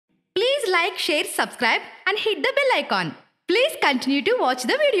like, share, subscribe and hit the bell icon. Please continue to watch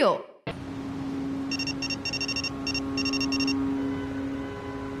the video.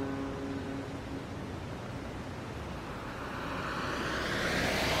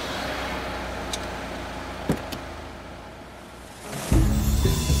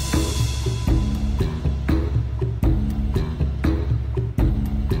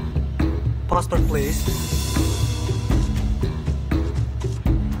 Passport, please.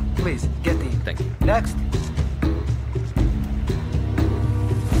 Please, get in. Thank you. Next.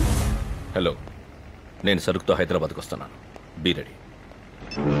 Hello, నేను సరుకుతో హైదరాబాద్కు వస్తున్నాను. Be ready.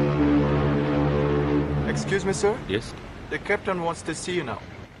 Excuse me, sir? Yes? The captain wants to see you now.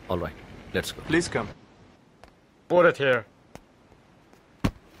 All right, let's go. Please come. Put it here.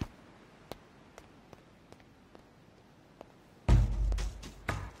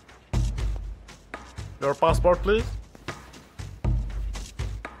 Your passport, please.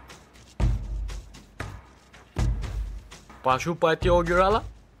 Pashupati Ogirala?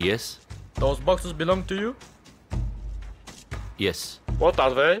 Yes? Those boxes belong to you? Yes. What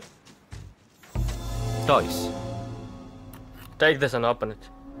are they? Toys. Take this and open it.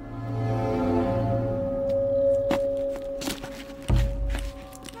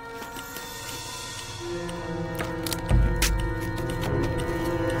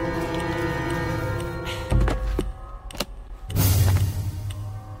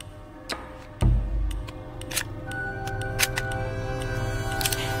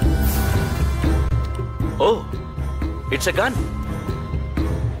 Oh, it's a gun.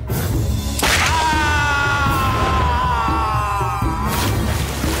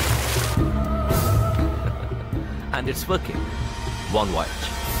 And it's working. One voyage.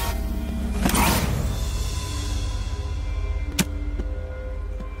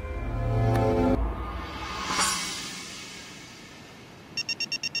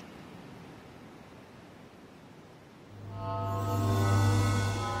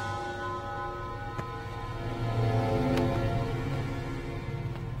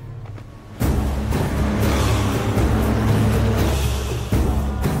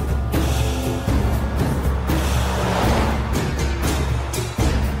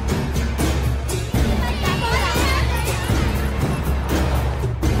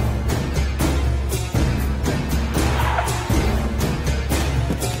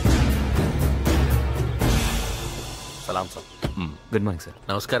 Salam sir. Good morning sir.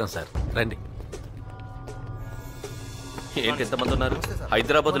 నమస్కారం sir, రండి. ఏంటి ఎంతమంది ఉన్నారు?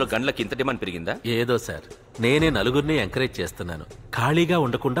 హైదరాబాద్లో గన్లకి ఇంత demand పెరిగిందా? ఏదో sir, నేనే నలుగురిని ఎంకరేజ్ చేస్తున్నాను. ఖాళీగా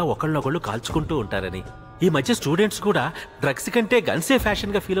ఉండకుండా ఒకళ్ళొకళ్ళు కాల్చుకుంటూ ఉంటారని. ఈ మధ్య స్టూడెంట్స్ కూడా డ్రగ్స్ కంటే గన్సే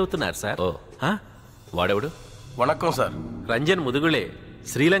ఫ్యాషన్ గా ఫీల్ అవుతున్నారు సార్. ఓ, వాడెవడు? వణక్కం సార్. రంజన్ ముదుగులే,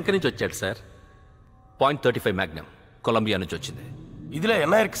 శ్రీలంక నుంచి వచ్చాడు సార్. .35 మ్యాగ్నమ్, కొలంబియా నుంచి వచ్చింది. ఇదిలో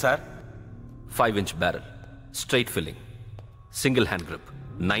ఎన్న ఇருக்கு sir? 5-inch barrel, straight filling, single hand grip,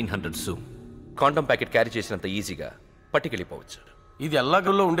 900 Zoom. Condom packet carry చేసినంత ఈజీగా పట్టుకెళ్ళిపోవచ్చు. ఇది ఎల్లా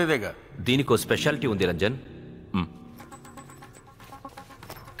గల్లో ఉండేదేగా. దీనికో స్పెషాలిటీ ఉంది రంజన్.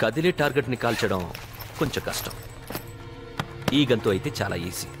 కదిలే టార్గెట్ని కాల్చడం కొంచెం కష్టం. ఈ గన్తో అయితే చాలా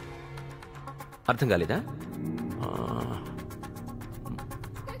ఈజీ. అర్థం కాలేదా?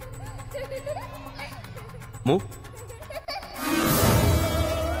 మూవ్.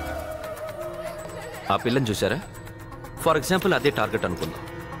 ఆ పిల్లని చూసారా? ఫర్ ఎగ్జాంపుల్ అదే టార్గెట్ అనుకుందాం.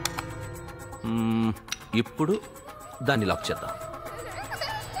 ఇప్పుడు దాన్ని లాక్ చేద్దాం.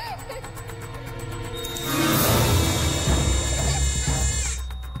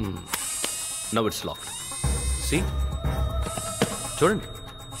 Now it's locked. సీ, చూడండి.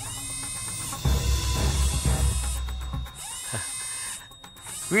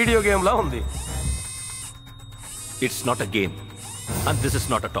 వీడియో గేమ్ లా ఉంది. It's not a game and this is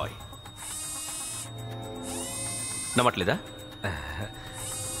not a toy. నమ్మట్లేదా?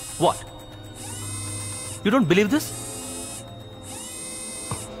 What, you don't believe this?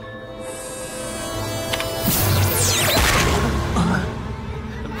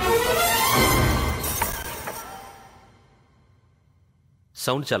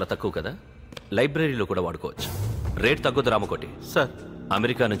 Sound చాలా తక్కువ కదా, లైబ్రరీలో కూడా వాడుకోవచ్చు. రేట్ తగ్గదు రామకోటి. సార్,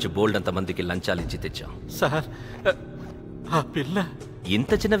 అమెరికా నుంచి బోల్డ్ అంత మందికి లంచాలు ఇచ్చి తెచ్చాం. సార్, ఆ పిల్ల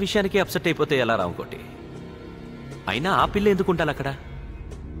ఇంత చిన్న విషయానికి అప్సెట్ అయిపోతే ఎలా రామకోటి? అయినా ఆ పిల్ల ఎందుకుంటాను అక్కడ?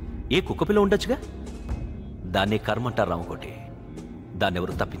 ఏ కుక్క పిల్ల ఉండొచ్చుగా. దాన్నే కర్మ అంటారు రామకోటి.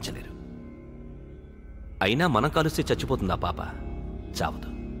 దాన్నెవరూ తప్పించలేరు. అయినా మనం కలిస్తే చచ్చిపోతుంది ఆ పాప,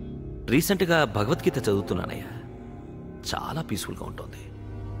 చావదు. రీసెంట్గా భగవద్గీత చదువుతున్నానయ్యా, చాలా పీస్ఫుల్గా ఉంటుంది.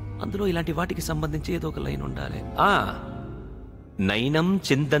 అందులో ఇలాంటి వాటికి సంబంధించి ఏదో ఒక లైన్ ఉండాలి. నైనం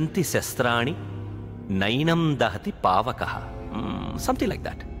చిందంతి శస్త్రాణి నైనం దహతి పావకః, సంథింగ్ లైక్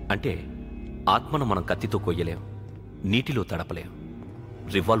దాట్. అంటే ఆత్మను మనం కత్తితో కొయ్యలేం, నీటిలో తడపలేం,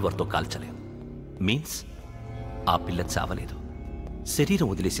 రివాల్వర్తో కాల్చలేం. మీన్స్ ఆ పిల్ల చావలేదు, శరీరం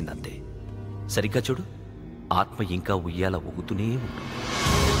వదిలేసిందంతే. సరిగ్గా చూడు, ఆత్మ ఇంకా ఉయ్యాల ఊగుతూనే ఉంటుంది.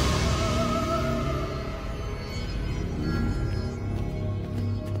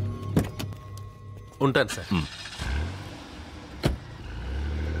 ఉంటాను సార్.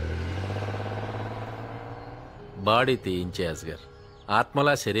 బాడీ తీయించే అస్గర్.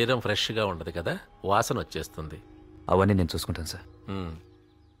 ఆత్మలా శరీరం ఫ్రెష్గా ఉండదు కదా, వాసన వచ్చేస్తుంది. అవన్నీ నేను చూసుకుంటాను సార్. ఉమ్.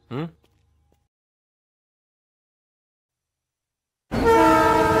 ఉమ్?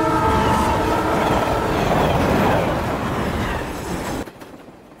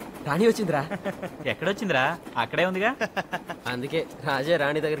 రాణి వచ్చిందిరా. ఎక్కడొచ్చిందిరా? అక్కడే ఉందిగా. అందుకే రాజే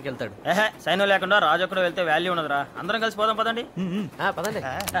రాణి దగ్గరికి వెళ్తాడు. సైన్యం లేకుండా రాజు ఒక్కడు వెళ్తే వాల్యూ ఉండదురా. అందరం కలిసి పోదాం పదండి. పదండి.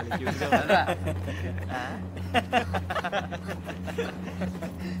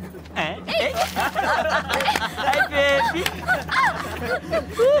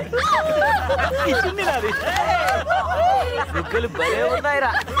 భలే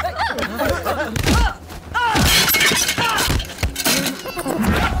ఉన్నాయిరా.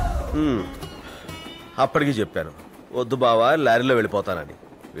 అప్పటికి చెప్పాను, వద్దు బావా లారీలో వెళ్ళిపోతానని.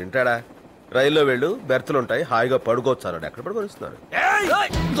 వింటాడా? రైల్లో వెళ్ళు, బెర్తులుంటాయి, హాయిగా పడుకోవచ్చు అన్నాడు. ఎక్కడ పడుకొనిస్తున్నాడు?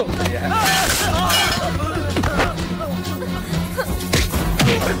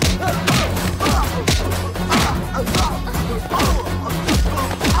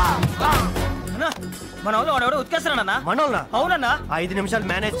 మన ఊళ్ళో వాడు ఉతికేస్తానన్నా. మనోళ్ళ అవునన్నా. 5 నిమిషాలు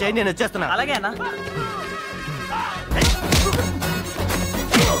మేనేజ్ చేయి, నేను వచ్చేస్తున్నా. అలాగే అన్నా.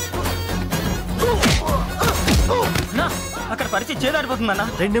 అక్కడ పరిస్థితి చేదాడిపోతుందన్నా.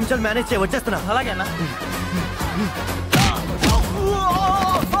 2 నిమిషాలు మేనేజ్ చేయి, వచ్చేస్తున్నా. అలాగే అన్నా.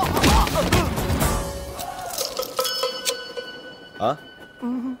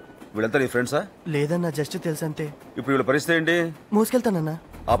 వీళ్ళంతా నీ ఫ్రెండ్సా? లేదన్నా, జస్ట్ తెలుసు అంతే. ఇప్పుడు వీళ్ళ పరిస్థితి ఏంటి? మూసుకెళ్తానన్నా.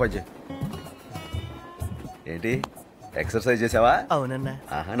 ఆ పని చేయి. ఏంటి ఎక్సర్సైజ్ చేసావా? అవునన్నా.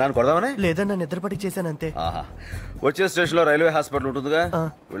 నన్ను కొడదామనే? లేదన్నా, నిద్రపటికి చేశాను అంతే. వచ్చే స్టేషన్ లో రైల్వే హాస్పిటల్ ఉంటుందిగా,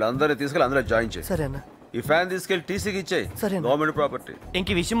 వీళ్ళందరినీ తీసుకెళ్ళి అందరూ జాయిన్ చేయి. సరే అన్న. ఈ ఫ్యాన్ తీసుకెళ్లి టీసీకి ఇచ్చేయి. సరే. Government property. ఇంక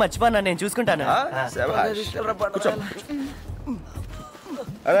ఈ విషయం మర్చిపోనా, నేను చూసుకుంటాను. కూర్చో.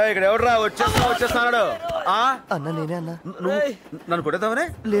 అరే ఇక్కడ ఎవడరా వచ్చేస్తున్నాడు? అన్న నేనే అన్నా. నువ్వు నన్ను కొట్టేద్దామనే?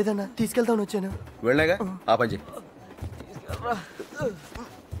 లేదన్నా, తీసుకెళ్తాను వచ్చాను. వెళ్ళాగా ఆ పని చెయ్యి.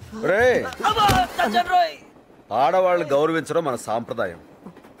 రే, ఆడవాళ్ళు గౌరవించడం మన సాంప్రదాయం.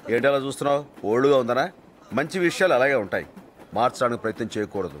 ఏంటలా చూస్తున్నావు? ఓల్డ్గా ఉందనా? మంచి విషయాలు అలాగే ఉంటాయి, మార్చడానికి ప్రయత్నం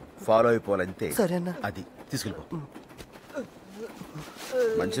చేయకూడదు, ఫాలో అయిపోవాలంతే. సరే అన్న. అది తీసుకెళ్ళిపో.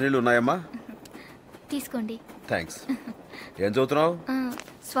 మంచినీళ్ళు ఉన్నాయమ్మా? తీసుకోండి. థ్యాంక్స్. ఏం చదువుతున్నావు?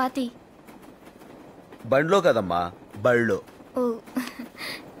 స్వాతి. బండ్లో కదమ్మా, బళ్ళో. ఓ,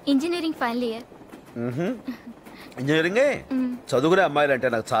 ఇంజనీరింగ్ ఫైనల్ ఇయర్. ఇంజనీరింగే. చదువుకునే అమ్మాయిలు అంటే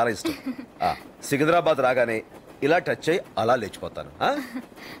నాకు చాలా ఇష్టం. సికింద్రాబాద్ రాగానే ఇలా టచ్ అయ్యి అలా లేచిపోతాను.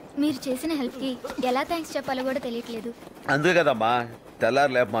 మీరు చేసిన హెల్ప్ కి ఎలా థ్యాంక్స్ చెప్పాలో కూడా తెలియట్లేదు. అందుకే కదమ్మా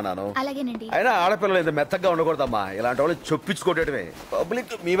తెల్లారు లేపమానాను. అలాగేనండి. అయినా ఆడపిల్లలు ఇంత మెత్తగా ఉండకూడదమ్మా, ఇలాంటి వాళ్ళు చొప్పించుకోవటమే.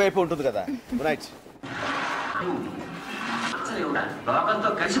 పబ్లిక్ మీ వైపు ఉంటుంది కదా. Good night.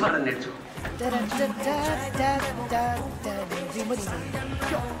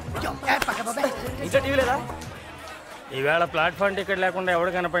 ఇంకా టీవీ లేదా? ఈవేళ ప్లాట్ఫామ్ టికెట్ లేకుండా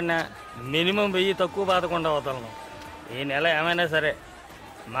ఎవడు కనపడినా మినిమం 1000 తక్కువ బాధకుండా అవుతాను. ఈ నెల ఏమైనా సరే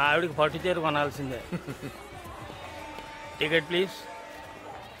మా ఆవిడికి పట్టు చీర కొనాల్సిందే. Ticket please.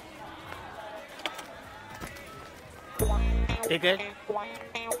 Ticket.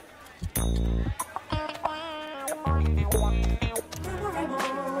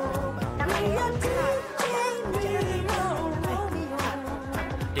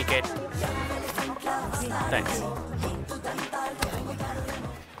 Ticket. Thanks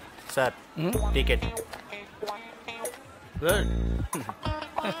sir. Ticket. Good.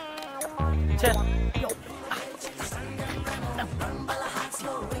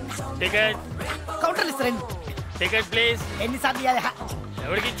 Ticket. Counter ఇస్తారండి. Ticket please. ఎన్నిసార్లు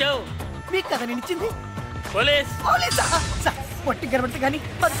ఎవరికి ఇచ్చావు? మీకు కదా నేను ఇచ్చింది. పోలీస్. పొట్టి గడబడితే కానీ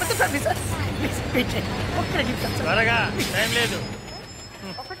త్వరగా, టైం లేదు.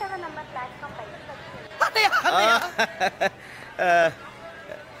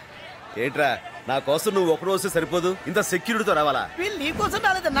 ఏంట్రా, నా కోసం నువ్వు ఒకడు వస్తే సరిపోదు, ఇంత సెక్యూరిటీతో రావాలా? వీళ్ళు నీ కోసం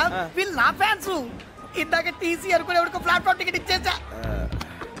రాలేదన్నా, వీళ్ళు నా ఫ్యాన్స్. ఇందాక టీసీ అనుకుని ఎవరికో ప్లాట్ఫామ్ టికెట్ ఇచ్చేసా.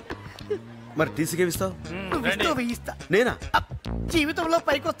 మరి టీసీకి ఇస్తావు? వేయిస్తా. నేనా? జీవితంలో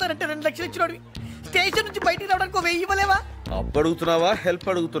పైకి వస్తానంటే 2 లక్షలు ఇచ్చినోడివి, స్టేషన్ నుంచి బయటికి రావడానికి 1000 ఇవ్వలేవా? అప్పు అడుగుతున్నావా, హెల్ప్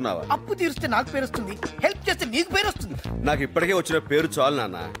అడుగుతున్నావా? అప్పు తీరిస్తే నాకు పేరు వస్తుంది, హెల్ప్ చేస్తే నీకు పేరు వస్తుంది. నాకు ఇప్పటికే వచ్చిన పేరు చాలు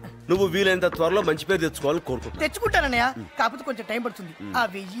నాన్న. నువ్వు వీలైనంత త్వరలో మంచి పేరు తెచ్చుకోవాలని కోరుకుంటున్నా. తెచ్చుకుంటానన్నయ్య, కాకపోతే కొంచెం టైం పడుతుంది. ఆ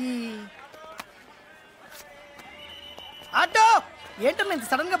 1000 ఆటో ఏంటన్నా ఇంత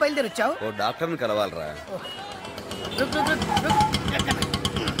సడన్ గా బయలుదేరి వచ్చావు? ఓ డాక్టర్ని కలవాలరా. రుక్, రుక్, రుక్, రుక్.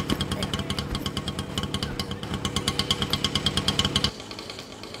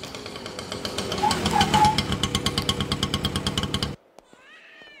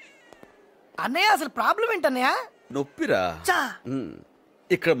 అన్నయ్య అసలు ప్రాబ్లం ఏంటన్నయ్య? నొప్పిరా. చా.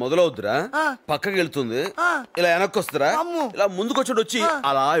 ఇక్కడ మొదలవుద్దురా, పక్కకి వెళ్తుంది, ఇలా వెనక్కి వస్తురా, ఇలా ముందుకొచ్చి వచ్చి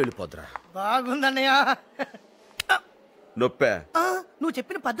అలా వెళ్ళిపోద్దురా. బాగుందన్నయ్య. నొప్పే? నువ్వు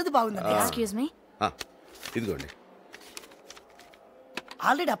చెప్పిన పద్ధతి బాగుందన్నయ్య. Excuse me. ఇదిగోండి.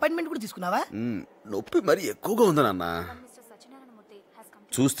 ఆల్రెడీ అపాయింట్మెంట్ కూడా తీసుకున్నావా? నొప్పి మరి ఎక్కువగా ఉంది నాన్న.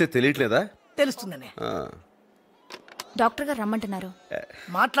 చూస్తే తెలియట్లేదా? తెలుస్తుందన్నయ్య. డాక్టర్ గారు రమ్మంటున్నారు.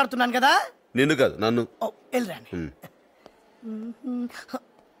 మాట్లాడుతున్నాను కదా. నిన్ను కాదు, నన్ను. వెళ్ళరాని.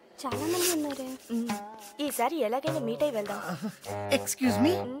 చాలా మంది ఉన్నారే. ఈసారి ఎలాగైనా మీట్ అయి వెళ్దాం. ఎక్స్క్యూజ్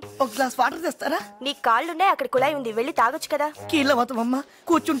మీ, ఒక గ్లాస్ వాటర్ తెస్తారా? నీ కాళ్ళున్నాయి, అక్కడ కుళాయి ఉంది, వెళ్ళి తాగొచ్చు కదా. కీళ్ళ వతమమ్మ,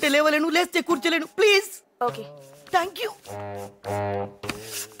 కూర్చుంటే లేవలేను, లేస్తే కూర్చోలేను, ప్లీజ్. Okay, thank you.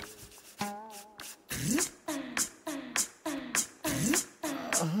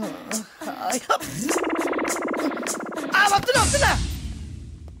 వస్తున్నా.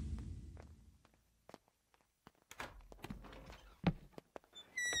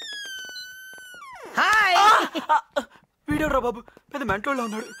 హాయ్. వీడియోరా బాబు, పెద్ద మెంటోళ్ళ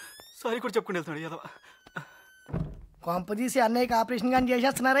ఉన్నాడు. సారీ కూడా చెప్పుకుని వెళ్తున్నాడు యాదవ. కొంప తీసి అన్నయ్యకి ఆపరేషన్ కానీ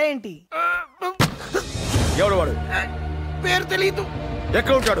చేసేస్తున్నారా ఏంటి? ఎవడు వాడు? పేరు తెలీదు.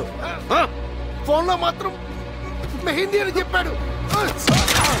 ఎక్కడ ఉంటాడు? ఫోన్ లో మాత్రం మెహిందీ అని చెప్పాడు.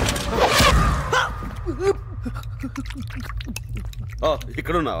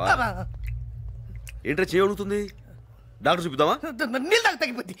 ఇక్కడ ఉన్నావా? ఏంట్రా చేయగలుగుతుంది? డాక్టర్ చూపిద్దామా? నీళ్ళు తాగు,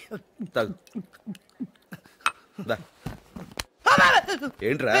 తగ్గిపోద్ది. తాగు.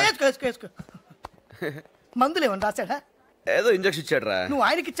 ఏంట్రా? మందులు ఏమన్నా రాశాడా? ఏదో ఇంజక్షన్ ఇచ్చాడ్రా. నువ్వు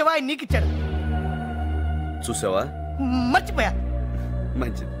ఆయనకి ఇచ్చావా, ఆయన నీకు ఇచ్చాడు? చూసావా? మర్చిపోయా.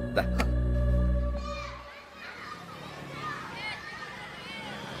 మంచిది.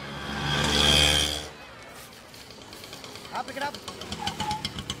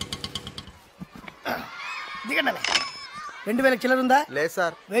 దిగండి. 2000 చిల్లర ఉందా? లేదు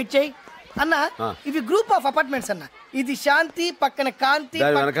సార్. వెయిట్ చేయి అన్న. ఇవి గ్రూప్ ఆఫ్ అపార్ట్మెంట్స్ అన్న. ఇది శాంతి, పక్కన కాంతి,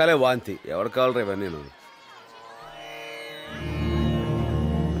 దాని వెనకాలే వాంతి. ఎవరు కావాలరా ఇవన్నీ?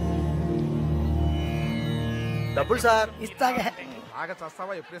 డబ్బులు సార్. ఇస్తాగా. బాగా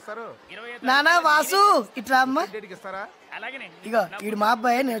చస్తావా? ఎప్పుడు ఇస్తారు? నానా వాసు, ఇట్లా అమ్మ. ఇస్తారా? ఇగో వీడు మా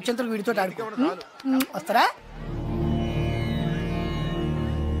అబ్బాయి, నేను వచ్చేంతకు వీడితో ఆడుకో. వస్తారా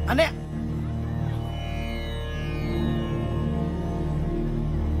అనే?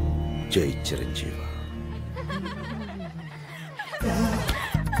 జై చిరంజీవి.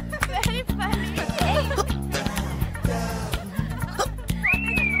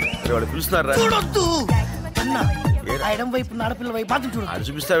 వాళ్ళు పిలుస్తున్నారా? చూడొద్దు అన్న. ఎడం వైపు ఆడపిల్ల వైపు మాత్రం చూడు. అది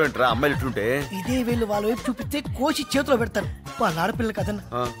చూపిస్తావేంట్రా? అమ్మాయిలు ఇట్లుంటే ఇదే వీళ్ళు వాళ్ళ వైపు చూపిస్తే కోసి చేతిలో పెడతారు. వాళ్ళ ఆడపిల్ల కదన్న,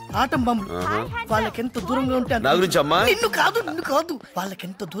 ఆటం బాంబులు. వాళ్ళకెంత దూరంగా ఉంటే నా గురించి అమ్మా. నిన్ను కాదు.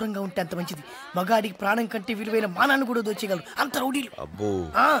 వాళ్ళకెంత దూరంగా ఉంటే అంత మంచిది. మగాడికి ప్రాణం కంటే విలువైన మానాన్ని కూడా దోచేయగలరు, అంత రౌడీలు. అబ్బో.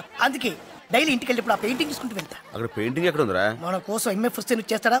 అందుకే డైలీ ఇంటికి వెళ్ళినప్పుడు ఆ పెయింటింగ్ తీసుకుంటూ వెళ్తా. అక్కడ పెయింటింగ్ ఎక్కడ ఉందిరా? మన కోసం ఎంఎఫ్ వస్తే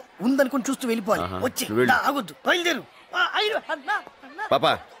చేస్తాడా? ఉందనుకుని చూస్తూ వెళ్ళిపోవాలి. వచ్చి ఆగొద్దు, బయలుదేరు.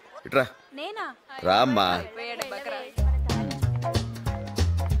 పాపా ఇట్రా. రామ్మా.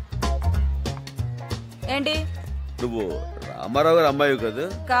 ఏంటి? నువ్వు రామారావు గారు అమ్మాయి కదా?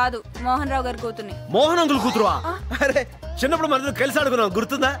 కాదు, మోహన్ రావు గారి కూతుర్ని. మోహన్ అంకుల్ కూతురువా? అరే చిన్నప్పుడు మన కలిసి ఆడుకున్నావు,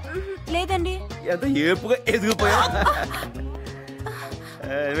 గుర్తుందా? లేదండి. ఎంత ఏపుగా ఎదిగిపోయా.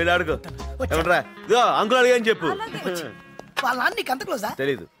 ఆడుకో. ఏమంటారా? ఇదో అంకుల్ అడిగా అని చెప్పు. వాళ్ళ నాన్న నీకు అంత క్లోజా?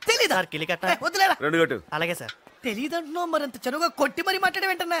 తెలీదు. వదిలేరా. 2 కొట్టు. అలాగే సార్. తెలీదంటున్నావు, మరింత చనువుగా కొట్టి మరి మాట్లాడే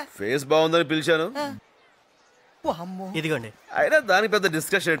వెంటనే. ఫేస్ బాగుందని పిలిచాను. ఇదిగోండి. అయినా దానికి పెద్ద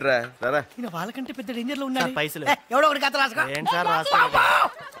డిస్కషన్ ఏంట్రా? రారా. వాళ్ళకంటే పెద్ద డేంజర్ లో ఉన్నాడు. పైసలు ఎవడో ఒకటి కథ రాసుకో.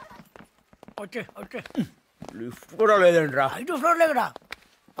 లిఫ్ట్ కూడా లేదంట్రా. 5వ ఫ్లోర్ లేకడా.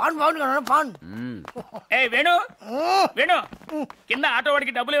 పాన్. ఏ వేణు, వేణు, కింద ఆటో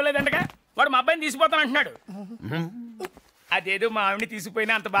వాడికి డబ్బులు ఇవ్వలేదంటగా. వాడు మా అబ్బాయిని తీసుకుపోతాను అంటున్నాడు. అదేదో మా ఆవిడని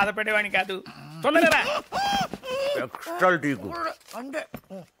తీసుకుపోయినా అంత బాధపడేవాడిని కాదు. తొందరగా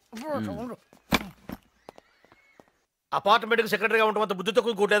అపార్ట్మెంట్ కి సెక్రటరీగా ఉండటం అంత బుద్ధి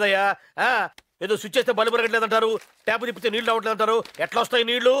తక్కువ కూడలేదయ్యా. ఏదో స్విచ్ చేస్తే బల్బు పెరగట్లేదంటారు, ట్యాప్ తిప్పితే నీళ్లు రావట్లేదంటారు. ఎట్లా వస్తాయి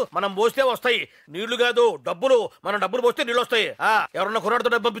నీళ్లు? మనం పోస్తే వస్తాయి. నీళ్లు కాదు, డబ్బులు. మనం డబ్బులు పోస్తే నీళ్లు వస్తాయి. ఎవరన్నా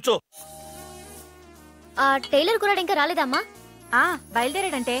కుర్రాడితో డబ్బు పంపించు. టైలర్ కుర్రాడు ఇంకా రాలేదమ్మా?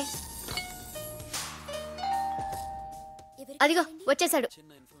 బయలుదేరాడంటే అదిగో వచ్చేసాడు.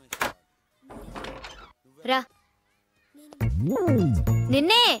 రా.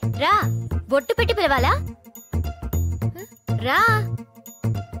 నిన్నే రా. బొట్టు పెట్టి పిలవాలా? రా.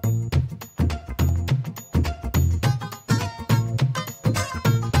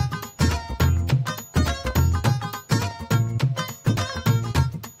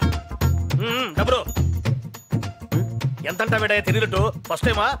 డబ్బులు ఎంత బిడ్డ తిరిగినట్టు ఫస్ట్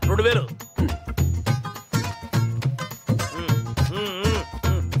టైమా 2000.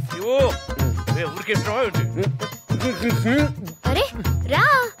 ఊరికి ఇష్టమా? అరే రా.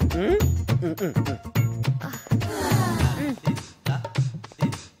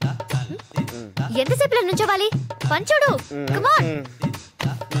 ఎంతసేపు నుంచోవాలి? పంచుడు. కమాన్.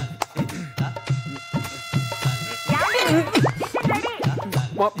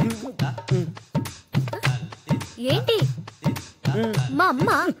 ఏంటి మా అమ్మ?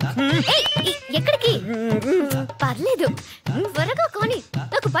 ఎక్కడికి? పర్లేదు త్వరగా కొని,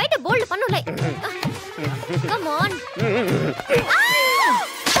 నాకు బయట బోల్డ్ పనున్నాయి. కమాన్.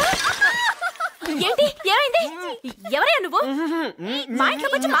 ఏంటి ఏమైంది? ఎవరయ్యా నువ్వు? మా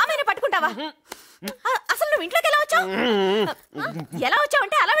ఇంట్లోకి వచ్చి మామయ్యని పట్టుకుంటావా? అసలు నువ్వు ఇంట్లోకి ఎలా వచ్చావు? ఎలా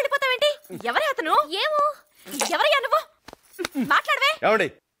వచ్చావంటే అలా వెళ్ళిపోతావేంటి? ఎవరే అతను? ఏమో. ఎవరయ్యా నువ్వు? మాట్లాడవే. ఏమండి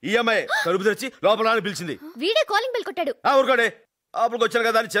ఈ అమ్మాయి తలుపు తెరిచి లోపల పిలిచింది. వీడే కాలింగ్ బెల్ కొట్టాడు. ఊరుకోండి. అప్పుడు వచ్చాను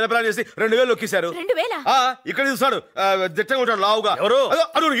కదా అని చిన్నపిల్లని చేసి 2000 నొక్కేశారు. 2000? ఇక్కడ చూస్తాడు దిట్టంగా ఉంటాడు లావుగా. ఎవరు?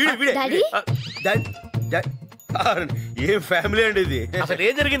 ఏం ఫ్యామిలీ అండి ఇది? అసలు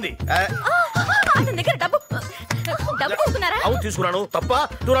ఏం జరిగింది? అతని దగ్గర డబ్బు తీసుకున్నారా? అవును తీసుకున్నాను. తప్ప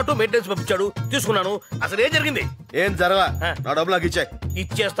 202 మెయింటెనెన్స్ పంపించాడు, తీసుకున్నాను. అసలు ఏం జరిగింది? ఏం జరగా. నా డబ్బులు నాకు ఇచ్చాయి.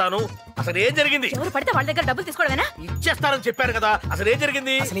 ఇచ్చేస్తాను. అసలు ఏం జరిగింది? ఎవరు పడితే వాళ్ళ దగ్గర డబ్బులు తీసుకోవడమేనా? ఇచ్చేస్తానని చెప్పాను కదా. అసలు ఏం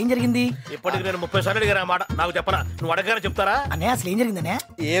జరిగింది? ఇప్పటికి నేను 30 సార్లు అడిగాను ఆ మాట. నాకు చెప్పనా? నువ్వు అడగగానే చెప్తారా? అసలు ఏం జరిగిందనే?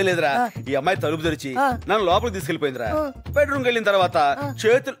 ఏం లేదురా, ఈ అమ్మాయి తలుపు తెరిచి నన్ను లోపలికి తీసుకెళ్లిపోయిందిరా. బెడ్రూమ్కి వెళ్ళిన తర్వాత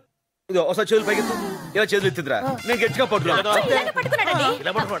చేతులు ఒకసారి చేతులు పైకి ఇలా చేతులు ఎత్తిందిరా. నేను గట్టిగా పట్టుకున్నాడు.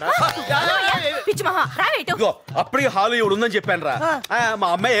 అప్పటికి హాలు ఇవి ఉందని చెప్పాను రా. మా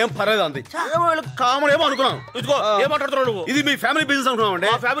అమ్మాయి ఏం పర్లేదు అంది. కామన్ ఏమో అనుకున్నాం. ఇదిగో ఏం మాట్లాడుతున్నావు నువ్వు? ఇది మీ ఫ్యామిలీ బిజినెస్ అనుకున్నాం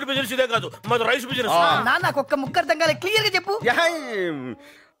అండి. ఫ్యామిలీ బిజినెస్ ఇదే కాదు, మాది రైస్ బిజినెస్. నాకు ఒక్క ముక్క అర్థం కాలే, క్లియర్ గా చెప్పు.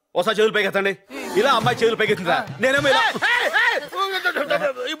 ఒకసారి చేతులు పైకి ఎత్తండి. ఇలా అమ్మాయి చేతులు పైకి ఎత్తిందిరా. నేనేమో ఇలా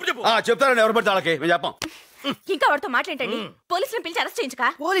చెప్తారండి. ఎవరు పడితే వాళ్ళకి మేము చెప్పాం. ఇంకా వాడితో మాట్లాడండి. పోలీసులను పిలిచి అరెస్ట్ చేయించుకా.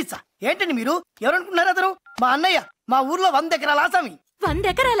 పోలీసా? ఏంటండి మీరు? ఎవరనుకుంటున్నారు అతను? మా అన్నయ్య. మా ఊర్లో 100 ఎకరాల ఆసామి. 100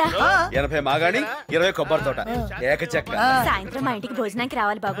 ఎకరాలా? 80 మాగాణి, 20 కొబ్బరి తోట, ఏక చెక్క. సాయంత్రం మా ఇంటికి భోజనానికి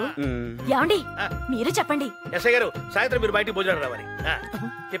రావాలి బాబు. ఏమండి మీరు చెప్పండి. ఎస్ఐ గారు సాయంత్రం మీరు బయటికి భోజనం రావాలి.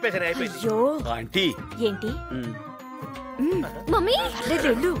 చెప్పేసాను అయిపోయింది. అయ్యో ఆంటీ ఏంటి? మమ్మీ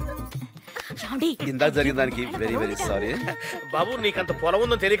వెళ్ళు. ఇందాక జరిగిన దానికి వెరీ వెరీ సారీ. బాబు నీకంత పొలం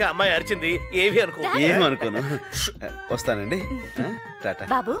ఉందని తెలియక అమ్మాయి అరిచింది. ఏమి అనుకో. ఏమి అనుకోను. వస్తానండి.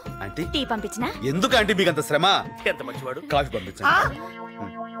 బాబు ఆంటీ టీ పంపించినా? ఎందుకు ఆంటీ మీకు అంత శ్రమ? ఎంత మంచివాడు. కాఫీ పంపించండి.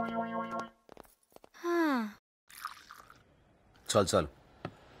 చాలు చాలు.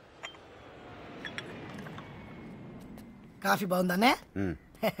 కాఫీ బాగుందన్నయ్య?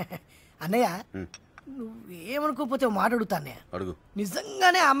 అన్నయ్య నువ్వేమనుకోపోతే మాట అడుగుతా అన్నయ్య. అడుగు.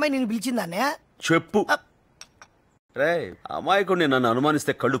 నిజంగానే ఆ అమ్మాయి నేను పిలిచిందా అన్నయ్య? చెప్పు. రే అమాయకుడిని నన్ను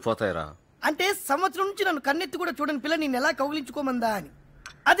అనుమానిస్తే కళ్ళు పోతాయరా. అంటే సంవత్సరం నుంచి నన్ను కన్నెత్తి కూడా చూడని పిల్ల నేను ఎలా కౌగిలించుకోమందా అని.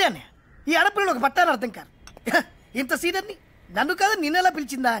 అదే అన్నయ్య, ఈ ఆడపిల్లలు ఒక పట్టాను అర్థం కాదు. ఇంత సీనియర్ని నన్ను కాదు నిన్నెలా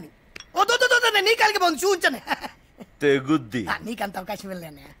పిలిచిందా అని. నీ కాలికి బాగుంది చూపించనే. తెగుద్ది. నీకంత అవకాశం వెళ్ళే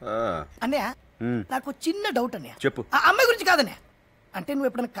అన్నయ్య. అన్నయ్య నాకు చిన్న డౌట్ అన్నయ్య. చెప్పు. ఆ అమ్మాయి గురించి కాదన్నయ్య. అంటే నువ్వు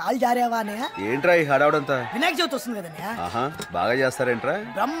ఎప్పుడైనా కాల్ జారావా అన్నయ్య? ఏంట్రా ఈ హడావుడంతా? వినాయక చవితి వస్తుంది కదన్నయ్య. బాగా చేస్తారేంట్రా?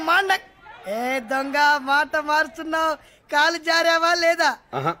 బ్రహ్మాండ. ఏ దొంగ మాట మారుస్తున్నావు. కాలు జారావా లేదా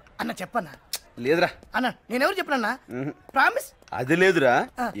అన్న? చెప్పన్నా. లేదురా అన్న. నేనెవరు చెప్పనన్నా? ప్రామిస్. అది లేదురా.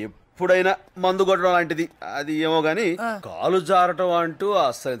 ఎప్పుడైనా మందు కొట్టడం లాంటిది అది ఏమో గాని కాలు జారటం అంటూ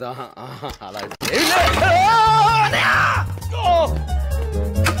అస్సలు అలా.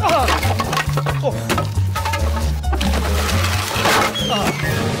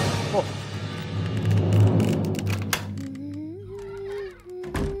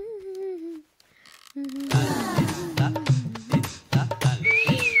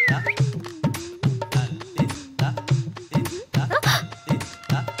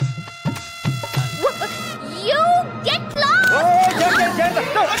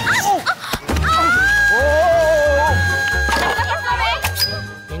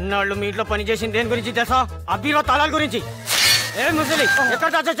 ఇన్నాళ్ళు మీ ఇంట్లో పని చేసింది దేని గురించి తెలుసా? అబ్బీలో తాళాల గురించి. ఏ ముసలి ఎక్కడ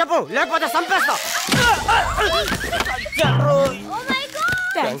దాచో చెప్పు, లేకపోతే చంపేస్తా.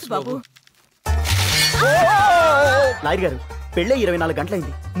 బాబు నాయుడు గారు పెళ్ళే 24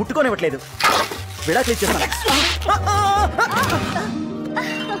 గంటలైంది, ముట్టుకోనివ్వట్లేదు. విడాకులు ఇచ్చేస్తాను.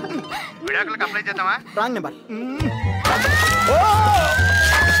 విడాకులకు అప్లై చేద్దామా? Wrong number.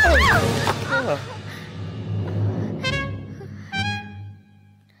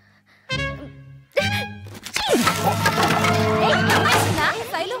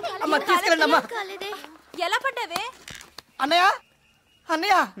 అమ్మ తీసుకెళ్ళండి అమ్మా. ఎలా పడ్డావే? అన్నయ్య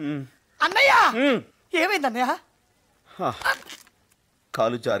అన్నయ్య అన్నయ్య ఏమైంది అన్నయ్య?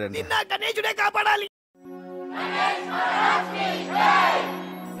 కాలు జారండి. నిన్న గణేశుడే కాపాడాలి.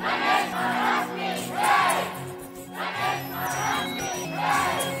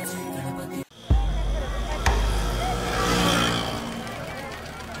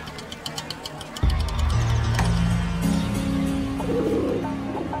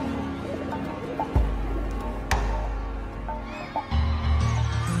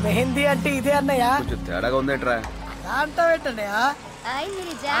 మెహందీ అంటే ఇదే అన్నయ్య. కొంచెం తేడాగా ఉందేంట్రా? దాంట్లో ఏంటన్నయ్య?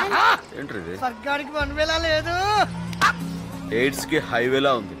 ఏంట్రీ స్వర్గానికి వన్వేలా లేదు, ఎయిడ్స్ కి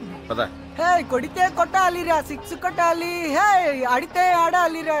హైవేలా ఉంది. పద. హే కొడితే కొట్టాలిరా, సిక్స్ కొట్టాలి. హే ఆడితే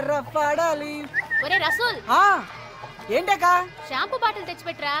ఆడాలిరా, రఫ్ ఆడాలి. ఒరే రసూల్, ఏంటక్క? Shampoo bottle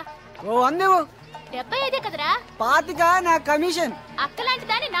తెచ్చిపెట్టరా. ఓ అందేవు 75 కదరా? 25 నా కమిషన్. అక్కలాంటి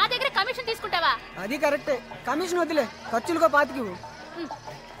దాన్ని నా దగ్గర కమిషన్ తీసుకుంటావా? అది కరెక్టే. కమిషన్ వదిలే, ఖర్చులుగా 25.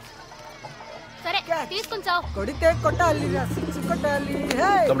 సరే తీసుకుంటావు. కొడితే కొట్టాలిరా, సిక్స్ కొట్టాలి. హే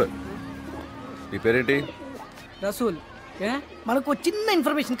నీ పేరేంటి? రసూల్. మనకు చిన్న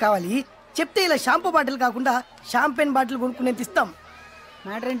ఇన్ఫర్మేషన్ కావాలి. చెప్తే ఇలా షాంపూ బాటిల్ కాకుండా షాంపెన్ బాటిల్ కొనుక్కునేది ఇస్తాం.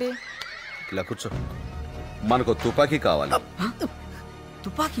 మ్యాటర్ ఏంటి? ఇలా కూర్చో. మనకు తుపాకీ కావాలి.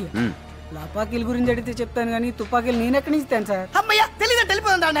 తుపాకీ? లపాకీల గురించి అడిగితే చెప్తాను కానీ తుపాకీలు నేను ఎక్కడి నుంచి ఇస్తాను సార్? అమ్మయ్య తెలీదంటే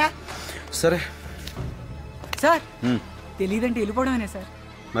వెళ్ళిపోదా? సరే సార్, తెలీదంటే వెళ్ళిపోవడమేనా సార్?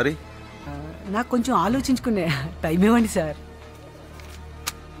 మరి నాకు కొంచెం ఆలోచించుకునే టైం ఇవ్వండి సార్.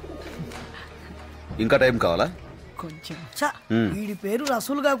 ఇంకా టైం కావాలా? కొంచెం. వీడి పేరు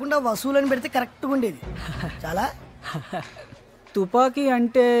రసూలు కాకుండా వసూలు అని పెడితే కరెక్ట్గా ఉండేది. చాలా. తుపాకీ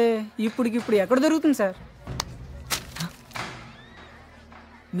అంటే ఇప్పుడికిప్పుడు ఎక్కడ దొరుకుతుంది సార్?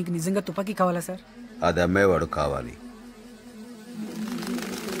 మీకు నిజంగా తుపాకీ కావాలా సార్? అది అమ్మేవాడు కావాలి.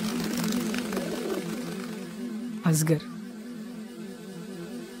 అస్గర్,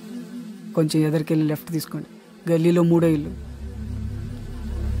 కొంచెం ఎదరికెళ్ళి లెఫ్ట్ తీసుకోండి. గల్లీలో 3వ ఇల్లు.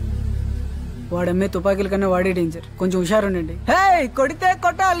 వాడమ్మే తుపాకీల కన్నా వాడే డేంజర్. కొంచెం హుషారుండండి. హే కొడితే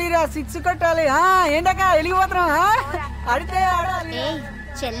కొట్టాలిరా, సిక్స్ కొట్టాలి. ఏంటక్క వెలిగిపోతున్నాం? ఆడితే ఆడాలి.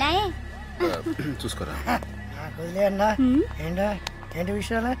 చెల్లాయే చూసుకోరా. వదిలే అన్నా. ఏంటి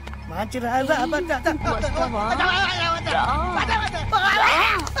విషయాలు? మంచి రాజా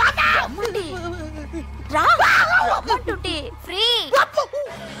ఫ్రీ.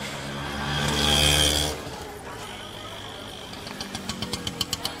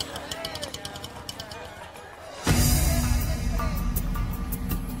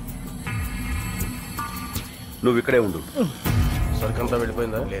 నువ్వు ఇక్కడే ఉండు. సరికంతా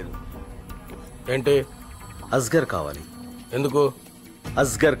వెళ్ళిపోయిందా? లేదు. ఏంటి? అస్గర్ కావాలి. ఎందుకు?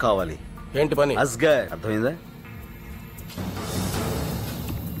 అస్గర్ కావాలి. ఏంటి పని? అస్గర్. అర్థమైందా?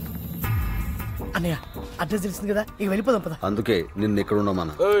 అన్నయ్య అడ్రస్ తెలిసింది కదా, ఇక వెళ్ళిపోదాం పద. అందుకే నిన్ను ఇక్కడ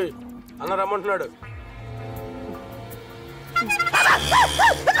ఉండమన్నా. అన్న రమ్మంటున్నాడు.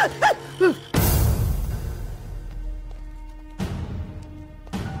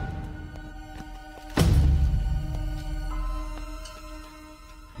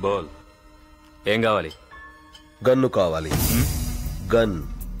 బోల్. ఏం కావాలి? గన్ను కావాలి. గన్.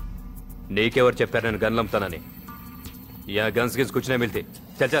 నీకెవరు చెప్పారు నేను గన్లు అమ్ముతానని? యా గన్స్ గిన్స్ కుछ नहीं मिलती.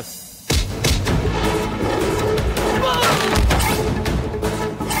 चल चल.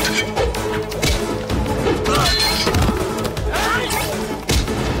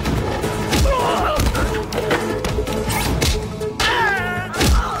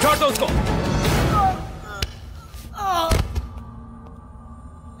 छोड़ दो उसको.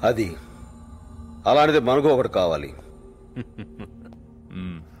 అది అలాంటిది మనకు ఒకటి కావాలి.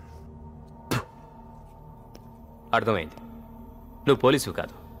 అర్థమైంది. నువ్వు పోలీసు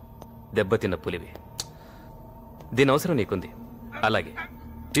కాదు, దెబ్బతిన్న పులివి. దీని అవసరం నీకుంది. అలాగే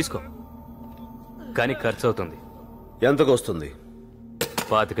తీసుకో, కానీ ఖర్చు అవుతుంది. ఎంతకు వస్తుంది?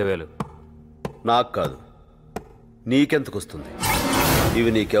 25,000. నాకు కాదు, నీకెంతకు వస్తుంది?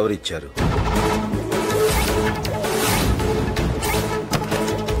 ఇవి నీకెవరిచ్చారు?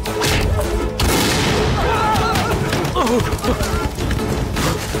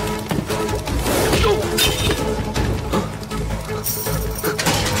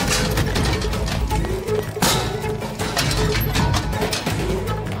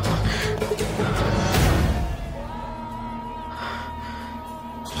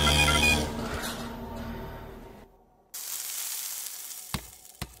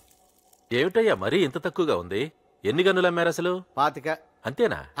 ఏమిటయ్యా మరీ ఇంత తక్కువగా ఉంది? ఎన్ని గన్నులు అమ్మారు అసలు? 25.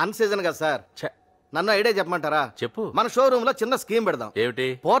 అంతేనా? అన్ సీజన్ కదా సార్. నన్ను ఐడియా చెప్పమంటారా? చెప్పు. మన షోరూమ్ లో చిన్న స్కీమ్ పెడదాం. ఏమిటి?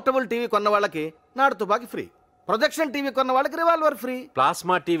 పోర్టబుల్ టీవీ కొన్న వాళ్ళకి నాడు తుపాకి ఫ్రీ, ప్రొజెక్షన్ టీవీ కొన్న వాళ్ళకి revolver free.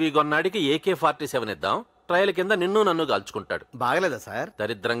 Plasma TV కొన్నాడికి AK-47 ఇద్దాం. ట్రయల్ కింద నిన్ను నన్ను కాల్చుకుంటాడు. బాగలేదా సార్?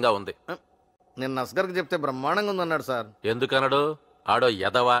 దరిద్రంగా ఉంది. నిన్న అస్గర్కి చెప్తే బ్రహ్మాండంగా ఉందన్నాడు సార్. ఎందుకన్నాడు? ఆడో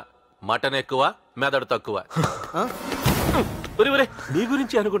ఎదవ, మటన్ ఎక్కువ, మెదడు తక్కువ. నీ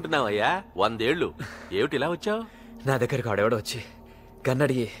గురించి అనుకుంటున్నావయ్యా? 100 ఏళ్ళు ఏమిటి ఇలా వచ్చావు? నా దగ్గరకు ఆడెవడో వచ్చి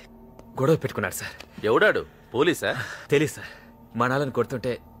కన్నడిగి గొడవ పెట్టుకున్నాడు సార్. ఎవడాడు? పోలీసా? తెలీదు సార్. మా నాన్నని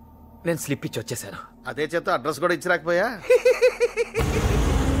కొడుతుంటే నేను స్లిప్ ఇచ్చి వచ్చేసాను. అదే చేత అడ్రస్ కూడా ఇచ్చిరాకపోయా?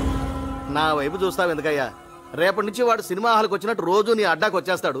 నా వైపు చూస్తావు ఎందుకయ్యా? రేపటి నుంచి వాడు సినిమా హాల్కి వచ్చినట్టు రోజు నీ అడ్డాకి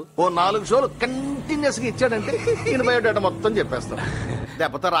వచ్చేస్తాడు. ఓ 4 షోలు కంటిన్యూస్ గా ఇచ్చాడంటే ఈయన బయోడేటా మొత్తం చెప్పేస్తాడు.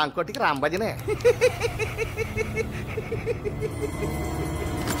 దెబ్బతో రాంకోటికి రాంబజనే.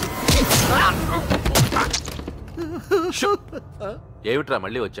 ఏమిట్రా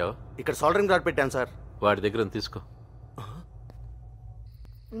మళ్ళీ వచ్చావు? ఇక్కడ సోల్డరింగ్ రాడ్ పెట్టాను సార్. వాడి దగ్గర తీసుకో.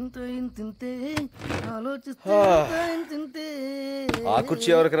 ఆ కుర్చీ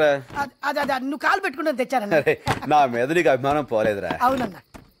ఎవరికిరా? నువ్వు కాలు పెట్టుకుంటే తెచ్చానన్నా. నా మీద నీకు అభిమానం పోలేదురా. అవునన్నా.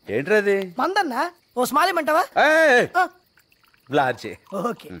 ఏంట్రది? మందన్నా. ఓ స్మాల్ ఇమ్మంటావా? బ్లార్జీ.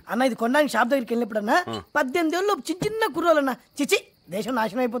 ఓకే అన్న, ఇది కొనడానికి షాప్ దగ్గరికి వెళ్ళినప్పుడన్నా 18 ఏళ్ళు చిన్న చిన్న కుర్రోలన్నా. చిచి, దేశం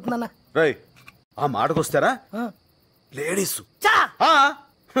నాశనం అయిపోతుందన్నా. రేయ్, ఆ మాటకొస్తారా లేడీస్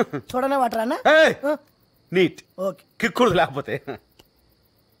చూడనే వాటరా అన్న. నీట్ ఓకే, కిక్కుడు లేకపోతే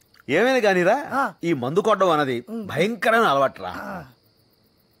ఏమైనా కానీరా. ఈ మందు కొట్టడం అన్నది భయంకరమైన అలవాటురా.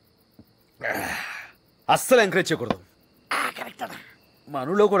 అస్సలు ఎంకరేజ్ చేయకూడదు.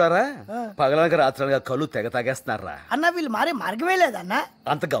 మనలో కూడా రా పగలనక రాత్రనగా కళ్ళు తెగ తాగేస్తున్నారా అన్న. వీళ్ళు మారే మార్గమే లేదన్నా.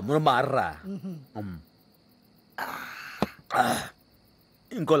 అంత గమ్మున మారరా.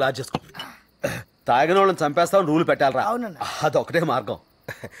 ఇంకో లాజ్ చేసుకో. తాగిన వాళ్ళని చంపేస్తామని రూల్ పెట్టాలరా. అదొకటే మార్గం.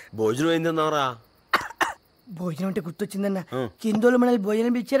 భోజనం ఏం తిందాంరా? భోజనం అంటే గుర్తొచ్చిందన్న. కిందోళ్ళు మనల్ని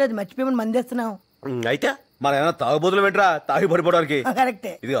భోజనం ఇచ్చారు, అది మర్చిపోయి మందేస్తున్నాం. అయితే మనం ఏమైనా తాగుబోతులు పెట్టరా? తాగి పడిపోవడానికి.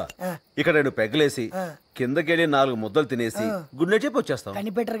 కరెక్టే. ఇదిగో ఇక్కడ 2 పెగ్గలేసి కిందకెళ్ళి 4 ముద్దలు తినేసి గుడ్ నైట్ చెప్పి వచ్చేస్తాం.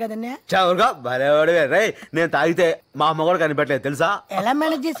 కనిపెట్టరు కదన్నా. చవరుగా భలేవాడివే. రే, నేను తాగితే మా అమ్మ కూడా కనిపెట్టలేదు తెలుసా? ఎలా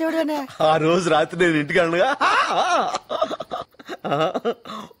మేనేజ్ చేసేవాడు? ఆ రోజు రాత్రి నేను ఇంటికి అనగా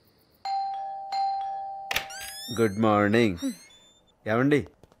గుడ్ మార్నింగ్. ఏమండి?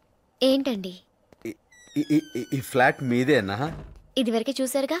 ఏంటండి? ఈ ఫ్లాట్ మీదేనా? ఇదివరకే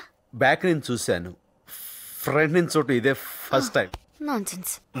చూసారుగా. బ్యాక్ నుంచి చూశాను, ఫ్రంట్ నుంచి చోటు ఇదే ఫస్ట్ టైం.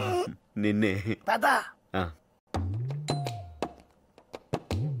 నాన్సెన్స్. నిన్నే.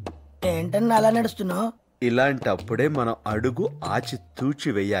 ఏంటన్నా అలా నడుస్తున్నావు? ఇలాంటప్పుడే మనం అడుగు ఆచి తూచి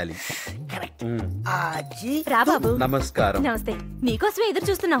వెయ్యాలి. రా బాబు. నమస్కారం. నమస్తే. నీకోసమే ఎదురు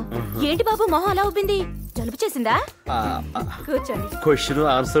చూస్తున్నాం. ఏంటి బాబు మొహం అలా ఉబ్బింది? జలుబు చేసిందా? కూర్చోండి. క్వశ్చన్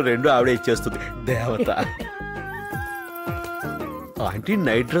ఆన్సర్ 2 ఆవిడే ఇచ్చేస్తుంది. దేవత. ఆంటీ,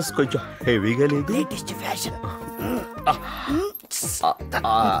 నైట్ డ్రెస్ కొంచెం హెవీగా లేదు? Latest fashion.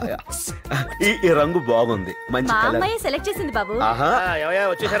 ఈ రంగు బాగుంది, మంచి మా కలర్. అమ్మాయి సెలెక్ట్ చేసింది బాబు.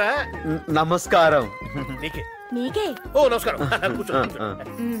 వచ్చేసారా? నమస్కారం. నీకే. ఓ నమస్కారం.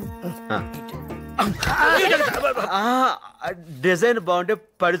 డిజైన్ బాగుంటే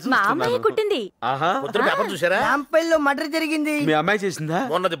పడి మా అమ్మాయి కుట్టింది. చూసారా? రాంపల్లిలో మర్డర్ జరిగింది. మీ అమ్మాయి చేసిందా?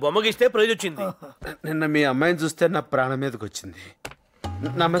 మొన్నది బొమ్మ గీస్తే ప్రైజ్ వచ్చింది. నిన్న మీ అమ్మాయిని చూస్తే నా ప్రాణం మీదకి వచ్చింది.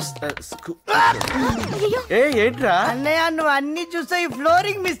 నమస్తే. ఏంట్రా అన్నయ్య, నువ్వు అన్ని చూసా ఈ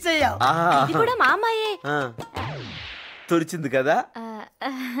ఫ్లోరింగ్ మిస్ అయ్యావు. ఇది కూడా మా అమ్మాయే. తుడిచింది కదా.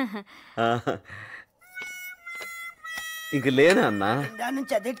 ఇంక లేనా అన్నా? దాని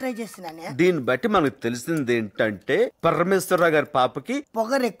నుంచి అదే ట్రై చేస్తున్నానే. దీన్ని బట్టి మనకు తెలిసింది ఏంటంటే పరమేశ్వరరావు గారి పాపకి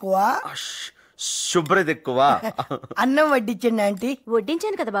పొగరు ఎక్కువ, శుభ్రత ఎక్కువ. అన్నం వడ్డించండి ఆంటీ.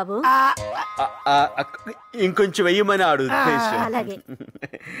 వడ్డించాను కదా బాబు. ఇంకొంచెం వెయ్యమని ఆడు ఉద్దేశం. అలాగే.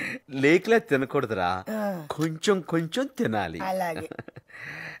 లేకలా తినకూడదురా, కొంచెం కొంచెం తినాలి. అలాగే.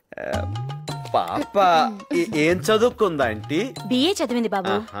 పాప ఏం చదువుకుందా ఆంటీ? బిఏ చదివింది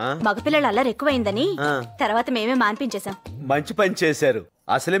బాబు. మగపిల్లలు అల్లరి ఎక్కువైందని తర్వాత మేమే మాన్పించేశాం. మంచి పని చేశారు.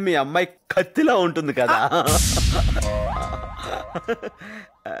 అసలే మీ అమ్మాయి కత్తిలా ఉంటుంది కదా.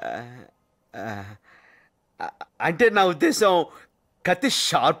 అంటే నా ఉద్దేశం కత్తి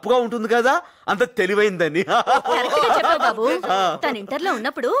షార్ప్ గా ఉంటుంది కదా, అంత తెలివైందని. బాబు, తను ఇంటర్లో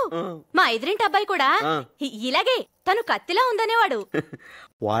ఉన్నప్పుడు మా ఎదురింటి అబ్బాయి కూడా ఇలాగే తను కత్తిలా ఉందనేవాడు.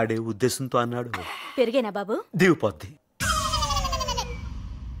 వాడే ఉద్దేశంతో అన్నాడు. పెరిగేనా బాబు? దిగిపోద్ది.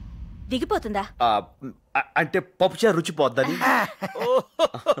 దిగిపోతుందా? అంటే పప్పుచారు రుచి పోద్దని.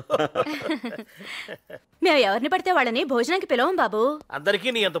 మేము ఎవరిని పడితే వాళ్ళని భోజనానికి పిలవం బాబు. అందరికీ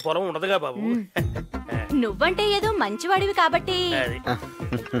నీ అంత పొలం ఉండదుగా బాబు. నువ్వంటే ఏదో మంచివాడివి కాబట్టి.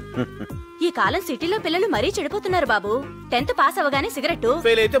 ఈ కాలం సిటీలో పిల్లలు మరీ చెడిపోతున్నారు బాబు. 10th పాస్ అవగానే సిగరెట్,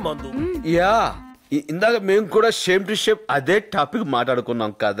 ఫెయిల్ అయితే మందు. యా ఇందాక మేము కూడా షేమ్ టు షేమ్ అదే టాపిక్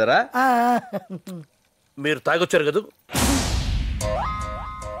మాట్లాడుకున్నాం కదరా. మీరు తాగొచ్చారు కదా.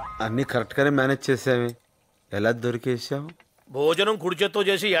 అన్ని కరెక్ట్ గానే మేనేజ్ చేసామే. ఎలా దొరికేసాం? భోజనం కుడి చేత్తో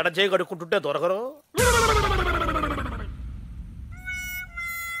చేసి ఎడ చేయి కడుక్కుంటుంటే దొరకరు.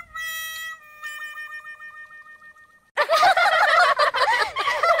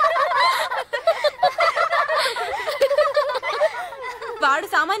 వాడు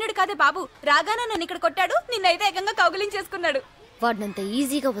సామాన్యుడు కాదే బాబు. రాగానే నన్ను ఇక్కడ కొట్టాడు, నిన్నైతే ఏకంగా కౌగిలించేసుకున్నాడు. వాడినంత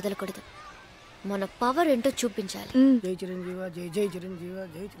ఈజీగా వదలకూడదు. మన పవర్ ఏంటో చూపించాలి. జై చిరంజీవ, జై జై చిరంజీవ,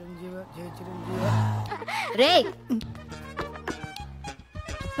 జై చిరంజీవ, జై చిరంజీవ. రే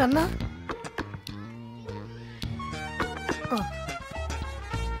అన్నా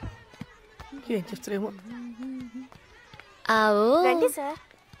ఏం చేస్తారేమో. ఆవో సార్.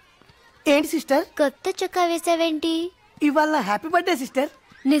 ఏంటి సిస్టర్ కొత్త చొక్కా వేసావేంటి? ఇవాళ హ్యాపీ బర్త్డే సిస్టర్.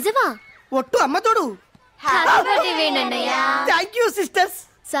 నిజమా? ఒట్టు అమ్మ తోడు. Happy birthday వేణన్నయ్య. Thank you sisters.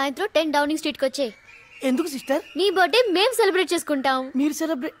 సాయంత్రం 10 డౌనింగ్ స్ట్రీట్ కి వచ్చే. ఎందుకు సిస్టర్? నీ బర్త్డే మేము సెలబ్రేట్ చేసుకుంటాం. మీరు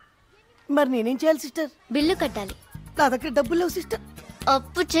సెలబ్రేట్? మరి నేనేం చేయాలి సిస్టర్? బిల్లు కట్టాలి. నా దగ్గర డబ్బులు లేవు సిస్టర్.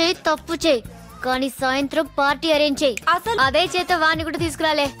 అప్పు చేయి తప్పు చేయి, కానీ సాయంత్రం పార్టీ అరేంజ్ చేయి. అదే చేత వాణ్ణి కూడా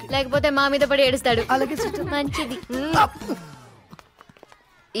తీసుకురాలే, లేకపోతే మా మీద పడి ఏడుస్తాడు. అలాగే సిస్టర్. మంచిది.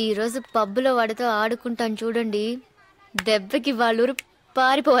 ఈ రోజు పబ్బులో వాడితో ఆడుకుంటాను చూడండి. దెబ్బకి వాళ్ళూరు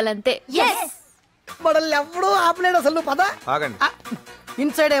పారిపోవాలంతే. మనల్ని ఎప్పుడూ ఆపలేడు అసలు. నువ్వు పద. ఆగండి.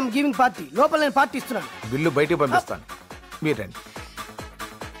 ఇన్సైడ్ ఐఎమ్ గివింగ్ పార్టీ, లోపల నేను పార్టీ ఇస్తున్నాను. బిల్లు బయటికి పంపిస్తాను, మీరు రండి.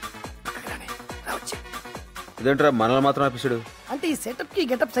 ఇదేంట్రా మనల్ని మాత్రం ఆపిస్తాడు? అంటే ఈ సెటప్ కి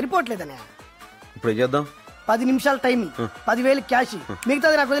గెటప్ సరిపోవట్లేదనే. ఇప్పుడు ఏం చేద్దాం? 10 నిమిషాల టైమింగ్, 10,000 క్యాష్,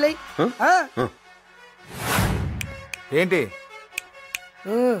 మిగతాది నాకు వదిలేయి. ఏంటి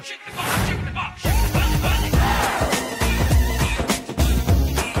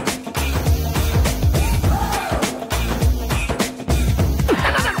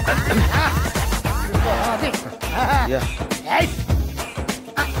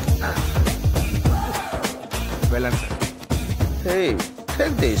వెళ్ళండి sir. Hey,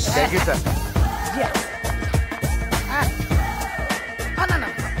 take this. Thank you sir.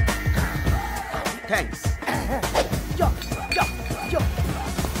 Thanks. Yo, yo, yo.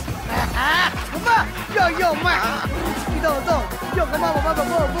 Mamá, yo, yo, ma. Yo, yo, yo, come on, mamá, go,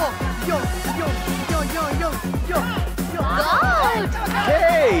 go. Yo, yo, yo, yo, yo, yo, yo. God!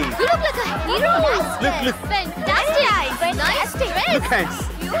 Hey! You look like a hero. Look. Fantastic. Nice dress. Look, thanks.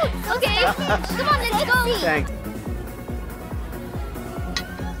 Okay, come on, let's go. Thanks.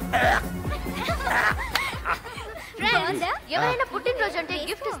 Friends, ఎవరైనా పుట్టినరోజు అంటే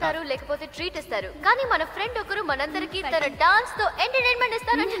gift ఇస్తారు, లేకపోతే treat ఇస్తారు. కానీ మన friend ఒకరు మనందరికి తన డాన్స్ తో entertainment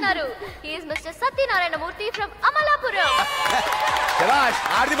ఇస్తారంటున్నారు. He is mister Satyanarayana Murthy from Amalapuram. శభాష్,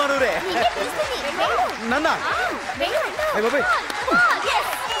 ఆర్ది మనూరే. నన్నా అయ్య బాబాయ్.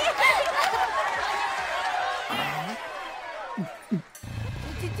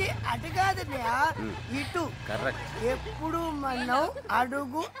 అటు కాదన్నయ్య, ఇటు. కరెక్ట్. ఎప్పుడు మనం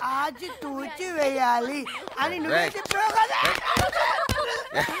అడుగు ఆచి తూచి వేయాలి అని నువ్వే చెప్పావు కదా.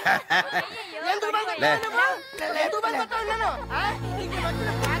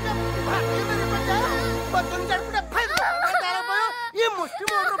 ఈ ముష్టి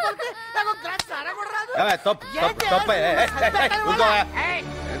 3 రూపాయలకి నాకు గ్లాస్ సారా కూడా రాదు.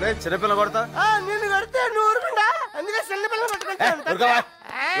 చిన్నపిల్ల కొడతా. నిన్ను కడితే నువ్వు ఊరుకుంటా. అందుకే చిన్నపిల్ల పట్టుకుంటా.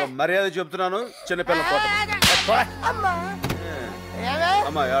 మర్యాద చెప్తున్నాను, చిన్నపిల్ల కొడతా. అమ్మా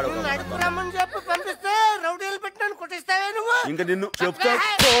రమ్మని చెప్పి పంపిస్తే రౌడీలు పెట్టినాను కొట్టిస్తావే నువ్వు. ఇంకా నిన్ను చెప్తా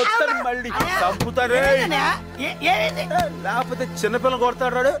మళ్ళీ చంపుతానే. లేకపోతే చిన్నపిల్ల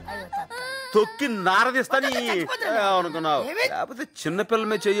కొడతాడు, తొక్కి నారదిస్తాను అనుకున్నావు. లేకపోతే చిన్నపిల్ల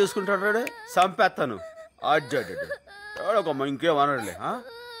మీద చేసుకుంటాడు, చంపేస్తాను. అడ్డమ్మ ఇంకేమనలే.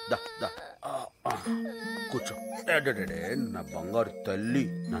 కూర్చో. నా బంగారు తల్లి.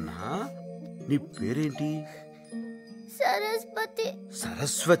 నాన్న, నీ పేరేంటి? సరస్వతి.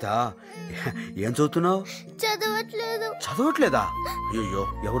 సరస్వత. ఏం చదువుతున్నావు? చదవట్లేదా? అయ్యో,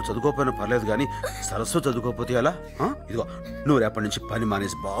 ఎవరు చదువుకోకపోయినా పర్లేదు కానీ సరస్వతి చదువుకోకపోతే ఎలా? ఇదిగో, నువ్వు రేపటి నుంచి పని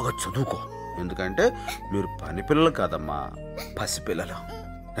మానేసి బాగా చదువుకో. ఎందుకంటే మీరు పని పిల్లలు కాదమ్మా, పసిపిల్లలు.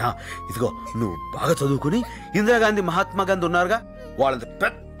 ఇదిగో, నువ్వు బాగా చదువుకుని ఇందిరాగాంధీ, మహాత్మా గాంధీ ఉన్నారుగా, వాళ్ళంత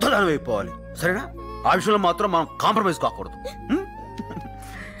పెద్దదానం అయిపోవాలి. సరేనా? ఆ విషయంలో మాత్రం మనం కాంప్రమైజ్ కాకూడదు.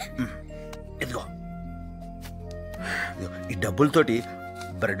 ఇదిగో, ఈ డబ్బులతోటి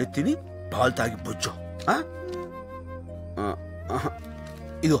బ్రెడ్ తిని పాలు తాగి బుజ్జో.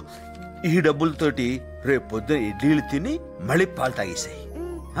 ఇదో ఈ డబ్బులతోటి రేపు పొద్దున ఇడ్లీలు తిని మళ్ళీ పాలు తాగేసాయి.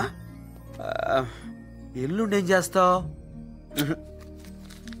 ఎల్లుండి ఏం చేస్తావు?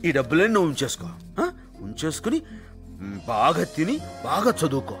 ఈ డబ్బులన్నీ నువ్వు ఉంచేసుకో. ఉంచేసుకుని బాగా తిని బాగా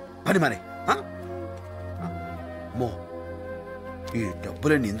చదువుకో. పని మనే మో ఈ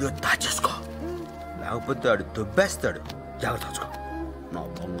డబ్బులన్నీ ఇందులో దాచేసుకో, లేకపోతే ఆడు దొబ్బేస్తాడు. జాగ్రత్త దాచుకో నా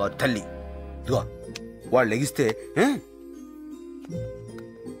బంగారు తల్లి. ఇదిగో వాళ్ళు లెగిస్తే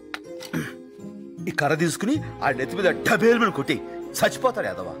ఈ కర్ర తీసుకుని ఆ నెత్తి మీద డబేలు మీద కొట్టి చచ్చిపోతాడు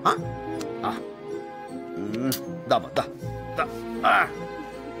యాదవా.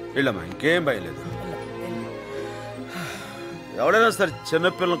 వెళ్ళమ్మా, ఇంకేం భయలేదు. ఎవడైనా సరే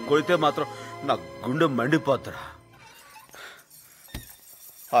చిన్నపిల్లలు కొడితే మాత్రం నా గుండె మండిపోతారా.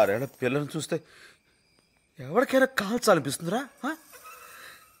 6 ఏళ్ల పిల్లల్ని చూస్తే ఎవరికైనా కాల్చాలనిపిస్తుందిరా.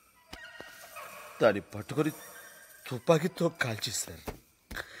 దాన్ని పట్టుకొని తుపాకీతో కాల్చేశారు.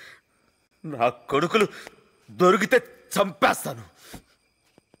 నా కొడుకులు దొరికితే చంపేస్తాను,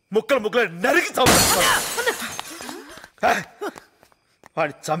 ముక్కలు ముక్కలు నరికి చంపేస్తాను.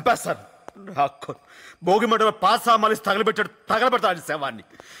 వాడిని చంపేస్తాను. నా భోగి మంటలో పాసామాలిసి తగలబెడతాడు శవాన్ని.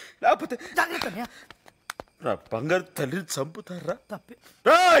 లేకపోతే నా బంగారు తల్లిని చంపుతారా?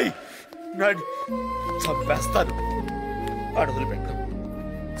 నాని చంపేస్తాను. వాడు వదిలిపెట్టాను,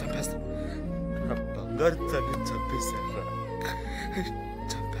 చంపేస్తాను. నా బంగారు తల్లిని చంపేశారా?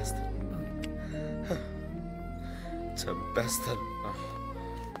 చంపేస్తాను.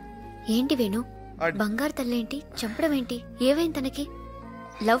 ఏంటి వేణు, బంగారు తల్లేంటి, చంపడం ఏంటి? ఏవైంది తనకి?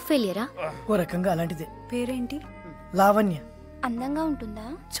 లవ్ ఫెయిలియరా? ఓ రకంగా అలాంటిదే. పేరేంటి? లావణ్య. అందంగా ఉంటుందా?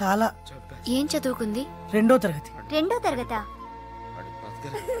 చాలా. ఏం చదువుకుంది? 2వ తరగతి. 2వ తరగతా?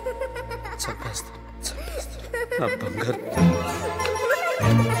 నా బంగారు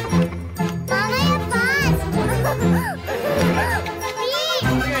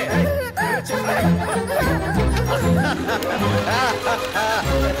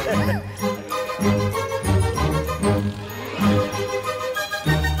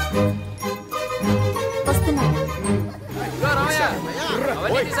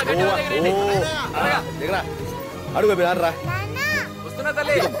అడుగు రా.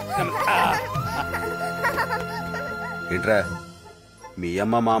 ఏంట్రా మీ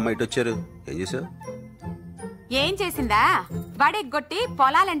అమ్మ మా అమ్మ ఇటు వచ్చారు? ఏం చేసావు? ఏం చేసిందా? బడెగ్గొట్టి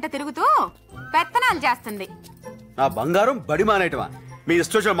పొలాలెంట తిరుగుతూ పెత్తనాలు చేస్తుంది. నా బంగారం బడి మానేయటమా? మీ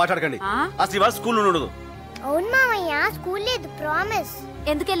ఇష్టం మాట్లాడకండి. అసలు ఇవాళ స్కూల్ ఉండదు. అవును మామయ్య, స్కూల్ లేదు. ప్రామిస్.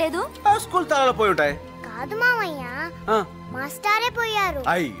 ఎందుకే లేదు? స్కూల్ తాళాలు పోయి ఉంటాయి. కాదు మామయ్య, మాస్టారే పోయారు.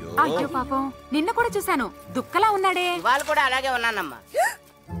 అయ్యో అయ్యో పాపం, నిన్న కూడా చూశాను, దుక్కలా ఉన్నాడే. వాళ్ళు కూడా అలాగే ఉన్నానమ్మా.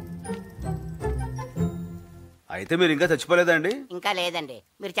 అయితే మీరు ఇంకా చచ్చిపోలేదండి? ఇంకా లేదండి.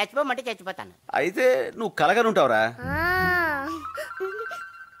 మీరు చచ్చిపోమంటే చచ్చిపోతాను. అయితే నువ్వు కలగానే ఉంటావురా.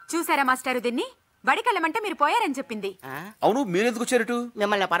 చూసారా మాస్టారు, దీన్ని బడికెళ్ళమంటే మీరు పోయారని చెప్పింది. అవును, మీరెందుకు వచ్చారటు?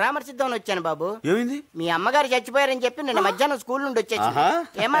 మిమ్మల్ని పరామర్శిద్దామని వచ్చాను బాబు. ఏమైంది? మీ అమ్మగారు చచ్చిపోయారని చెప్పి నిన్న మధ్యాహ్నం స్కూల్ నుండి వచ్చేసి.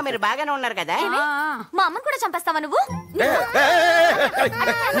 ఏమా మీరు బాగానే ఉన్నారు కదా? మా అమ్మని కూడా చంపేస్తావా నువ్వు?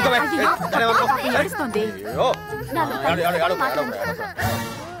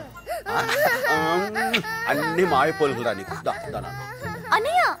 అన్ని మాయపోలుకురా నీకు.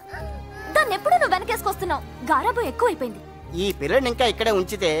 అన్నయ్య, దాన్ని ఎప్పుడు నువ్వు వెనకేసుకొస్తున్నావు? గారాబు ఎక్కువైపోయింది. ఈ పిల్లని ఇంకా ఇక్కడే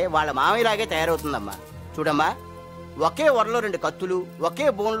ఉంచితే వాళ్ళ మామయ్యలాగే తయారవుతుందమ్మా. చూడమ్మా, ఒకే వరలో 2 కత్తులు, ఒకే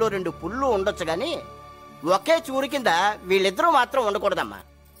బోన్లో 2 పుళ్ళు ఉండొచ్చు గాని ఒకే చూరు కింద వీళ్ళిద్దరూ మాత్రం ఉండకూడదమ్మా.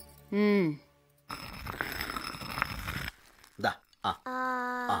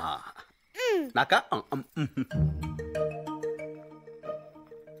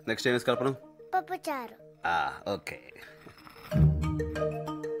 నెక్స్ట్ ఏం కల్పన? పప్పుచారు. ఓకే.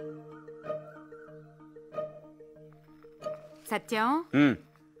 సత్యం,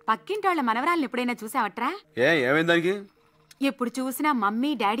 పక్కింటోళ్ళ మనవరాలను ఎప్పుడైనా చూసావట్రా? ఏమైంది దానికి? ఎప్పుడు చూసినా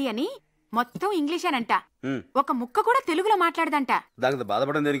మమ్మీ డాడీ అని మొత్తం ఇంగ్లీషేనంట. ఒక ముక్క కూడా తెలుగులో మాట్లాడదంట. దానికి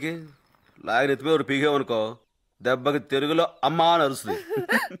బాధపడడం దేనికి? లాగిన ఎత్తిపోయి ఒక పీకేవనుకో, దెబ్బకి తెలుగులో అమ్మా అని అరుస్తుంది.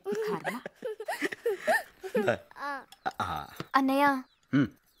 అన్నయ్య,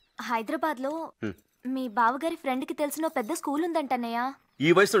 హైదరాబాద్ లో మీ బావగారి ఫ్రెండ్ కి తెలిసిన పెద్ద స్కూల్ ఉందంట అన్నయ్య. ఈ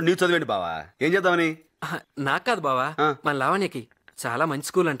వయసులో నీ చదివేంటి బావా? ఏం చేద్దామని? నాకు కాదు బావా, మన లావణ్యకి చాలా మంచి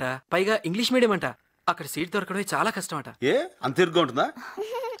స్కూల్ అంట. పైగా ఇంగ్లీష్ మీడియం అంట. అక్కడ సీట్ దొరకడమే చాలా కష్టం అంట. ఏ అంత ఇరుగ్గా ఉంటుందా?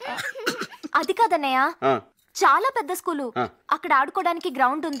 అది కాదన్నయ్య, చాలా పెద్ద స్కూలు. అక్కడ ఆడుకోవడానికి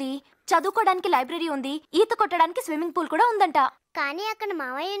గ్రౌండ్ ఉంది, చదువుకోవడానికి లైబ్రరీ ఉంది, ఈత కొట్టడానికి స్విమ్మింగ్ పూల్ కూడా ఉందంట. కానీ అక్కడ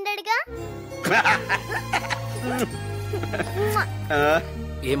మావయ్య ఉండడుగా.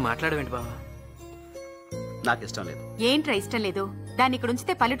 ఏం మాట్లాడవేంటి బావా? నాకు ఇష్టం లేదు. ఏంట్రా ఇష్టం లేదు? దాన్ని ఇక్కడ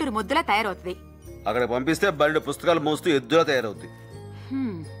ఉంచితే పల్లెటూరు ముద్దులా తయారవుతుంది. అక్కడ పంపిస్తే బయట పుస్తకాలు మోస్తూ ఎద్దులా తయారవుద్ది.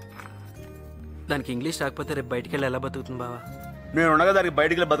 దానికి ఇంగ్లీష్ రాకపోతే రేపు బయటికి వెళ్ళి ఎలా బతుకుతుంది బావా? నేను ఉండగా దానికి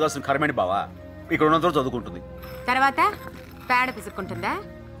బయటికి వెళ్ళి బతకాల్సిన కర్మేంటి బావా? ఇక్కడ ఉన్నంత చదువుకుంటుంది. తర్వాత పేడ పిసుక్కుంటుందా?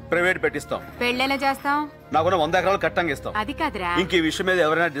 ప్రైవేట్ పెట్టిస్తాం. పెళ్ళెలా చేస్తాం? నాకున్న 100 ఎకరాలు కట్టంగా ఇస్తాం. అది కాదురా. ఇంక ఈ విషయం మీద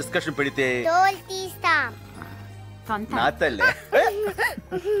ఎవరైనా డిస్కషన్ పెడితే నా తల్లే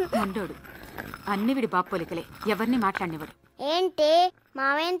మండోడు అన్ని విడి బాపోలికలే, ఎవరిని మాట్లాడినవాడు. ఏంటి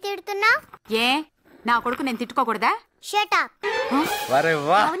మామయ్య తిడుతున్నా? ఏ నా కొడుకు నేను తిట్టుకోకూడదా? Shut up. వరే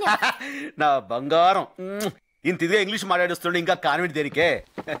వా నా బంగారం. ఇంత ఇదిగా ఇంగ్లీష్ మాట్లాడిస్తుండే ఇంకా కాన్వెంట్ దేనికే?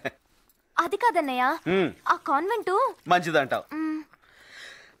 అది కాదన్నయ్య, ఆ కాన్వెంట్ మంచిదంటావు.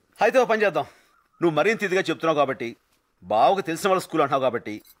 అయితే ఓ పని చేద్దాం. నువ్వు మరింత ఇదిగా చెప్తున్నావు కాబట్టి, బావకు తెలిసిన వాళ్ళ స్కూల్ అంటున్నావు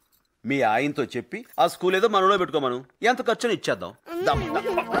కాబట్టి, మీ ఆయనతో చెప్పి ఆ స్కూల్ ఏదో మనలో పెట్టుకోమను. ఎంత ఖర్చుని ఇచ్చేద్దాం.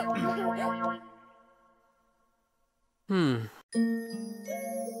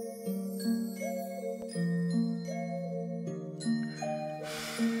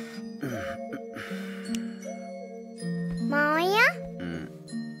 మామయ్య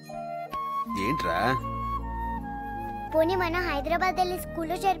ఏంట్రా? పోనీ మనం హైదరాబాద్ వెళ్ళి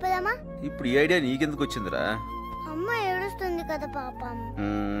స్కూల్లో చేరిపోదామా? ఇప్పుడు ఈ ఐడియా నీకెందుకు వచ్చిందిరా? అమ్మ ఏడుస్తుంది కదా పాపం.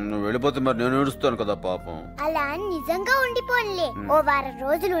 నువ్వు వెళ్ళిపోతే మరి నేను ఏడుస్తాను కదా పాపం. అలా నిజంగా ఉండిపోన్లే. ఓ వారం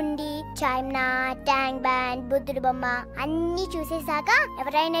రోజులు ఉండి చాయ్నా, ట్యాంక్ బ్యాండ్, బుద్ధుడు బొమ్మ అన్ని చూసేసాక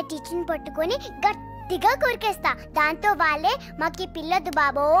ఎవరైనా టీచర్ని పట్టుకొని గట్టిగా కొరికేస్తా. దాంతో వాళ్ళే మాకి పిల్లదు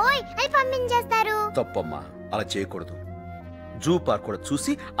బాబోయ్ అని పంపించేస్తారు. తప్పమ్మా, అలా చేయకూడదు. జూ పార్క్ కూడా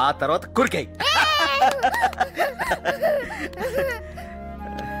చూసి ఆ తర్వాత కొరికాయి.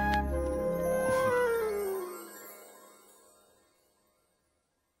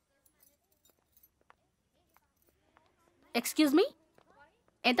 ఎక్స్క్యూజ్ మీ,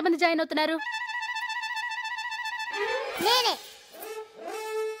 ఎంతమంది జాయిన్ అవుతున్నారు? నేనే.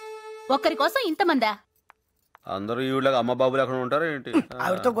 ఒక్కరి కోసం ఇంతమందా? అందరూ ఈవిడగా అమ్మ బాబులు ఎక్కడ ఉంటారు ఏంటి?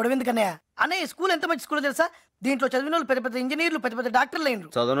 ఆవిడతో గొడవ ఎందుకన్నయ్య? అన్నయ్య స్కూల్ ఎంత మంచి స్కూల్ తెలుసా? దీంట్లో చదివిన వాళ్ళు పెద్ద పెద్ద ఇంజనీర్లు, పెద్ద పెద్ద డాక్టర్లు అయినరు.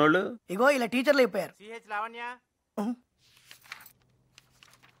 చదవనోళ్ళు ఇగో ఇలా టీచర్లు అయిపోయారు.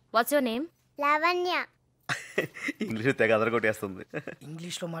 What's your name? Lavanya. English తెగ అదరగొట్టేస్తుంది.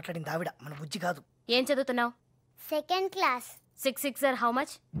 ఇంగ్లీష్ లో మాట్లాడింది ఆవిడ, మన బుజ్జి కాదు. ఏం చదువుతున్నావు? Second class. 6 6 how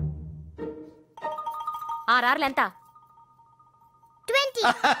much? 6 ఎంత? 20.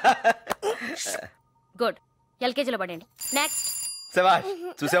 గుడ్, ఎల్కేజీలో పడండి. నెక్స్ట్. శభాష్,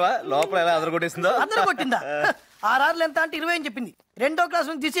 చూసావా లోపల ఎలా అదరగొట్టేసిందో? అదరగొట్టిందా? 6 ఎంత అంటే 20 అని చెప్పింది. 2వ క్లాస్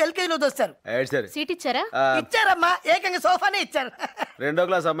నుంచి తీసి ఎల్కేజీలో దోస్తారు. సీట్ ఇచ్చారా? ఇచ్చారమ్మా, ఏకంగా సోఫానే ఇచ్చారు. 2వ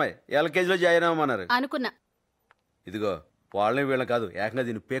క్లాస్ అమ్మాయి ఎల్కేజీలో జాయిన్ అవ్వమన్నారు. అనుకున్నా. ఇదిగో వాళ్ళని వీళ్ళ కాదు, ఏకంగా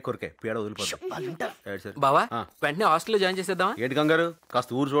దీన్ని పే కొరకే పీడ వదిలిపోతాం. బావా వెంటనే హాస్టల్లో జాయిన్ చేసేద్దామా? ఏంటి కంగారు,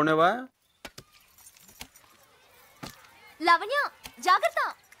 కాస్త ఊరు చూడనేవా? లవణ్య జాగ్రత్త.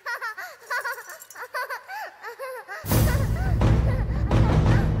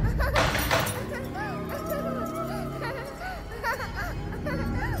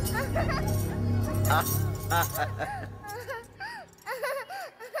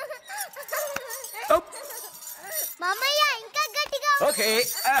 మామయ్య ఇంకా గట్టిగా. ఓకే.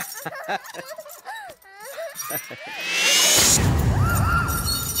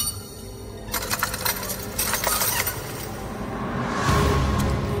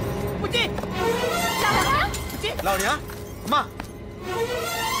 లావణ్య, అమ్మా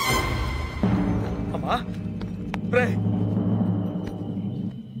అమ్మా రే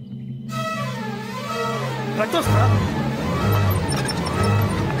రక్తోస్తా.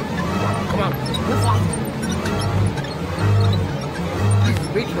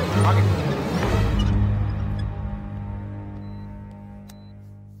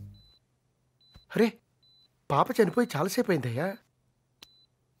 అరే పాప చనిపోయి చాలాసేపు అయిందయ్యా.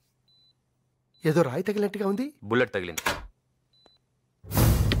 ఏదో రాయి తగిలినట్టుగా ఉంది. బుల్లెట్ తగిలింది.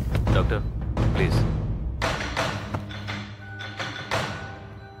 Doctor please.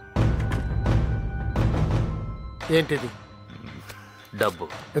 ఏంటిది? డబ్బు.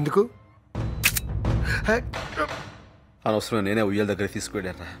 ఎందుకు? అనవసరం నేనే ఉయ్యాల దగ్గర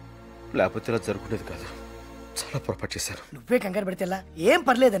తీసుకువెళ్ళారా, లేకపోతే ఇలా జరుగుతుంది కాదు. చాలా పొరపాటు చేశారు. నువ్వే కంగారు పెడితే ఎలా? ఏం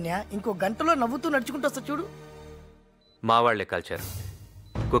పర్లేదన్యా, ఇంకో గంటలో నవ్వుతూ నడుచుకుంటూ వస్తా చూడు. మా వాళ్లే కాల్చారు.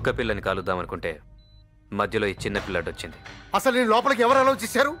 కుక్క పిల్లని కాలుద్దామనుకుంటే మధ్యలో ఈ చిన్న పిల్లడు వచ్చింది. అసలు నేను లోపలికి ఎవరు అలౌ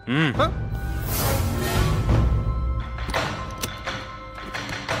చేశారు?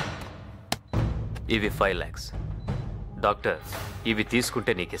 ఇవి 5 lakhs. డాక్టర్ ఇవి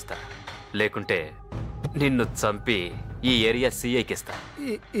తీసుకుంటే నీకిస్తా, లేకుంటే నిన్ను చంపి ఈ ఏరియా సీఐకి ఇస్తా.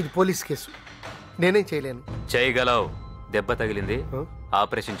 ఇది పోలీస్ కేసు, నేనేం చేయలేను. చేయగలవు. దెబ్బ తగిలింది,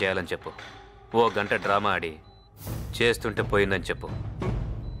 ఆపరేషన్ చేయాలని చెప్పు. 1 గంట డ్రామా ఆడి చేస్తుంటే పోయిందని చెప్పు.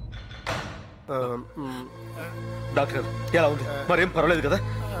 డాక్టర్ ఎలా ఉంది? మరేం పర్వాలేదు కదా?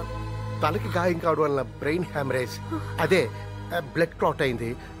 తలకి గాయం కావడం వల్ల బ్రెయిన్ హ్యామరేజ్, అదే బ్లడ్ క్లాట్ అయింది.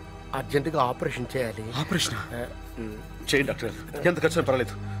 అర్జెంటుగా ఆపరేషన్ చేయాలి. ఆపరేషన్ చేయండి డాక్టర్. ఎంత ఖర్చు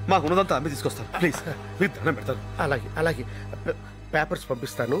పర్వాలేదు, మాకు ఉన్నదంతా అమ్మి తీసుకొస్తాను. ప్లీజ్ మీకు దండం పెడతాను. అలాగే అలాగే. పేపర్స్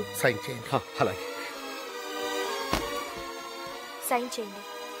పంపిస్తాను, సైన్ చేయండి. అలాగే. సైన్ చేయండి.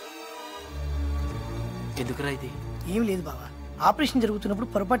 ఎందుకురా ఇది? ఏం లేదు బావా, ఆపరేషన్ జరుగుతున్నప్పుడు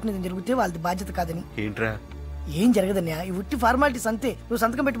పొరపాటున ఏదైనా జరిగితే వాళ్ళది బాధ్యత కాదని. ఏంట్రా? ఏం జరగదన్నయ్య, ఈ ఉట్టి ఫార్మాలిటీస్ అంతే. నువ్వు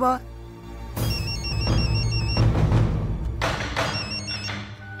సంతకం పెట్టు బావా.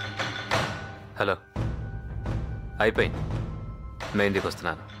 హలో, అయిపోయింది. మెహందీకి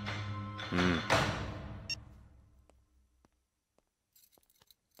వస్తున్నాను.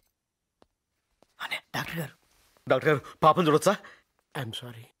 డాక్టర్ గారు. డాక్టర్ గారు, పాపం చూడొచ్చా? ఐఎమ్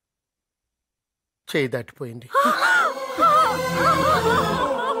సారీ, చేయి దాటిపోయింది.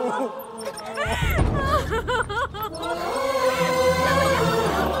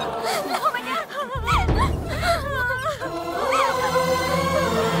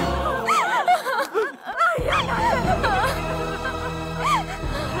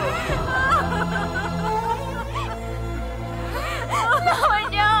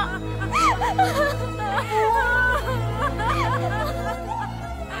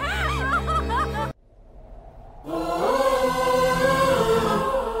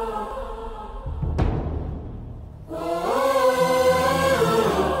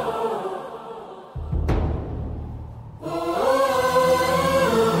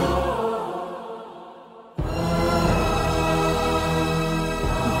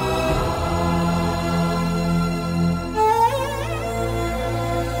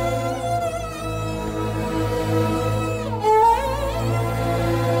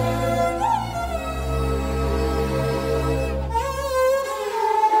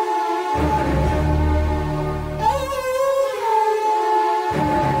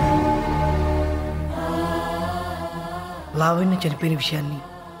 లావణ్య చనిపోయిన విషయాన్ని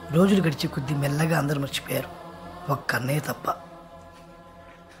రోజులు గడిచే కొద్దీ మెల్లగా అందరూ మర్చిపోయారు, ఒక్క అన్నయ్య తప్ప.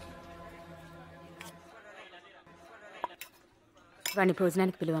 వాణ్ణి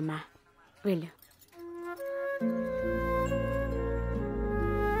భోజనానికి పిలువమ్మా, వెళ్ళు.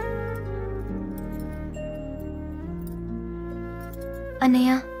 అన్నయ్య,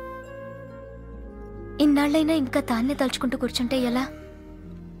 ఇన్నాళ్ళైనా ఇంకా తాన్నే తలుచుకుంటూ కూర్చుంటే ఎలా?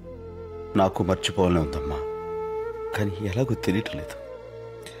 నాకు మర్చిపోవాలని ఉందమ్మా, కానీ ఎలాగో తెలియట్లేదు.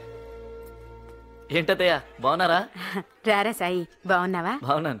 ఏంటత్తయ్య, బాగున్నారా? రారా సాయి, బాగున్నావా?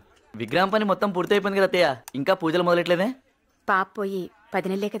 బాగున్నాను. విగ్రహం పని మొత్తం పూర్తయిపోయింది కదా అత్తయ్య, ఇంకా పూజలు మొదలెట్లేదే? పాప పోయి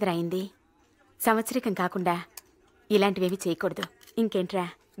 10 నెలలే కదరా అయింది. సంవత్సరికం కాకుండా ఇలాంటివేవి చేయకూడదు. ఇంకేంట్రా,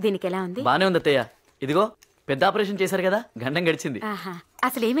 దీనికి ఎలా ఉంది? బానే ఉంది అత్తయ్య. ఇదిగో పెద్ద ఆపరేషన్ చేశారు కదా, గండం గడిచింది. ఆహా,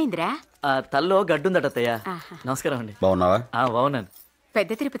 అసలు ఏమైందిరా? తల్లో గడ్డుందట అత్తయ్య. ఆహా. నమస్కారం అండి. బాగున్నావా? బాగున్నాను.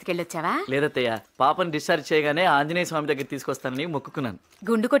 పెద్ద తిరుపతికి వెళ్ళొచ్చావా? లేదత్తయ్య, పాపని డిశ్చార్జ్ చేయగానే ఆంజనేయ స్వామి దగ్గర తీసుకొస్తానని మొక్కుకున్నాను.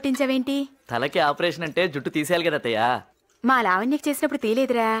 గుండు కొట్టించావేంటి? తలకి ఆపరేషన్ అంటే జుట్టు తీసేయాలి కదా అత్తయ్య. మా లావణ్యకి చేసినప్పుడు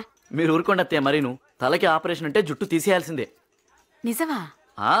తీలేదురా. మీరు ఊరుకోండి అత్తయ్య, మరీను తలకి ఆపరేషన్ అంటే జుట్టు తీసేయాల్సిందే. నిజమా?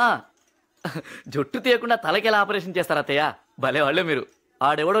 జుట్టు తీయకుండా తలకి ఎలా ఆపరేషన్ చేస్తారా అత్తయ్య? భలే వాళ్ళే మీరు.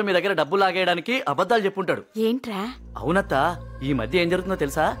 ఆడెవడో మీ దగ్గర డబ్బు లాగేయడానికి అబద్ధాలు చెప్పుంటాడు. ఏంట్రా? అవునత్త, ఈ మధ్య ఏం జరుగుతుందో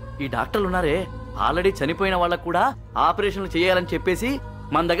తెలుసా? ఈ డాక్టర్లు ఉన్నారే, ఆల్రెడీ చనిపోయిన వాళ్ళకు కూడా ఆపరేషన్లు చేయాలని చెప్పేసి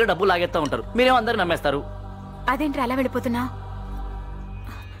మన దగ్గర డబ్బు లాగేస్తా ఉంటారు. మీరేమో అందరు నమ్మేస్తారు. అదేంట్రా అలా వెళ్ళిపోతున్నావు?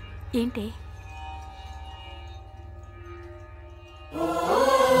 ఏంటి?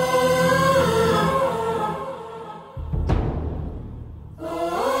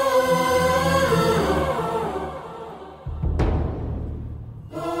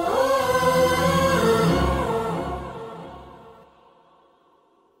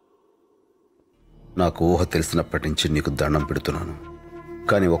 నాకు ఊహ తెలిసినప్పటి నుంచి నీకు దండం పెడుతున్నాను,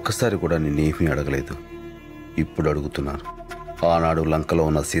 కానీ ఒక్కసారి కూడా నిన్నేమీ అడగలేదు. ఇప్పుడు అడుగుతున్నాను. ఆనాడు లంకలో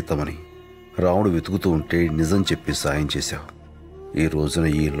ఉన్న సీతమని రాముడు వెతుకుతూ ఉంటే నిజం చెప్పి సాయం చేశావు. ఈ రోజున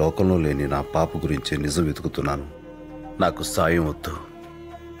ఈ లోకంలో లేని నా పాప గురించి నిజం వెతుకుతున్నాను. నాకు సాయం వద్దు,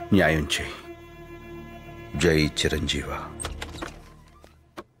 న్యాయం చేయి. జై Chiranjeeva.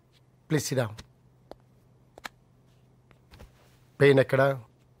 Please SIT down. Pain ఎక్కడా?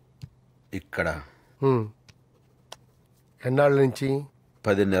 ఇక్కడ. ఎన్నాళ్ళ నుంచి?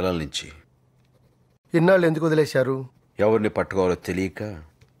 10 నెలల నుంచి. ఇన్నాళ్ళు ఎందుకు వదిలేశారు? ఎవరిని పట్టుకోవాలో తెలియక.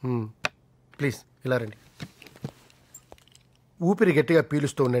 ప్లీజ్ ఇలా రండి. ఊపిరి గట్టిగా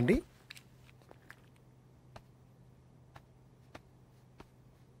పీలుస్తూ ఉండండి.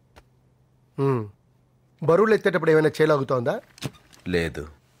 బరువులు ఎత్తేటప్పుడు ఏమైనా చేలాగుతోందా? లేదు.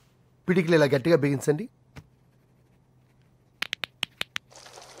 పిడికిలు ఇలా గట్టిగా బిగించండి.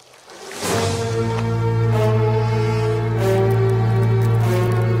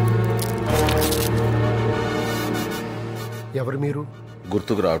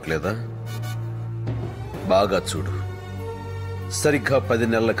 గుర్తుకు రావట్లేదా? బాగా చూడు. సరిగ్గా 10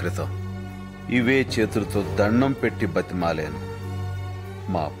 నెలల క్రితం ఇవే చేతులతో దండం పెట్టి బతిమాలేను,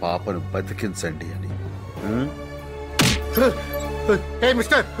 మా పాపను బతికించండి అని.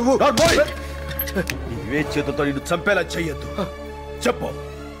 ఇవే చేతులతో నిన్ను చంపేలా చెయ్యొద్దు. చెప్పు,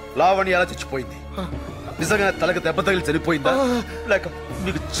 లావణ్య ఎలా చచ్చిపోయింది? నిజంగానే తలకి దెబ్బ తగిలి చనిపోయిందా, లేక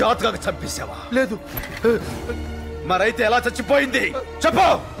నీకు జాతకాగా చంపేశావా? లేదు. మరైతే ఎలా చచ్చిపోయింది చెప్పు.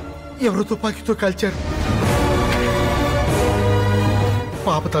 ఎవరు తుపాకీతో కాల్చారు.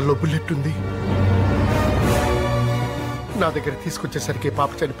 పాప తల్లో బుల్లెట్ ఉంది. నా దగ్గర తీసుకొచ్చేసరికి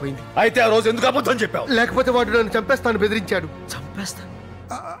పాప చనిపోయింది. అయితే ఆ రోజు ఎందుకు అబద్ధం చెప్పావు? లేకపోతే వాడు నన్ను చంపేస్తాను బెదిరించాడు. చంపేస్తా?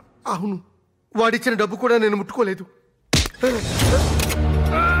 అవును, వాడిచ్చిన డబ్బు కూడా నేను ముట్టుకోలేదు.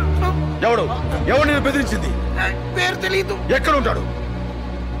 ఎవడు నేను బెదిరించింది? పేరు తెలియదు. ఎక్కడ ఉంటాడు?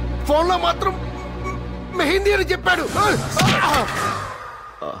 ఫోన్లో మాత్రం మెహిందీ అని చెప్పాడు.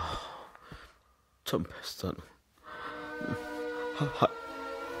 చంపేస్తాను,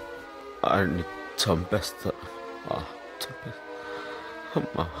 ఆడిని చంపేస్తాను.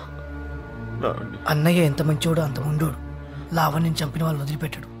 అన్నయ్య ఎంత మంచోడో అంత ఉండోడు. లావణ్యం చంపిన వాళ్ళు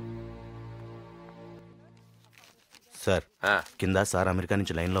వదిలిపెట్టాడు. సార్, కింద సార్ అమెరికా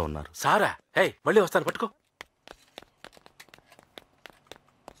నుంచి లైన్లో ఉన్నారు. సారా? హే, మళ్ళీ వస్తాను, పట్టుకో.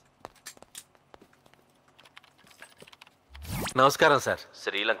 నమస్కారం సార్.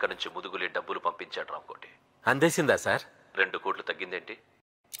 శ్రీలంక నుంచి ముదుగులి డబ్బులు పంపించాడు రాంకోటి. అందేసిందా సార్? 2 కోట్లు తగ్గిందేంటి?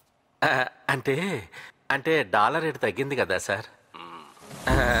 అంటే అంటే డాలర్ రేటు తగ్గింది కదా సార్.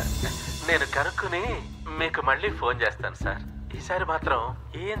 నేను కనుక్కుని మీకు మళ్ళీ ఫోన్ చేస్తాను సార్. ఈసారి మాత్రం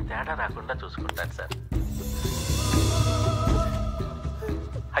ఏం తేడా రాకుండా చూసుకుంటాను సార్.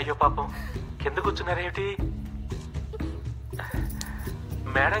 అయ్యో పాపం, కింద కూర్చున్నారేమిటి?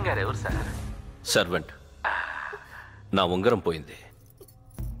 మేడం గారు ఎవరు సార్? సర్వెంట్. నా ఉంగరం పోయింది,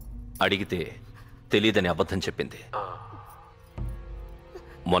 అడిగితే తెలీదని అబద్ధం చెప్పింది.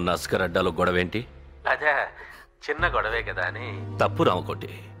 మొన్న అస్కర్ అడ్డాలో గొడవేంటి? అదే చిన్న గొడవే కదా అని. తప్పు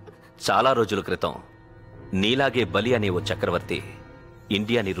రామకోటి. చాలా రోజుల క్రితం నీలాగే బలి అనే ఓ చక్రవర్తి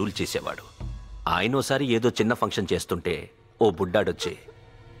ఇండియాని రూల్ చేసేవాడు. ఆయనోసారి ఏదో చిన్న ఫంక్షన్ చేస్తుంటే ఓ బుడ్డాడొచ్చి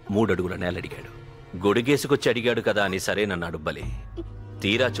 3 అడుగుల నేలడిగాడు. గొడుగేసుకొచ్చి అడిగాడు కదా అని సరేనన్నాడు బలి.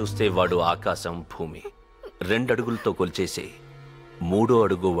 తీరా చూస్తే వాడు ఆకాశం భూమి 2 అడుగులతో కొలిచేసి 3వ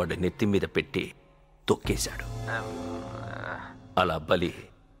అడుగు వాడి నెత్తి మీద పెట్టి తొక్కేశాడు. అలా బలి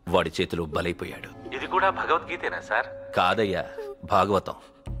వాడి చేతిలో బలైపోయాడు. ఇది కూడా భగవద్గీతేనా సార్? కాదయ్యా, భాగవతం.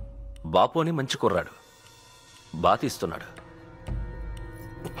 బాపు అని మంచి కుర్రాడు, బాతిస్తున్నాడు.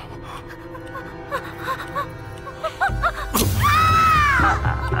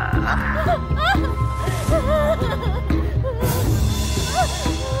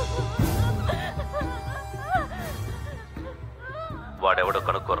 వాడెవడో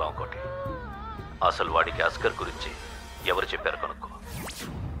కనుక్కోరా ఇంకోటి. అసలు వాడికి అస్కర్ గురించి ఎవరు చెప్పారు కనుక్కో.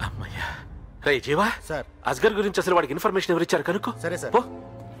 అమ్మయ్యా. రే జీవా సార్, అస్గర్ గురించి అసలు వాడికి ఇన్ఫర్మేషన్ ఎవరు ఇచ్చారు కనుక్కో. సరే సార్. పో.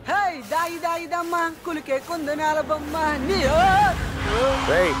 హే, దాయి దాయి దమ్మ కులికే కుందనాల బొమ్మ నీ.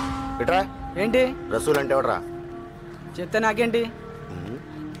 ఇట్రా. ఏంటి? రసూల్ అంటే ఎవడరా? చెప్తే నాకేంటి?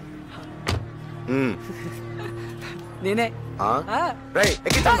 నేనే.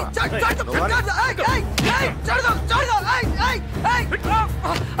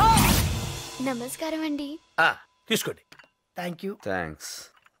 నమస్కారం అండి. తీసుకోండి. Thank you. థ్యాంక్స్.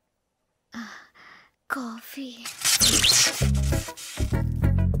 కాఫీ.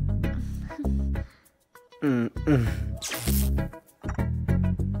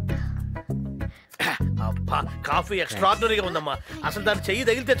 అబ్బా, కాఫీ ఎక్స్ట్రాడినరీగా ఉందమ్మా. అసలు దాన్ని చెయ్యి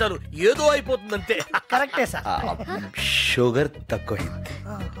తగిలితే చాలు ఏదో అయిపోతుంది అంతే. కరెక్టే సార్. షుగర్ తక్కువ.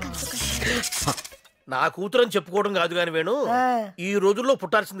 నా కూతురు అని చెప్పుకోవడం కాదు కాని వేణు, ఈ రోజుల్లో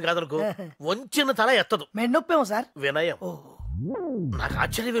పుట్టాల్సింది కాదనుకో. వంచిన తల ఎత్తదు. మెన్నొప్పేమో సార్. వినయం. నాకు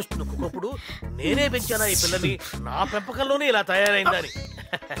ఆశ్చర్యం వేస్తుంది. ఒక్కొక్కప్పుడు నేనే పెంచానా ఈ పిల్లని, నా పెంపకంలోనే ఇలా తయారైందని.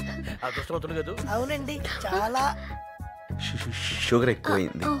 అదృష్టవంతుడు కదా. అవునండి, చాలా. షుగర్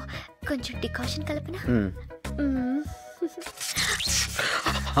ఎక్కువైంది. కొంచెం డికాషన్ కలపనా?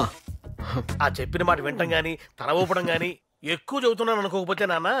 ఆ చెప్పిన మాట వింటం గాని తల ఊపడం గాని ఎక్కువ చదువుతున్నాను అనుకోకపోతే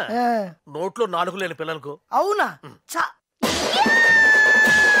నాన్న, నోట్లో 4 లేని పిల్లలకు. అవునా?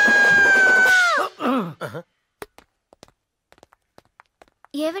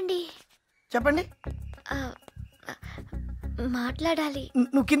 ఏవండి? చెప్పండి. మాట్లాడాలి.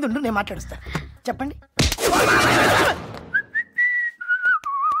 నువ్వు కింద ఉండు, నేను మాట్లాడుస్తా. చెప్పండి.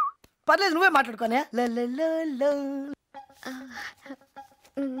 పర్లేదు, నువ్వే మాట్లాడుకోనే.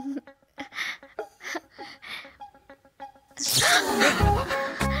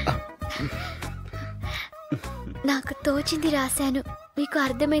 నాకు తోచింది రాశాను, మీకు మీకు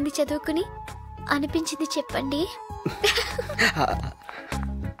అర్థమైంది చదువుకుని అనిపించింది చెప్పండి.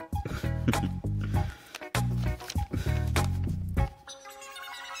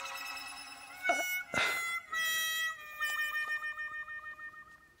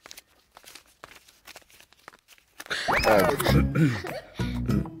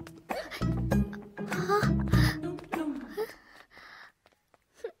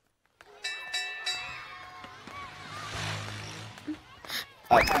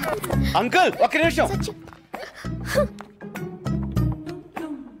 అంకుల్ ఒక్క నిమిషం.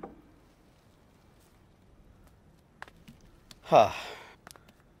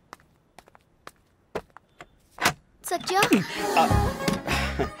 సత్య,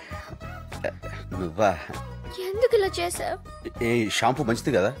 నువ్వా? ఎందుకు ఇలా చేసావు? ఏ షాంపూ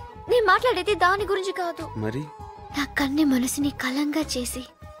మంచిది కదా? నేను మాట్లాడేది దాని గురించి కాదు. మరి నా కన్నె మనసుని కలంగా చేసి,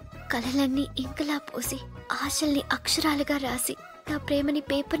 కలలన్నీ ఇంకలా పోసి, ఆశల్ని అక్షరాలుగా రాసి, నా ప్రేమని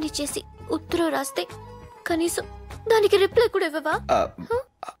పేపర్ని చేసి ఉత్తరం రాస్తే కనీసం దానికి రిప్లై కూడా ఇవ్వవా?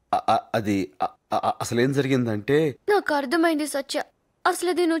 అది అసలేం జరిగిందంటే నాకు అర్థమైంది సత్య. అసలు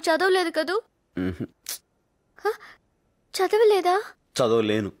అది నువ్వు చదవలేదు కదూ? చదవలేదా?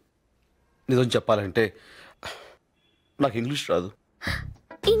 చదవలేను. నిజం చెప్పాలంటే నాకు ఇంగ్లీష్ రాదు.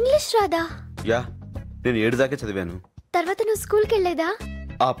 ఇంగ్లీష్ రాదా? యా, నేను 7 దాకా చదివాను. తర్వాత నువ్వు స్కూల్కి వెళ్ళేదా?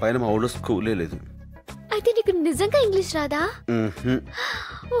 ఆ పైన మా ఊళ్ళో స్కూలే లేదు. అయితే నీకు నిజంగా ఇంగ్లీష్ రాదా?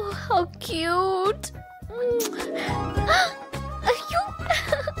 ఓహ్, హౌ క్యూట్. అయ్యో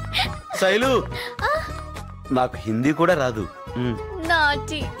శైలు, నాకు హిందీ కూడా రాదు.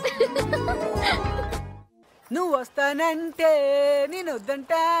 నాటి. నువ్వు వస్తానంటే నేను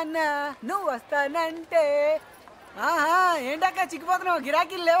వద్దంటానా, నువ్వు వస్తానంటే. ఆహా, ఏంటక్క చిక్కిపోతున్నావు?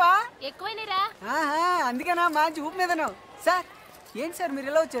 గిరాకీలు లేవా? ఎక్కువైనరా? ఆహా, అందుకేనా మంచి ఊపు మీదను. సార్ ఏంటి సార్ మీరు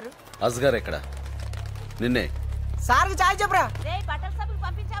ఎలా వచ్చారు? అస్గార్ ఎక్కడ? నిన్నే. సార్కి చాయ్ చెప్పరా. బట్టల సబ్బులు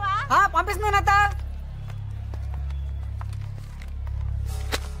పంపించావా? పంపిస్తున్నానత్త.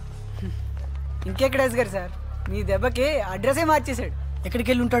 ఇంకెక్కడ గారు సార్, మీ దెబ్బకి అడ్రసే మార్చేశాడు. ఎక్కడికి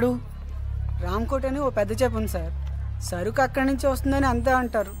వెళ్ళి ఉంటాడు? రామ్కోట్ అని ఓ పెద్ద చేప ఉంది సార్. సరుకు అక్కడి నుంచి వస్తుందని అంతా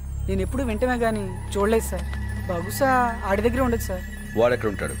అంటారు. నేను ఎప్పుడు వింటమే కానీ చూడలేదు సార్. బహుశా ఆడి దగ్గర ఉండదు సార్. వాడెక్కడ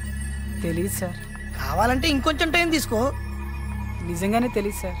ఉంటాడు? తెలియదు సార్. కావాలంటే ఇంకొంచెం టైం తీసుకో. నిజంగానే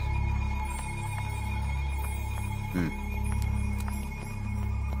తెలియదు సార్.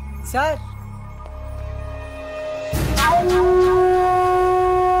 సార్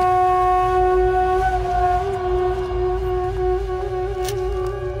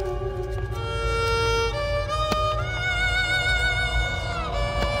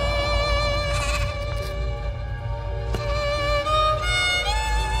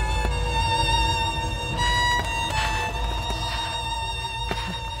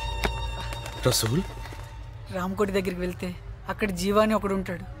రసూల్, రామ్కోటి దగ్గరికి వెళ్తే అక్కడ జీవాని ఒకడు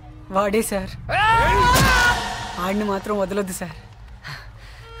ఉంటాడు. వాడే సార్. ఆడిని మాత్రం వదలొద్దు సార్.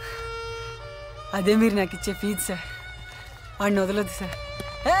 అదే మీరు నాకు ఇచ్చే ఫీజు సార్. ఆడిని వదలొద్దు సార్.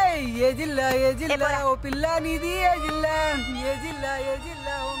 ఏ జిల్లా ఏ జిల్లా ఓ పిల్ల నీది ఏ జిల్లా, ఏ జిల్లా ఏ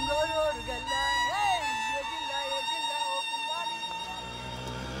జిల్లా ఒంగోలు గల్లా.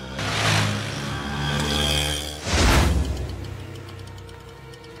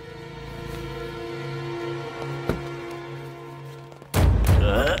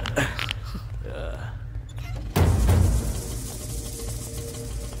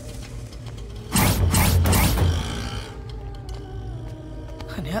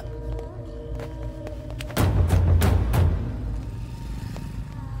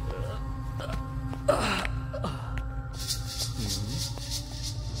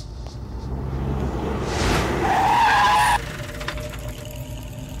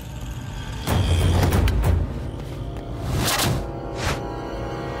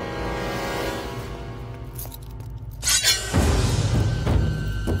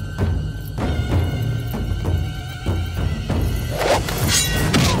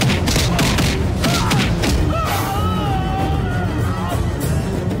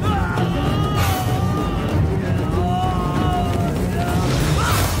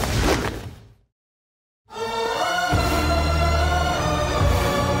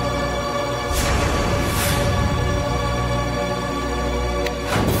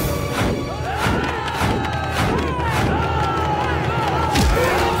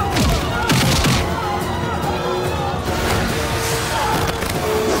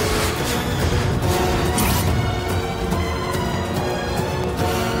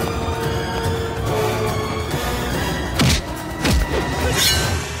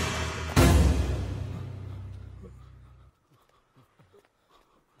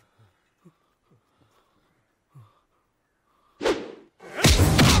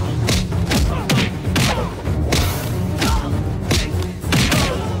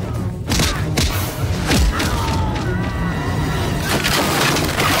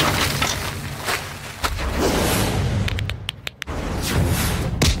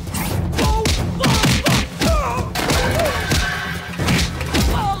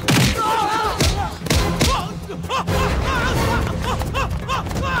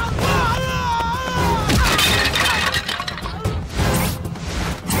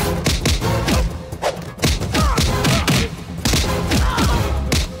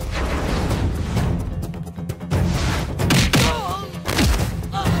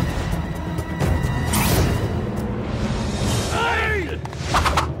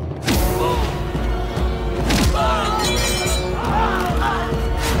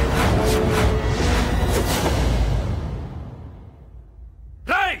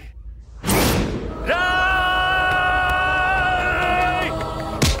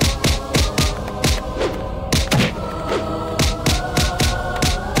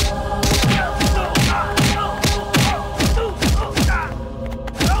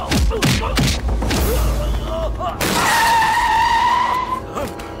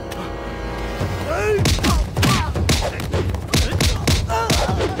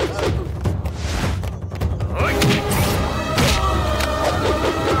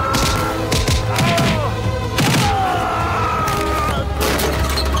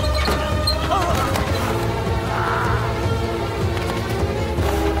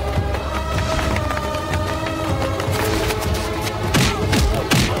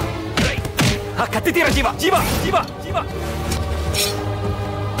 కత్తి తీరా జీవా జీవా జీవా జీవా.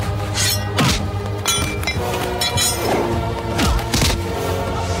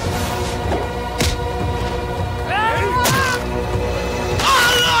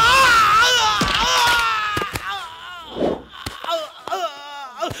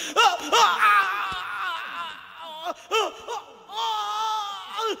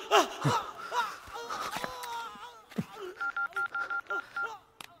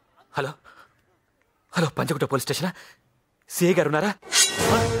 Hello hello Panjagutta police స్టేషనా? CI గారు ఉన్నారా?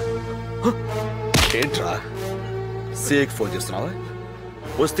 ఏంట్రా సిఐకి ఫోన్ చేస్తున్నావా?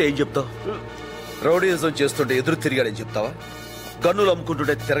 వస్తే ఏం చెప్తావు? రౌడీజం చేస్తుంటే ఎదురు తిరిగాడని చెప్తావా? గన్నులు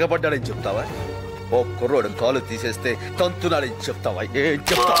అమ్ముకుంటుంటే తిరగబడ్డాడని చెప్తావా? ఓ కుర్రోడు కాలు తీసేస్తే తంతున్నాడని చెప్తావా? ఏం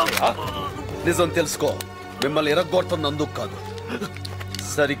చెప్తావా? నిజం తెలుసుకో, మిమ్మల్ని ఎరగొడుతున్నందుకు కాదు.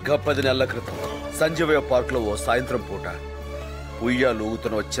 సరిగ్గా 10 నెలల క్రితం సంజీవయ్య పార్క్ లో ఓ సాయంత్రం పూట ఉయ్యాలు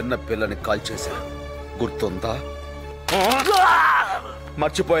ఊగుతున్న ఓ చిన్న పిల్లని కాల్చేశా. గుర్తుందా?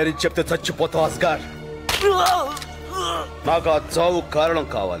 మర్చిపోయారని చెప్తే చచ్చిపోతావు అస్గార్. నాకు ఆ చావు కారణం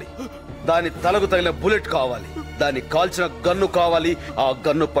కావాలి, దాని తలకు తగిన బుల్లెట్ కావాలి, దాన్ని కాల్చిన గన్ను కావాలి, ఆ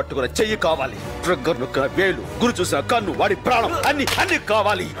గన్ను పట్టుకున్న చెయ్యి కావాలి, ట్రిగ్గర్ నొక్కిన వేలు, గురి చూసిన కన్ను, వాడి ప్రాణం, అన్ని అన్ని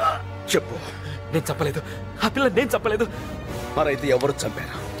కావాలి. చెప్పు. నేను చెప్పలేదు, ఆ పిల్ల నేను చెప్పలేదు. మరైతే ఎవరు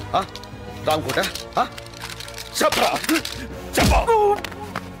చంపారా? రాంకోట చెప్పరా? చెప్పు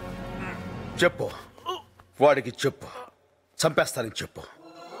చెప్పు, వాడికి చెప్పు, చంపేస్తానని చెప్పు.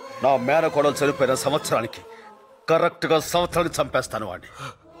 నా మేనకోడలు చనిపోయిన సంవత్సరానికి కరెక్ట్గా సంవత్సరానికి చంపేస్తాను వాడిని.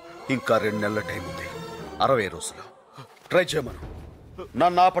 ఇంకా 2 నెలల టైం ఉంది, 60 రోజులు. ట్రై చేయమను,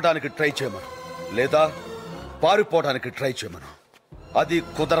 నన్ను ఆపడానికి ట్రై చేయమను, లేదా పారిపోవడానికి ట్రై చేయమను. అది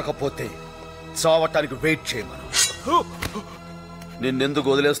కుదరకపోతే చావటానికి వెయిట్ చేయమను. నిన్నెందుకు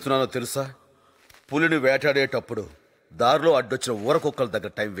వదిలేస్తున్నానో తెలుసా? పులిని వేటాడేటప్పుడు దారిలో అడ్డొచ్చిన ఊరకుక్కల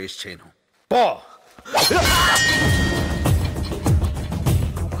దగ్గర టైం వేస్ట్ చేయను. పో.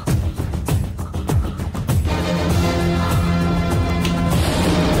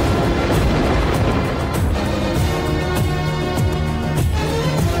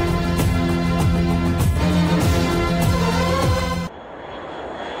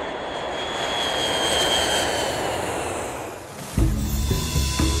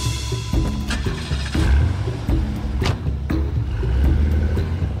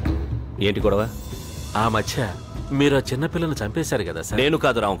 ఏంటి గొడవ? ఆ మధ్య మీరు ఆ చిన్నపిల్లను చంపేశారు కదా సార్. నేను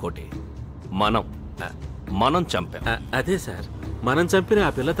కాదు రామకోటి, మనం చంపాం. అదే సార్, మనం చంపిన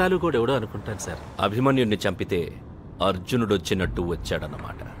ఆ పిల్ల తాలూకోడు ఎవడో అనుకుంటాను సార్. అభిమన్యుడిని చంపితే అర్జునుడు వచ్చినట్టు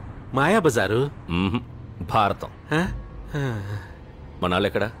వచ్చాడన్నమాట. మాయాబజారు? భారతం.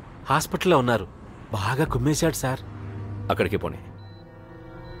 మనాళ్ళెక్కడ? హాస్పిటల్లో ఉన్నారు, బాగా కుమ్మేశాడు సార్. అక్కడికి పోనీ.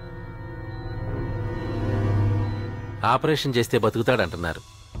 ఆపరేషన్ చేస్తే బతుకుతాడంటున్నారు.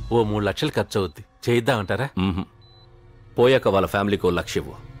 ఓ 3 లక్షలు ఖర్చు అవుద్ది, చేయిద్దామంటారా? పోయాక వాళ్ళ ఫ్యామిలీకి 1 లక్ష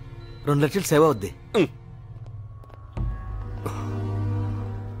ఇవ్వు. 2 లక్షలు సేవ అవుద్ది.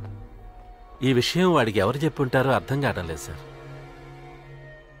 ఈ విషయం వాడికి ఎవరు చెప్పుంటారో అర్థం కావడం లేదు సార్.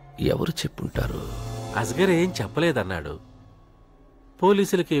 ఎవరు చెప్పుంటారు? అస్గర్ ఏం చెప్పలేదన్నాడు.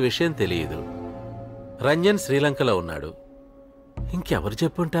 పోలీసులకి ఈ విషయం తెలియదు. రంజన్ శ్రీలంకలో ఉన్నాడు. ఇంకెవరు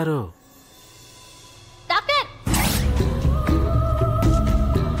చెప్పుంటారో?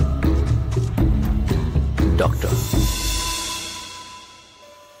 Doctor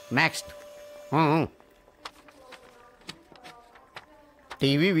next.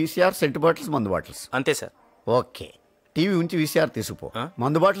 TV, VCR, cent bottles, మందు బాటిల్స్. అంతే సార్. ఓకే, టీవీ ఉంచి వీసీఆర్ తీసుకుపో,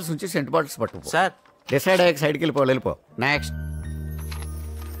 మందు బాటిల్స్ ఉంచి సెంట్ బాటిల్స్ పట్టుకుపో. సార్ డిసైడ్ అయ్యాక సైడ్కి వెళ్ళిపో. నెక్స్ట్.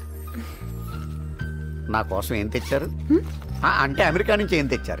 నా కోసం ఏం తెచ్చారు? అంటే అమెరికా నుంచి ఏం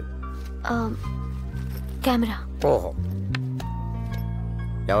తెచ్చారు? కెమెరా. ఓహో,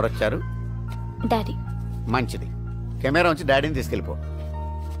 ఎవరొచ్చారు? డాడీ. మంచిది, కెమెరా నుంచి డాడీని తీసుకెళ్ళిపో.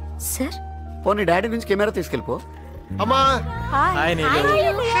 సార్ పోనీ డాడీ నుంచి కెమెరా తీసుకెళ్ళిపో. అమ్మా. హాయ్ నీలు.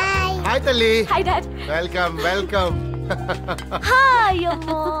 హాయ్ తల్లి. Hi dad. Welcome welcome. Hi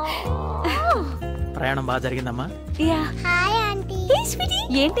అమ్మా. ప్రయాణం బాగా జరిగిందమ్మా? యా. Hi aunty. హే స్వీటీ,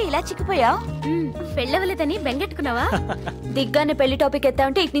 ఏంటి ఇలా చిక్కిపోయావు? పెళ్ళవలేదని బెంగెట్టుకున్నావా? దిగ్గానే పెళ్లి టాపిక్ ఎత్తా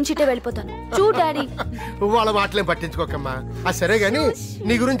ఉంటే ఇటు నుంచి ఇటే వెళ్ళిపోతాను. చూ డాడీ. వాళ్ళ మాటలేం పట్టించుకోకమ్మా. సరే గాని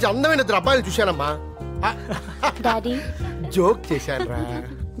నీ గురించి అందమైన అబ్బాయిని చూశానమ్మా. డాడీ జోక్ చేశాను రా.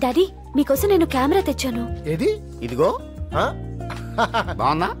 డాడీ మీకోసం నేను కెమెరా తెచ్చాను. ఏది? ఇదిగో.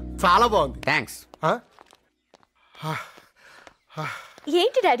 బాగుందా? చాలా బాగుంది. థ్యాంక్స్.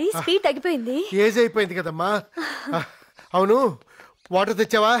 ఏంటి డాడీ స్పీడ్ తగ్గిపోయింది? ఏజ్ అయిపోయింది కదమ్మా. అవును, వాటర్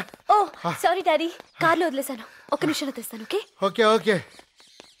తెచ్చావా? ఓ సారీ డాడీ, కార్లో వదిలేసాను. 1 నిమిషంలో తెస్తాను. Okay okay okay.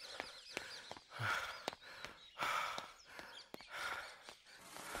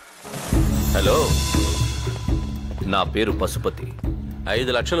 హలో, నా పేరు పశుపతి.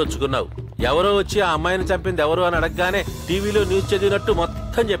 5 లక్షలు వచ్చుకున్నావు. ఎవరో వచ్చి ఆ అమ్మాయిని చంపింది ఎవరు అని అడగగానే టీవీలో న్యూస్ చదివినట్టు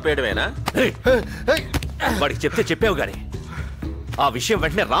మొత్తం చెప్పేయడమేనా? వాడికి చెప్తే చెప్పావు గాని ఆ విషయం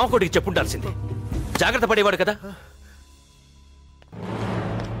వెంటనే రామకోటికి చెప్పుండాల్సింది. జాగ్రత్త పడేవాడు కదా.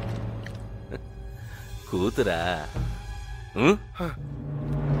 కూతురా?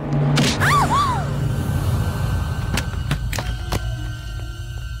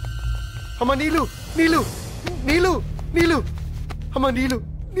 అమ్మా నీళ్ళు నీళ్ళు నీళ్ళు నీళ్ళు అమ్మా నీళ్ళు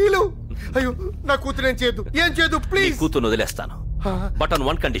నీళ్ళు. అయ్యో నా కూతురు ఏం చేయదు ప్లీజ్. కూతురు వదిలేస్తాను, బట్ ఆన్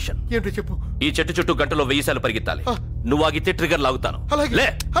 1 కండిషన్. ఏంటో చెప్పు. ఈ చెట్టు చుట్టూ గంటలో 1000 సార్లు పరిగెత్తాలి. నువ్వు ఆగితే ట్రిగర్ లాగుతాను. అలాగే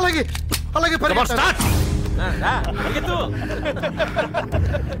అలాగే అలాగే start.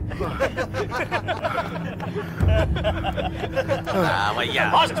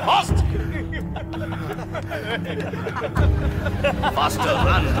 Faster,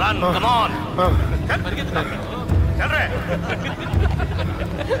 run, come on. चल रहे.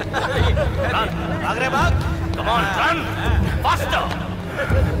 Run, भाग रे भाग. Come on, run, faster.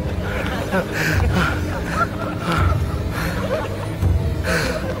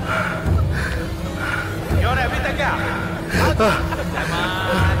 क्यों रे अभी तक क्या?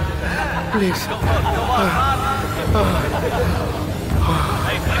 Please.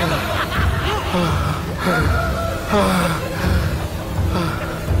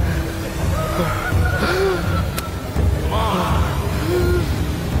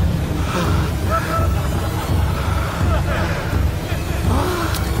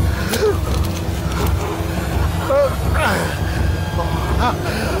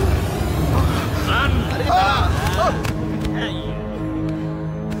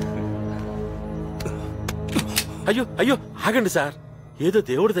 అయ్యో అయ్యో ఆగండి సార్. ఏదో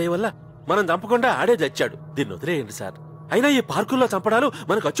దేవుడి దయ వల్ల మనం చంపకుండా ఆడే చచ్చాడు. దీన్ని వదిలేయండి సార్. అయినా ఈ పార్కుల్లో చంపడాలు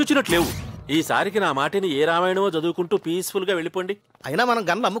మనకు అచ్చొచ్చినట్లేవు. ఈసారికి నా మాటని ఏ రామాయణమో చదువుకుంటూ పీస్ఫుల్ గా వెళ్ళిపోండి. అయినా మనం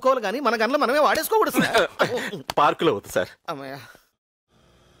గన్లు అమ్ముకోవాలి కానీ మన గన్లు మనమే వాడేసుకోకూడదు. పార్కులో వద్దు సార్. అమ్మయ్య.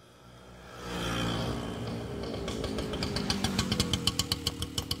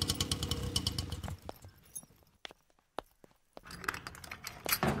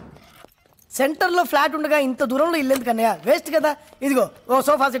 సెంటర్లో ఫ్లాట్ ఉండగా ఇంత దూరంలో ఇల్లు ఎందుకన్నయ్య? వేస్ట్ కదా. ఇదిగో ఓ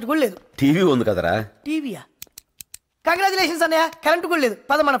సోఫా సెట్ కూడా లేదు. టీవీ ఉంది కదరా. టీవీయా? కంగ్రాచులేషన్స్ అన్నయ్య, కరెంటు కూడా లేదు.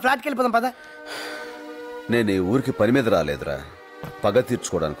 పద మన ఫ్లాట్కి వెళ్ళిపోదాం పద. నేను ఈ ఊరికి పని మీద రాలేదురా, పగ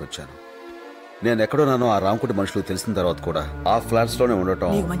తీర్చుకోవడానికి వచ్చాను. నేను ఎక్కడున్నానో ఆ రామకుటి మనుషులకు తెలిసిన తర్వాత కూడా ఆ ఫ్లాట్స్ లోనే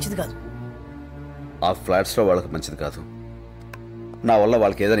ఉండటం మంచిది కాదు. ఆ ఫ్లాట్స్ లో వాళ్ళకి మంచిది కాదు. నా వల్ల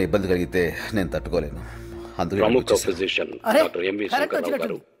వాళ్ళకి ఏదైనా ఇబ్బంది కలిగితే నేను తట్టుకోలేను. అందుకే ప్రముఖ ఫిజిషియన్ డాక్టర్ ఎంవి శంకర్రావు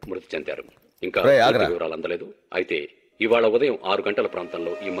గారు మృతి చెందారు. ఇంకా వివరాలు అందలేదు. అయితే ఇవాళ ఉదయం 6 గంటల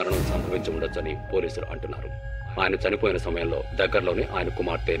ప్రాంతంలో ఈ మరణం సంభవించి ఉండొచ్చని పోలీసులు అంటున్నారు. ఆయన చనిపోయిన సమయంలో దగ్గరలోనే ఆయన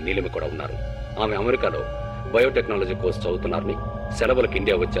కుమార్తె నీలిమ కూడా ఉన్నారు. ఆమె అమెరికాలో బయోటెక్నాలజీ కోర్స్ చదువుతున్నారని, సెలవులకు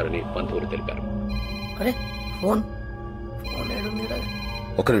ఇండియా వచ్చారని బంధువులు తెలిపారు.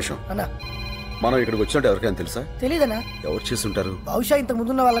 ఒక్క నిమిషం, మనం ఇక్కడికి వచ్చినట్టు ఎవరికైనా తెలుసా? తెలీదనా? ఎవరు చేస్తుంటారు? బహుశా ఇంతకు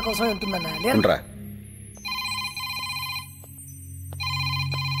ముందున్న వాళ్ళ కోసం ఉంటుందన్నా.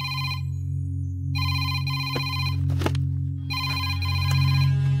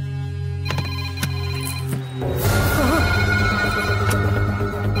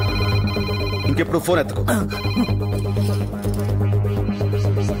 ఇంకెప్పుడు ఫోన్ ఎత్తుకో.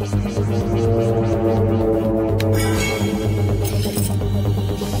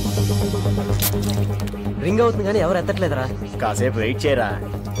 రింగ్ అవుతుంది కానీ ఎవరు ఎత్తట్లేదురా. కాసేపు వెయిట్ చేయరా.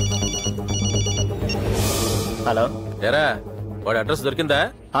 హలో ఎరా, వాడి అడ్రస్ దొరికిందా?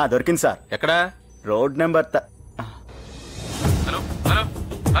 దొరికింది సార్. ఎక్కడా? రోడ్ నెంబర్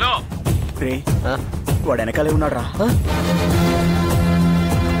హలో రే, వాడు వెనకాలే ఉన్నాడు రా.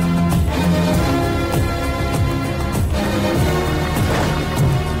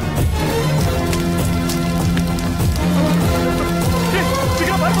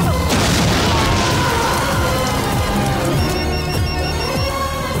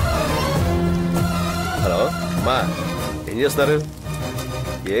 హలో అమ్మా, ఏం చేస్తున్నారు?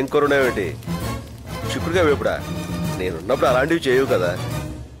 ఏం కొరునేమిటి? చిక్కుడుగా వేపుడా? నేనున్నప్పుడు అలాంటివి చేయవు కదా.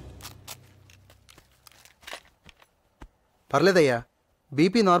 పర్లేదయ్యా,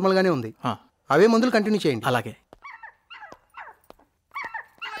 బీపీ నార్మల్గానే ఉంది. అవే మందులు కంటిన్యూ చేయండి. అలాగే.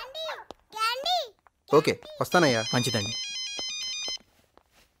 ఓకే, వస్తానయ్యా. మంచిదండి.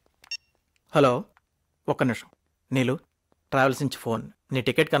 హలో, ఒక్క నిమిషం. నీలు, ట్రావెల్స్ నుంచి ఫోన్. నీ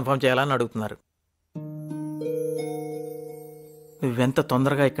టికెట్ కన్ఫర్మ్ చేయాలని అడుగుతున్నారు. నువ్వెంత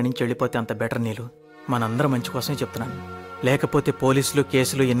తొందరగా ఇక్కడి నుంచి వెళ్ళిపోతే అంత బెటర్ నీలు. మనందరం మంచి కోసమే చెప్తున్నాను. లేకపోతే పోలీసులు,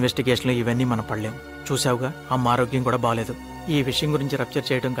 కేసులు, ఇన్వెస్టిగేషన్లు ఇవన్నీ మనం పడలేం. చూసావుగా, అమ్మ ఆరోగ్యం కూడా బాగాలేదు. ఈ విషయం గురించి రప్చర్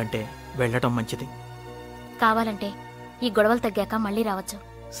చేయడం కంటే వెళ్ళటం మంచిది. కావాలంటే ఈ గొడవలు తగ్గాక మళ్ళీ రావచ్చు.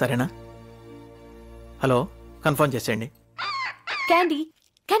 సరేనా? హలో, కన్ఫర్మ్ చేసేయండి. Candy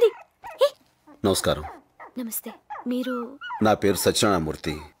candy. నమస్కారం. నమస్తే. మీరు? నా పేరు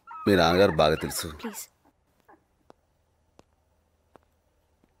సత్యనారాయణమూర్తి. మీ నాన్నగారు బాగా తెలుసు. ప్లీజ్.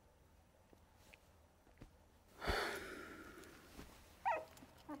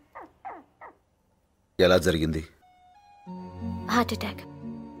 ఎలా జరిగింది? Heart attack.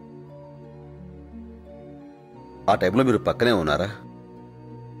 ఆ టైంలో మీరు పక్కనే ఉన్నారా?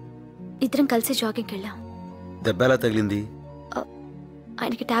 ఇద్దరం కలిసి జాగింగ్కి వెళ్ళాం. దెబ్బ ఎలా తగిలింది?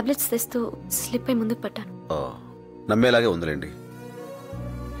 ఆయనకి టాబ్లెట్స్ తెస్తూ స్లిప్ అయి ముందుకు పట్టాను. నమ్మేలాగే ఉందిలేండి.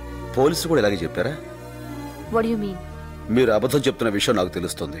 పోలీసులు కూడా ఇలాగే చెప్పారా? What you mean? మీరు అబద్ధం చెప్తున్న విషయం నాకు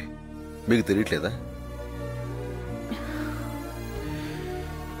తెలుస్తుంది. మీకు తెలియట్లేదా?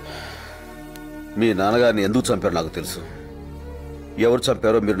 మీ నాన్నగారిని ఎందుకు చంపారో నాకు తెలుసు. ఎవరు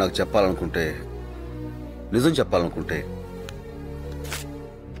చంపారో మీరు నాకు చెప్పాలనుకుంటే, నిజం చెప్పాలనుకుంటే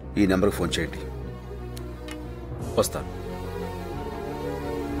ఈ నెంబర్కి ఫోన్ చేయండి. వస్తాను.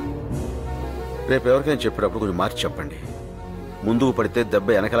 రేపు ఎవరికైనా చెప్పేటప్పుడు కొంచెం మార్చి చెప్పండి. ముందుకు పడితే దెబ్బ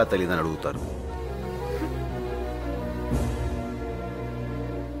వెనకలా తగిలిందని అడుగుతారు.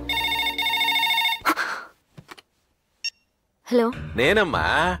 హలో, నేనమ్మా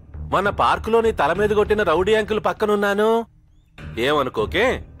మన పార్కులోని తల మీద కొట్టిన రౌడీ అంకుల్ పక్కనున్నాను. ఏమనుకోకే,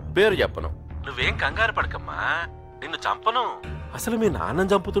 పేరు చెప్పను. నువ్వేం కంగారు పడకమ్మా, నిన్ను చంపను. అసలు మీ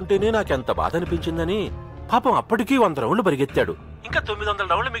నాన్నని చంపుతుంటేనే నాకెంత బాధ అనిపించిందని. పాపం అప్పటికీ 100 రౌండ్లు పరిగెత్తాడు. ఇంకా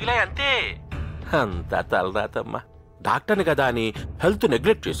 900 రౌండ్లు మిగిలాయి అంతే. అంతా తలరాతమ్మా. డాక్టర్ని కదా అని హెల్త్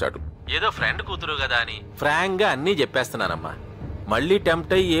నెగ్లెక్ట్ చేశాడు. ఏదో ఫ్రెండ్ కూతురు కదా అని ఫ్రాంక్ గా అన్నీ చెప్పేస్తున్నానమ్మా. మళ్ళీ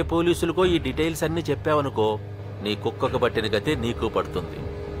టెంప్ట్ అయ్యి ఏ పోలీసులకో ఈ డీటెయిల్స్ అన్ని చెప్పావనుకో, నీ కుక్కకు పట్టిన గతే నీకు పడుతుంది.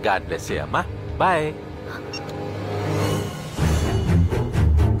 గాడ్ బ్లెస్ యూ అమ్మా. బాయ్.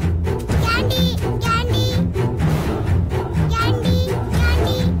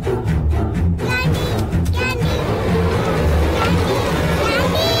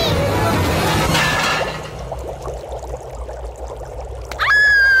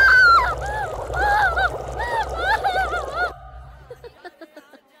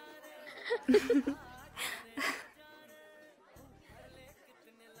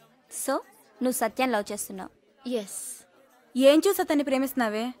 సో నువ్వు సత్యం లవ్ చేస్తున్నావు? ఎస్. ఏం చూసి అతన్ని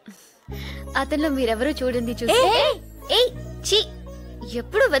ప్రేమిస్తున్నావే? అతనిలో మీరెవరూ చూడండి చూసి.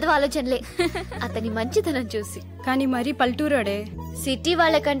 ఎప్పుడు వెదవ ఆలోచనలే. అతని మంచితనం చూసి. కానీ మరీ పల్టూరాడే. సిటీ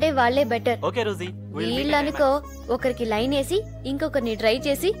వాళ్ళకంటే వాళ్ళే బెటర్. Okay Rosie. వీళ్ళనుకో ఒకరికి లైన్ వేసి ఇంకొకరిని ట్రై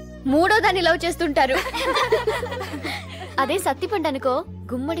చేసి మూడో దాన్ని లవ్ చేస్తుంటారు. అదే సత్తి పండు అనుకో,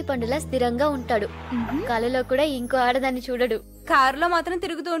 గుమ్మడి పండులా స్థిరంగా ఉంటాడు. కలలో కూడా ఇంకో ఆడదాన్ని చూడడు. కారులో మాత్రం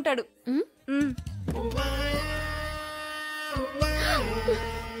తిరుగుతూ ఉంటాడు.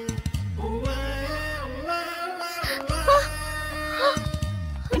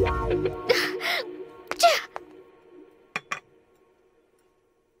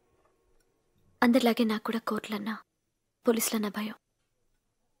 అందరిలాగే నాకు కూడా కోర్టులన్నా పోలీసులన్నా భయం.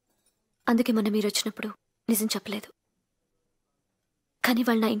 అందుకే మొన్న మీరు వచ్చినప్పుడు నిజం చెప్పలేదు. కానీ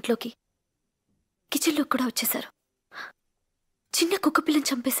వాళ్ళు నా ఇంట్లోకి కిచెన్లో కూడా వచ్చేశారు. చిన్న కుక్క పిల్లని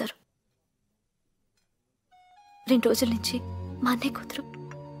చంపేశారు. 2 రోజుల నుంచి మా అన్నయ్య కూతురు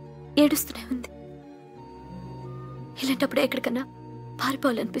ఏడుస్తూనే ఉంది. ఇలాంటప్పుడే ఎక్కడికన్నా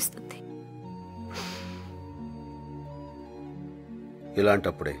పారిపోవాలనిపిస్తుంది.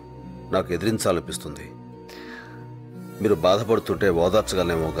 ఇలాంటప్పుడే నాకు ఎదిరించాలనిపిస్తుంది. మీరు బాధపడుతుంటే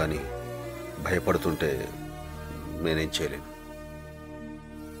ఓదార్చగలనేమో కానీ భయపడుతుంటే నేనేం చేయలేను.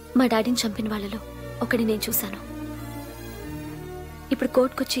 మా డాడీని చంపిన వాళ్ళలో ఒకటి నేను చూశాను. ఇప్పుడు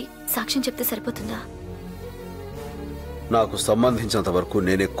కోర్టుకొచ్చి సాక్ష్యం చెప్తే సరిపోతుందా? నాకు సంబంధించినంత వరకు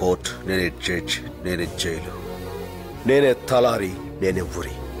నేనే కోర్ట్, నేనే జడ్జ్, నేనే జైలు, నేనే తలారి, నేనే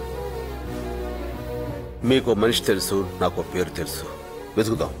ఊరి. మీకు మనిషి తెలుసు, నాకు పేరు తెలుసు.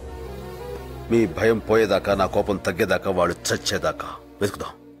 వెతుకుదాం. మీ భయం పోయేదాకా, నా కోపం తగ్గేదాకా, వాళ్ళు చచ్చేదాకా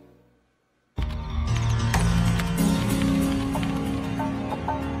వెతుకుదాం.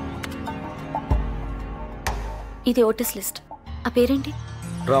 ఇది ఓటర్స్ లిస్ట్. ఆ పేరేంటి?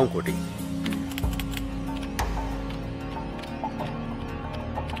 రాంకోటి.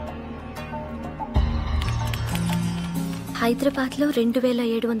 హైదరాబాద్లో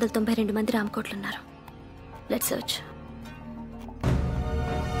 2792 మంది రామకోట్లున్నారు. Let's search.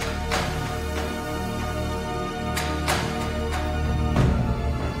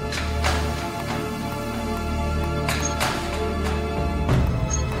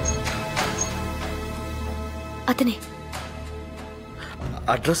 అతనే.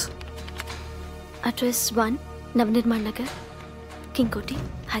 Address? Address 1 Navnirman Nagar, working కోటి,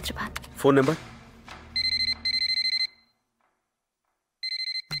 హైదరాబాద్. Phone number?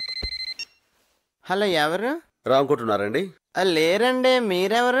 హలో, ఎవరు? రామకుంటున్నారండి? లేరండి,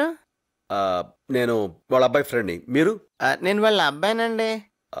 మీరెవరు? నేను వాళ్ళ అబ్బాయి ఫ్రెండ్ని. మీరు? నేను వాళ్ళ అబ్బాయినండి.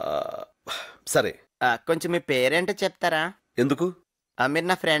 సరే, కొంచెం మీ పేరేంటో చెప్తారా? ఎందుకు? మీరు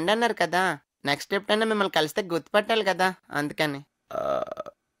నా ఫ్రెండ్ అన్నారు కదా, నెక్స్ట్ ఎప్పుడైనా మిమ్మల్ని కలిస్తే గుర్తుపట్టాలి కదా, అందుకని.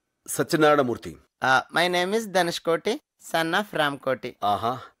 Satyanarayana Murthy. My name is Dhanush కోటి, సన్ ఆఫ్ రామ్ కోటి.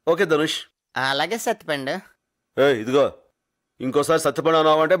 ఆహా, ఓకే ధనుష్. అలాగే సత్యపండు. ఇదిగో, ఇంకోసారి సత్యపండు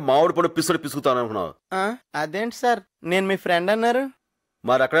అన్నావు అంటే మామిడి పండు పిసుకుతాను అనుకున్నావు. అదేంటి సార్, నేను మీ ఫ్రెండ్ అన్నారు?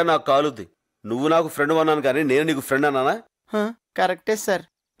 మరి అక్కడే నాకు కాలుద్ది. నువ్వు నాకు ఫ్రెండ్ అన్నాను కానీ నేను నీకు ఫ్రెండ్ అన్నానా? కరెక్టే సార్,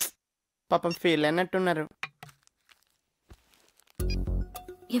 పాపం ఫీల్ అయినట్టున్నారు.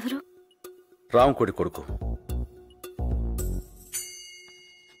 ఎవరు? రామకోటి కొడుకు.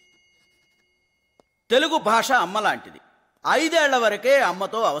 తెలుగు భాష అమ్మ లాంటిది. 5 ఏళ్ల వరకే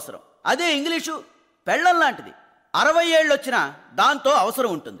అమ్మతో అవసరం. అదే ఇంగ్లీషు పెళ్ళం లాంటిది. 60 ఏళ్ళు వచ్చినా దాంతో అవసరం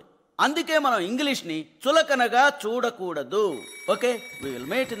ఉంటుంది. అందుకే మనం ఇంగ్లీష్ని చులకనగా చూడకూడదు. Okay, we will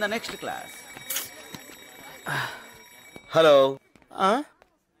meet in the next class. Hello,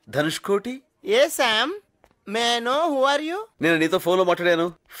 Dhanush కోటి. ఏ Sam, may I know who are you? నేను నీతో ఫోన్లో మాట్లాడాను,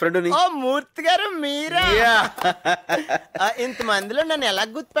 ఫ్రెండ్ని. ఓ మూర్తి గారు, మీరా? ఇంతమందిలో నన్ను ఎలా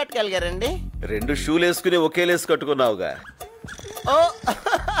గుర్తుపెట్టగలిగారండి? 2 షూలు వేసుకుని ఒకే లేసు కట్టుకున్నావుగా. ఓ,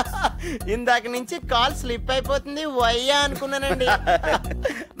 ఇందాక నుంచి కాల్ స్లిప్ అయిపోతుంది, వయ్యా అనుకున్నానండి.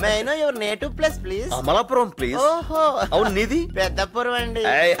 May I know your native place please? Amalapuram please. ఓహో, అవును, నీది? పెద్దపురం అండి.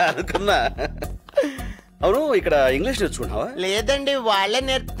 అనుకున్నా. అవును, ఇక్కడ ఇంగ్లీష్ నేర్చుకున్నావా? లేదండి, వాళ్ళే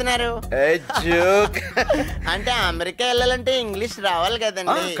నేర్పుతున్నారు. అంటే అమెరికా వెళ్ళాలంటే ఇంగ్లీష్ రావాలి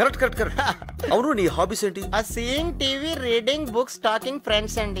కదండి. Correct correct correct. అవును, నీ హాబీస్ ఏంటి? Seeing TV, reading books, talking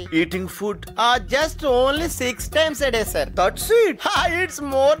friends అండి. Eating food? Just only 6 times a day sir. That's it. It's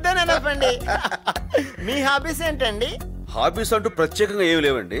more than enough అండి. మీ హాబీస్ ఏంటండి? హాబీస్ అంటూ ప్రత్యేకంగా ఏమి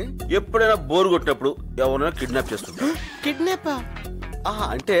లేవండి. ఎప్పుడైనా బోర్ కొట్టినప్పుడు ఎవరైనా కిడ్నాప్ చేస్తుంటా. కిడ్నాపా?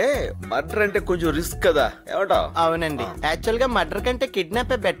 అంటే మర్డర్ అంటే కొంచెం రిస్క్ కదా, ఏమంటావ్? అవునండి, యాక్చువల్ గా మర్డర్ కంటే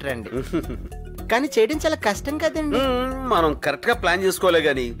కిడ్నాపే బెటర్ అండి. కానీ చేయడం చాలా కష్టం కదండి. మనం కరెక్ట్ గా ప్లాన్ చేసుకోలే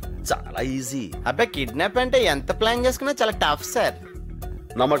గానీ చాలా ఈజీ. అబ్బాయి, కిడ్నాప్ అంటే ఎంత ప్లాన్ చేసుకున్నా చాలా టఫ్ సార్.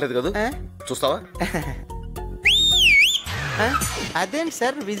 నమ్మట్లేదు కదా, చూస్తావా? అదేంటి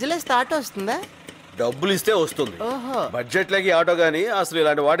సార్, విజిల్ స్టార్ట్ వస్తుందా? డబ్బులు ఇస్తే వస్తుంది. ఓహో, బడ్జెట్ లకి ఆటో గానీ అసలు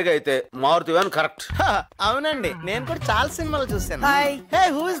ఇలాంటి వాటికి అయితే మారుతి వ్యాన్ కరెక్ట్. అవునండి, నేను కూడా చాలా సినిమాలు చూసాను. హే,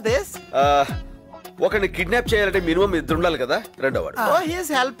 హూ ఇస్ దిస్? ఒకరిని కిడ్నాప్ చేయాలంటే మినిమం 2 ఉండాలి కదా, రెండో వాడు. ఓ, he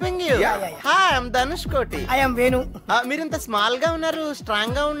is helping you. Hi, I am Dhanush కోటి. I am Venu. మీరు ఇంత స్మాల్ గా ఉన్నారు,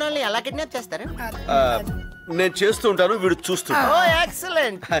 స్ట్రాంగ్ గా ఉండాలి, ఎలా కిడ్నాప్ చేస్తారు? నేను చేస్తూ ఉంటాను, వీడు చూస్తుంటాను. ఓ,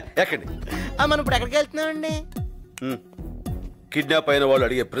 ఎక్సలెంట్. ఎక్కండి. మనం ఇప్పుడు ఎక్కడికి వెళ్తున్నామండి? కిడ్నాప్ అయిన వాళ్ళు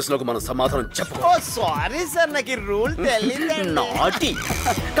అడిగే ప్రశ్నలకు మనం సమాధానం చెప్పు. ఓ సారీ సార్, నాకు ఈ రూల్ తెలియదండి. నాటి.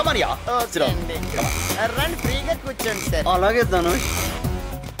 Come on yeah. రండి, ఫ్రీగా కూర్చోండి సార్. అలాగే ధనుష్.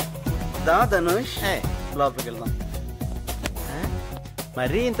 ధనుష్, లోపలికి వెళ్దాం.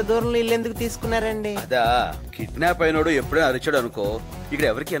 మరి ఇంత దూరంలో ఇల్లు ఎందుకు తీసుకున్నారండి? అదా, కిడ్నాప్ అయినోడు ఎప్పుడైనా అరిచాడు అనుకో, ఇక్కడ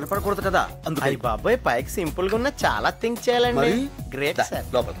ఎవరికి వినపడకూడదు కదా, అందుకని. బాబాయ్, పైకి సింపుల్ గా ఉన్నా చాలా థింక్ చేయాలండి. Great sir.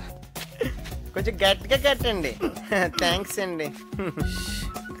 లోపల కొంచెం గట్టిగా కట్టండి. థ్యాంక్స్ అండి.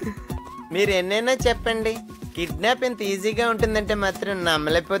 మీరు ఎన్నైనా చెప్పండి, కిడ్నాప్ ఎంత ఈజీగా ఉంటుందంటే మాత్రం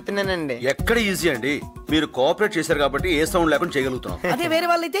నమ్మలేకపోతున్నానండి. ఎక్కడ ఈజీ అండి, మీరు కోఆపరేట్ చేశారు కాబట్టి ఏ సౌండ్ లేకుండా చేయగలుగుతున్నాం. అదే వేరే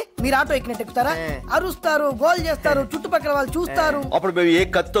వాళ్ళైతే మీరు ఆటో ఎక్కినట్టు ఎక్కుతారా, అరుస్తారు, గోల్ చేస్తారు, చుట్టుపక్కల వాళ్ళు చూస్తారు. అప్పుడు మేము ఏ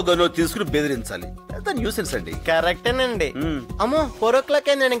కత్తో గన్నో తీసుకుని బెదిరించాలి. న్యూసెన్స్ అండి. కరెక్టేనండి. అమ్మో, 4 o'clock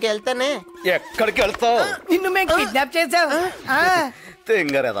నేను ఇంక వెళ్తానే. ఎక్కడికి వెళ్తావు? నిన్ను మేము కిడ్నాప్ చేసాం.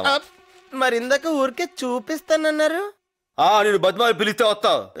 మరి ఇందాక ఊరికే చూపిస్తానన్నారు. నేను బద్మాలు పిలిస్తే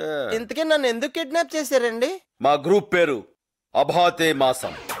వస్తావు. ఇంతకీ నన్ను ఎందుకు కిడ్నాప్ చేశారండి? మా గ్రూప్ పేరు అభాతే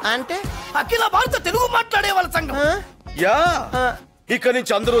మాసం. అంటే అఖిల భారత తెలుగు మాట్లాడే వాళ్ళ సంఘం. యా, ఇక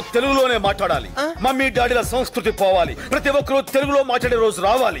నుంచి అందరూ తెలుగులోనే మాట్లాడాలి. మమ్మీ డాడీల సంస్కృతి పోవాలి. ప్రతి ఒక్కరూ తెలుగులో మాట్లాడే రోజు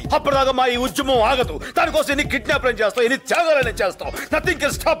రావాలి. అప్పటిదాకా మా ఈ ఉద్యమం ఆగదు. దానికోసం ఎన్ని కిడ్నాప్లను చేస్తాం, ఎన్ని త్యాగాలను చేస్తాం. Nothing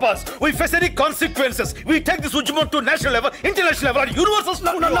can stop us. We face any consequences. We take this ఉద్యమం to national level, international level, and universal.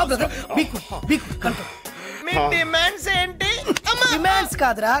 Me demands ఏంటి? డిమాండ్స్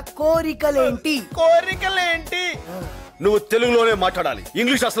కాదురా, కోరికలేంటి? కోరికలేంటి? నువ్వు తెలుగులోనే మాట్లాడాలి,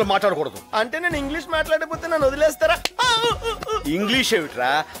 ఇంగ్లీష్ అసలు మాట్లాడకూడదు. అంటే నేను ఇంగ్లీష్ మాట్లాడకపోతే నన్ను వదిలేస్తారా? ఇంగ్లీష్ ఏమిట్రా,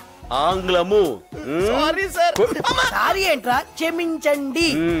 ఆంగ్లము. Sorry sir. సారీ ఏంట్రా, క్షమించండి.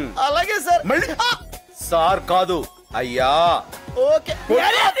 అలాగే సార్. సార్ కాదు, అయ్యా. ఓకే.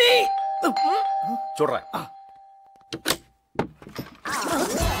 చూడరా,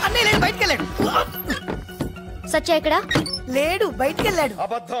 అన్నయ్య లేడు, బయటికి వెళ్ళాడు. సత్య ఎక్కడా? లేడు, బయటికి వెళ్ళాడు.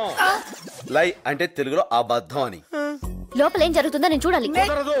 అబద్ధం. లై అంటే తెలుగులో అబద్ధం అని. లోపల ఏం జరుగుతుందో నేను చూడాలి.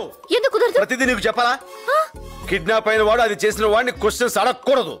 ఎందుకు కుదరదు? ప్రతిదీ నీకు చెప్పాలా? కిడ్నాప్ అయిన వాడు అది చేసిన వాడిని క్వశ్చన్స్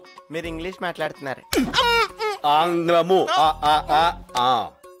అడగకూడదు. మీరు ఇంగ్లీష్ మాట్లాడుతున్నారు. ఆంగ్లము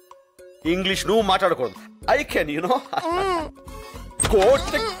ఇంగ్లీష్ నువ్వు మాట్లాడకూడదు. I can you know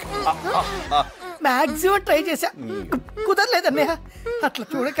maximum try చేశా, కుదరలేదన్నయ్య. అట్లా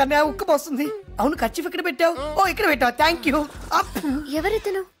చూడకన్నయ్య ఉక్కు పోస్తుంది. అవును, ఖర్చు ఇక్కడ పెట్టావు. ఓ ఇక్కడ పెట్టావు, థ్యాంక్ యూ.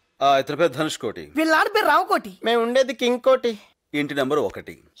 ఎవరితను? ఇతని పేరు ధనుష్ కోటి. వీళ్ళ ఆడ పేరు రావుకోటి. మేము ఉండేది కింగ్ కోటి. ఇంటి నెంబర్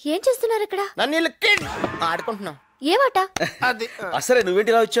 1. ఏం చేస్తున్నారు ఇక్కడ? నన్ను ఆడుకుంటున్నాం. ఏమాట? అసలే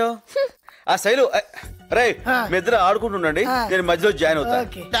నువ్వేంటి ఇలా వచ్చావు? ఆ శైలు రే మీ ఇద్దరు ఆడుకుంటుండండి, నేను మధ్యలో జాయిన్ అవుతా.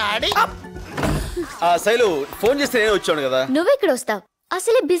 ఆ శైలు ఫోన్ చేస్తే నేను వచ్చాను కదా. నువ్వు ఇక్కడ వస్తావు?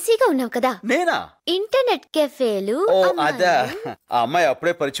 అసలే బిజీగా ఉన్నావు కదా. నేనా? ఇంటర్నెట్ కెఫేలు. ఓ అదా, ఆ అమ్మాయి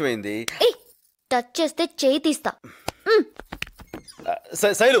అప్పుడే పరిచయం అయింది. టచ్ చేస్తే చేయి తీస్తా.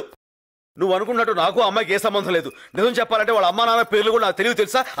 శైలు నువ్వు అనుకున్నట్టు నాకు అమ్మాయికి ఏ సంబంధం లేదు. నిజం చెప్పాలంటే వాళ్ళ అమ్మ నాన్న పేర్లు కూడా నాకు తెలివి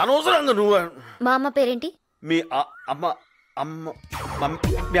తెలుసా? అనవసరంగా నువ్వు. మా అమ్మ పేరేంటి? మీ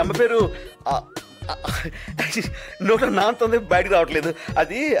అమ్మ పేరు నోట నాంతుంది బయటకు రావట్లేదు.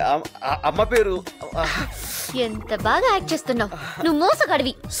 అది అమ్మ పేరు. ఎంత బాగా యాక్ట్ చేస్తున్నావు నువ్వు,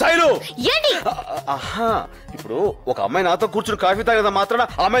 మోసగాడివి. శైలు ఏంటి? ఇప్పుడు ఒక అమ్మాయి నాతో కూర్చుని కాఫీ తాగేదా మాత్రాన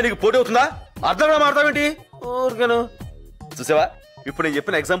అమ్మాయి నీకు పోటీ అవుతుందా? అర్థంగా మాడతావేంటి? ఊరికను చూసావా, ఇప్పుడు నేను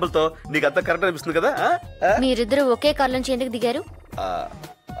చెప్పిన ఎగ్జాంపుల్ తో నీకు అంత కరెక్ట్ అనిపిస్తుంది కదా. మీరిద్దరు ఒకే కార్ నుంచి ఎందుకు దిగారు?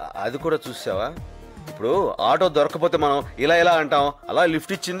 అది కూడా చూసావా, ఇప్పుడు ఆటో దొరకపోతే మనం ఇలా ఇలా అంటాం, అలా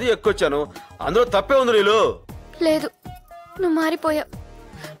లిఫ్ట్ ఇచ్చింది ఎక్కువచ్చాను, అందులో తప్పే ఉంది. నీళ్ళు లేదు, నువ్వు మారిపోయావు.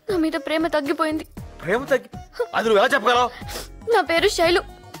 నా మీద ప్రేమ తగ్గిపోయింది. ప్రేమ తగ్గి అది నువ్వు ఎలా చెప్పగలవు? నా పేరు శైలు,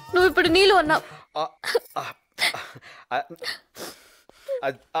 నువ్వు ఇప్పుడు నీళ్ళు అన్నావు.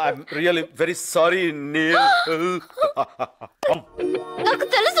 I'm really very sorry, Neil. నాకు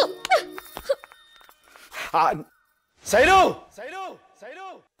తెలుసు. శైలు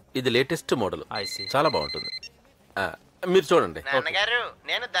ఇది లేటెస్ట్ మోడల్, చాలా బాగుంటుంది. మీరు చూడండి. నాన్నగారు,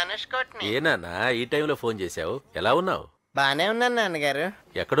 నేను ధనుష్ కోటిని. ఏనా ఈ టైంలో ఫోన్ చేశావు? ఎలా ఉన్నావు? బానే ఉన్నాను నాన్నగారు.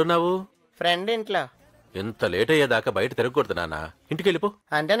 ఎక్కడున్నావు? ఫ్రెండ్ ఇంట్లో. ఎంత లేట్ అయ్యేదాకా బయట తిరగకూడదు నాన్న, ఇంటికి వెళ్ళిపో.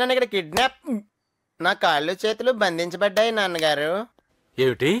 అంటే నన్ను ఇక్కడ కిడ్నాప్, నా కాళ్ళు చేతులు బంధించబడ్డాయి నాన్నగారు.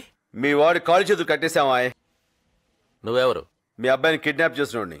 ఏమిటి? మీ వాడి కాళ్ళు చేతులు కట్టేశావా? నువ్వెవరు? మీ అబ్బాయిని కిడ్నాప్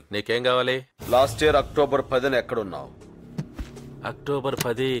చేసినోడిని. నీకేం కావాలి? లాస్ట్ ఇయర్ అక్టోబర్ 10న ఎక్కడున్నావు? అక్టోబర్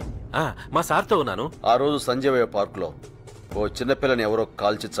 10 మా సార్తో ఉన్నాను. ఆ రోజు సంజయ్ పార్క్ లో ఓ చిన్నపిల్లని ఎవరో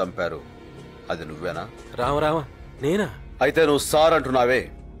కాల్చి చంపారు, అది నువ్వేనా? రామ నేనా? అయితే నువ్వు సార్ అంటున్నావే,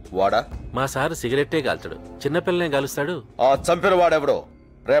 వాడా? మా సార్ సిగరెట్టే కాల్చాడు, చిన్నపిల్లనే కాలుస్తాడు. ఆ చంపిన వాడెవడో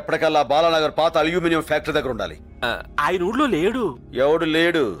రేపటికల్లా బాలానగర్ పాత అల్యూమినియం ఫ్యాక్టరీ దగ్గర ఉండాలి. ఆయన ఊళ్ళో లేడు. ఎవడు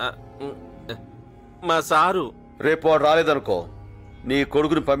లేడు? మా సారు. రేపు వాడు రాలేదనుకో, నీ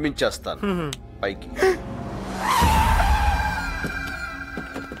కొడుకుని పంపించేస్తాను పైకి.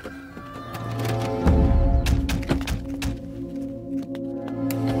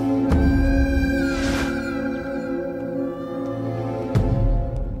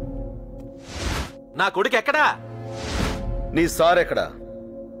 నా కొడుకు ఎక్కడా? నీ సార్ ఎక్కడా?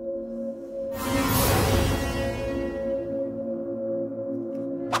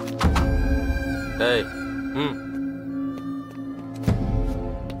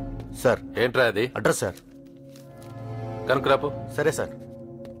 సార్ ఏంట్రా అది? Address sir. కనుకరాపు. సరే సార్.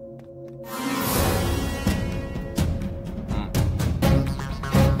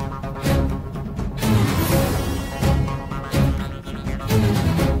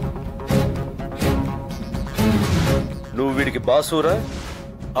 నువ్వు వీడికి బాసూరా?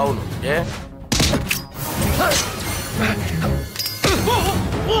 అవును. ఏ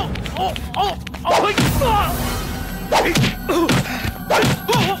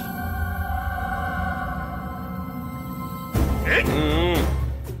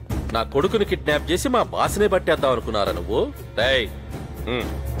నా కొడుకుని కిడ్నాప్ చేసి మా బాస్నే పట్టేద్దాం అనుకున్నారా నువ్వు? రేయ్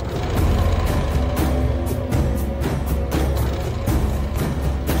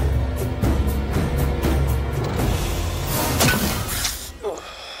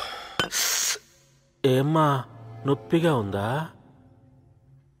ఏమ్మా, నొప్పిగా ఉందా?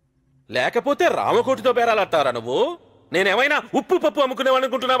 లేకపోతే రామకోటితో బేరాలంటారా నువ్వు? నేనేమైనా ఉప్పు పప్పు అమ్ముకునేవాడిని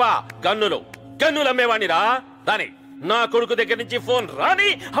అనుకుంటున్నావా? గన్నులు అమ్మేవాణిరా. రాని నా కొడుకు దగ్గర నుంచి ఫోన్ రాని,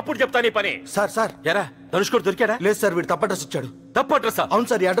 అప్పుడు చెప్తా నీ పని. సార్ ఎరా ధనుష్ కొడుకు దొరికాడా? లేదు సార్, వీడు తప్పు అడ్రస్ ఇచ్చాడు. తప్పు అడ్రస్? అవును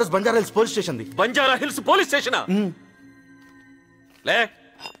సార్, ఈ address Banjara hills police station. Banjara hills police స్టేషనా? లే,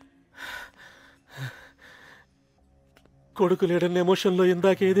 కొడుకు లేడన్న ఎమోషన్లో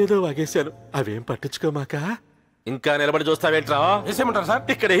ఇందాక ఏదేదో వాగేశాను, అవేం పట్టించుకోమాక. ఇంకా నిలబడి చూస్తావేంట్రా? వేసేయమంటారు సార్?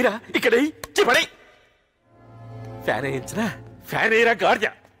 ఇక్కడేరా, ఇక్కడ ఫ్యాన్ వేయించరా? ఫ్యాన్ వేయరా గార్జ.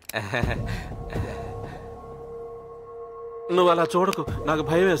 నువ్వు అలా చూడకు, నాకు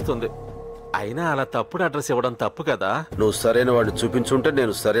భయం వేస్తుంది. అయినా అలా తప్పుడు అడ్రస్ ఇవ్వడం తప్పు కదా. నువ్వు సరైన వాడిని చూపించుంటే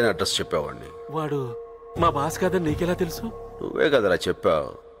నేను సరైన అడ్రస్ చెప్పేవాడిని. వాడు మా బాస్ కాదని నీకెలా తెలుసు? నువ్వే కదరా చెప్పావు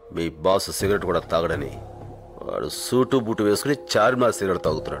మీ బాస్ సిగరెట్ కూడా తాగడని. వాడు సూటు బూటు వేసుకుని చార్మినార్ సిగరెట్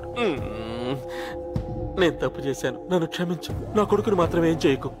తాగుతున్నాడు. నేను తప్పు చేశాను, నన్ను క్షమించు. నా కొడుకుని మాత్రం ఏం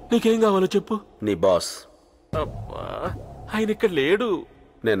చేయకు. నీకేం కావాలో చెప్పు. నీ బాస్. అబ్బా, ఆయన ఇక్కడ లేడు.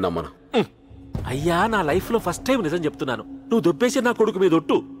 నేను నమ్మను. అయ్యా, నా లైఫ్ లో ఫస్ట్ టైం నిజం చెప్తున్నాను. నువ్వు దొబ్బేసి నా కొడుకు మీద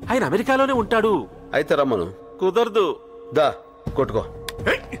ఒట్టు. ఆయన అమెరికాలోనే ఉంటాడు. అయితే రమ్మను. కుదరదు. దా కొట్టుకో.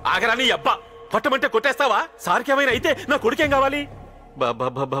 ఆగరా నీ అబ్బా. కొట్టమంటే కొట్టేస్తావా? సార్కేమైనా అయితే నా కొడుకేం కావాలి? బాబా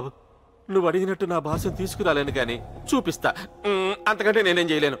బాబా, నువ్వు అడిగినట్టు నా భాషను తీసుకురాలేను కానీ చూపిస్తా. అంతకంటే నేనేం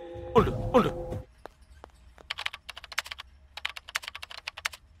చేయలేను. ఉండు ఉండు.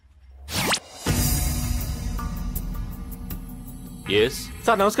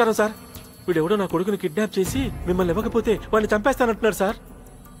 సార్ నమస్కారం సార్. వీడెవడో నా కొడుకుని కిడ్నాప్ చేసి మిమ్మల్ని ఇవ్వకపోతే వాడిని చంపేస్తానంటున్నాడు సార్.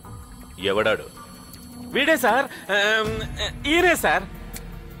 ఎవడాడు? వీడే సార్. ఈయనే సార్.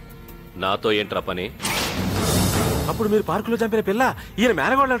 నాతో ఏంట్రా పని? అప్పుడు మీరు పార్కులో చంపిన పిల్ల ఈయన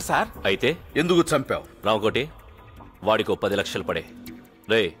మేనగోళ్ళాడు సార్. అయితే ఎందుకు చంపావు? రావుకోటి, వాడికి 10 లక్షలు పడే.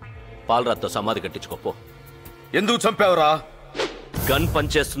 రే, పాలరాత్తో సమాధి కట్టించుకోపో. ఎందుకు చంపావురా? గన్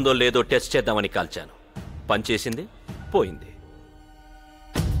పనిచేస్తుందో లేదో టెస్ట్ చేద్దామని కాల్చాను. పనిచేసింది, పోయింది.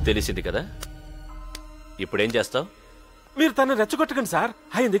 తెలిసింది కదా. ఇప్పుడేం చేస్తావు? మీరు తనని రెచ్చగొట్టకండి సార్.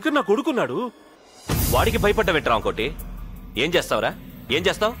 ఆయన దగ్గర నా కొడుకున్నాడు. వాడికి భయపడ్డ వెంట్రా ఇంకోటి. ఏం చేస్తావురా? ఏం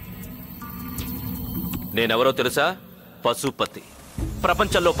చేస్తావు? నేనెవరో తెలుసా? పశుపతి.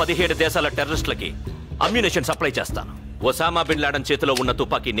 ప్రపంచంలో 17 దేశాల టెర్రరిస్టులకి అమ్యునేషన్ సప్లై చేస్తాను. ఒసామా బిన్ లాడెన్ చేతిలో ఉన్న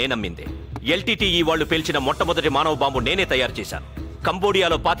తుపాకీ నేనమ్మింది. LTTE వాళ్ళు పేల్చిన మొట్టమొదటి మానవ బాంబు నేనే తయారు చేశాను.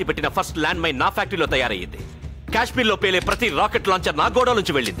 కంబోడియాలో పాతిపెట్టిన ఫస్ట్ ల్యాండ్ మైన్ నా ఫ్యాక్టరీలో తయారయ్యింది. కాశ్మీర్లో పేలే ప్రతి రాకెట్ లాంచర్ నా గోడ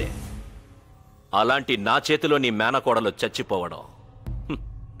నుంచి వెళ్ళింది. అలాంటి నా చేతిలో నీ మేనకోడలు చచ్చిపోవడం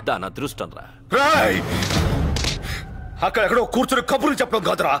దాని అదృష్టం రా. అక్కడెక్కడో కూర్చుని కబుర్లు చెప్పడం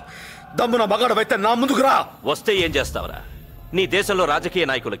కాదురా. దమ్మున మగాడవైతే నా ముందుకు రా. వస్తే ఏం చేస్తావురా? నీ దేశంలో రాజకీయ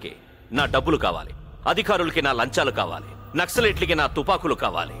నాయకులకి నా డబ్బులు కావాలి, అధికారులకి నా లంచాలు కావాలి, నక్సలైట్లకి నా తుపాకులు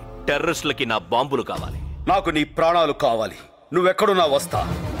కావాలి, టెర్రరిస్టులకి నా బాంబులు కావాలి. నాకు నీ ప్రాణాలు కావాలి. నువ్వెక్కడున్నా వస్తా.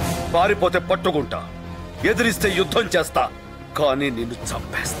 పారిపోతే పట్టుకుంటా, ఎదిరిస్తే యుద్ధం చేస్తా, కానీ నిన్ను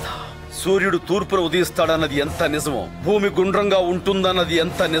చంపేస్తా. సూర్యుడు తూర్పున ఉదయిస్తాడన్నది ఎంత నిజమో, భూమి గుండ్రంగా ఉంటుందన్నది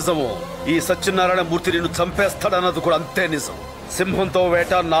ఎంత నిజమో, ఈ సత్యనారాయణ మూర్తి నిన్ను చంపేస్తాడన్నది కూడా అంతే నిజం. సింహంతో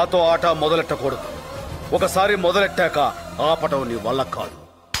వేట, నాతో ఆట మొదలెట్టకూడదు. ఒకసారి మొదలెట్టాక ఆపటం నీ వల్ల కాదు.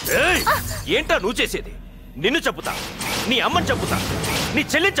 ఏంటా నువ్వు చేసేది? నిన్ను చంపుతా, నీ అమ్మని చంపుతా, నీ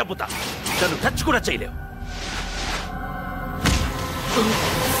చెల్లిని చంపుతా. నన్ను టచ్ కూడా చేయలేవు.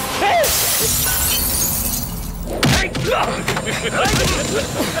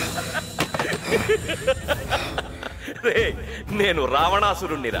 నేను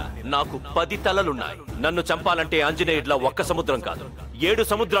రావణాసురుణ్ణిరా. నాకు 10 తలలున్నాయి. నన్ను చంపాలంటే ఆంజనేయుడిలా ఒక్క సముద్రం కాదు, 7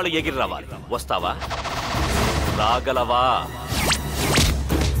 సముద్రాలు ఎగిరి రావాలి. వస్తావా? రాగలవా?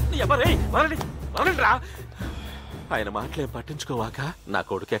 ఆయన మాటలేం పట్టించుకోవాక నా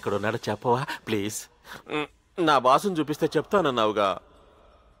కొడుకు ఎక్కడున్నాడో చెప్పవా ప్లీజ్. నా బాసును చూపిస్తే చెప్తానన్నావుగా.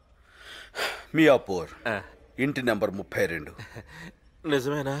 మియాపూర్, ఇంటి నెంబర్ 32.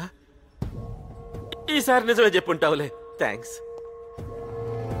 నిజమేనా? ఈసారి నిజమే చెప్పుంటావులే. థ్యాంక్స్.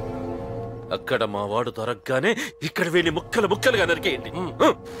 అక్కడ మా వాడు దొరకగానే ఇక్కడ వీళ్ళని ముక్కలు ముక్కలుగా నరికేయండి.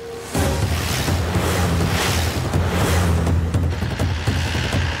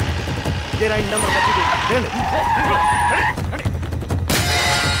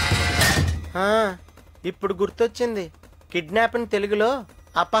 ఇప్పుడు గుర్తొచ్చింది. కిడ్నాప్ అని తెలుగులో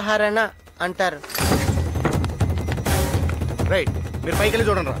అపహరణ అంటారు. రైట్, మీరు పైకి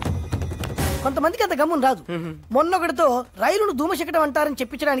చూడండి రా. కొంతమందికి అంత గమ్మున రాదు. మొన్నొకటితో రైలును ధూమశకటం అంటారని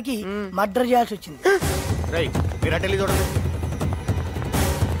చెప్పించడానికి మర్డర్ చేయాల్సి వచ్చింది. రైట్, మీరు అటెళ్ళి చూడండి.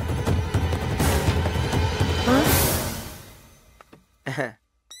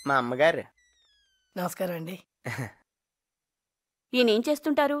 మా అమ్మగారు. నమస్కారం అండి. ఈయన ఏం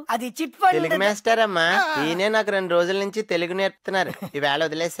చేస్తుంటారు? అది చిట్ ఫండ్. తెలుగు మాస్టర్ అమ్మా. ఈయనే నాకు 2 రోజుల నుంచి తెలుగు నేర్పుతున్నారు. ఈవేళ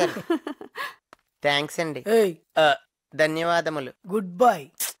వదిలేశారు. థ్యాంక్స్ అండి. ధన్యవాదములు. Good bye.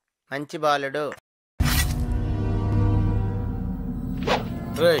 మంచి బాలుడు.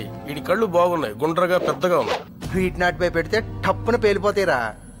 రేయ్, వీడి కళ్ళు బాగున్నాయి, గుండ్రగా పెద్దగా ఉన్నాయి. వీటి నాటిపై పెడితే టప్పున పేలిపోతాయిరా.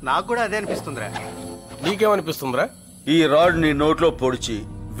 నాకు కూడా అదే అనిపిస్తుందిరా. నీకేమనిపిస్తుందిరా? ఈ రాడ్ నీ నోట్లో పొడిచి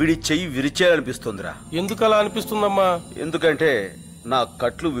విడి చెయ్యి విరిచేయాలనిపిస్తుందిరా. ఎందుకు అలా అనిపిస్తుందమ్మా? ఎందుకంటే నా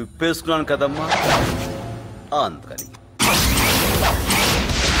కట్లు విప్పేసుకున్నాను కదమ్మా, అందుకని.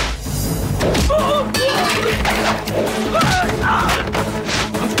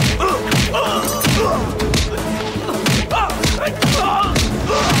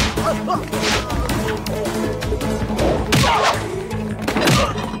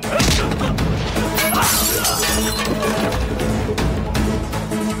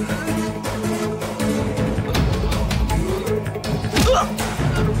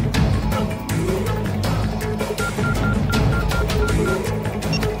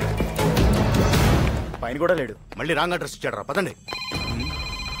 ఆయన కూడా లేడు. మళ్ళీ రాంగ్ అడ్రస్ ఇచ్చాడు రా, పదండి.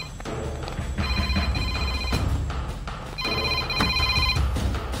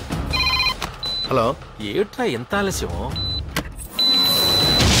 హలో, ఏట్రా ఎంత ఆలస్యం?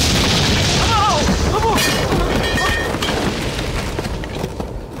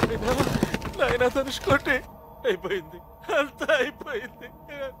 నాయనా తనుచుకోండి, అయిపోయింది, అంతా అయిపోయింది.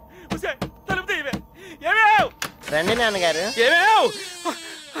 రండి నాన్నగారు.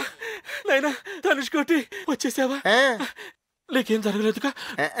 నాయనా తనుచుకోండి, వచ్చేసావా? నీకేం జరగలేదుగా?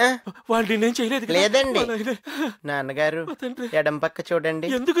 వాళ్ళు నేనేం చేయలేదు లేదండి. నాన్నగారు ఎడం పక్క చూడండి.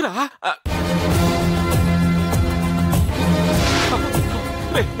 ఎందుకురా?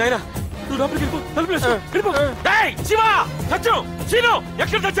 నాయనా నువ్వు లోపలికి వెళ్ళిపో, తలుపులు వేసుకో, వెళ్ళిపో. డేయ్ శివ, సత్యం, సీను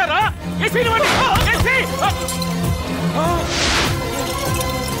ఎక్కడ తెచ్చారా? ఏ సీను వండి, ఏ సీ!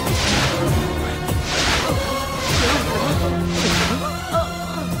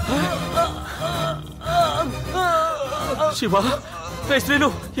 శివ, శ్రీను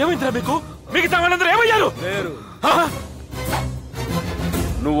ఏమైందిరా మీకు? మిగతా వాళ్ళందరూ ఏమయ్యారు?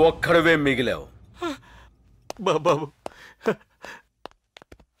 నువ్వు ఒక్కడవే మిగిలావు. బాబు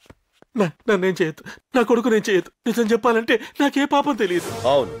నన్నేం చేయొద్దు, నా కొడుకు నేను చేయొద్దు. నిజం చెప్పాలంటే నాకే పాపం తెలియదు.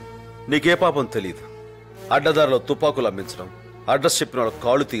 అవును, నీకే పాపం తెలియదు. అడ్డదారిలో తుపాకులు అమ్మించడం, అడ్రస్ చెప్పిన వాళ్ళ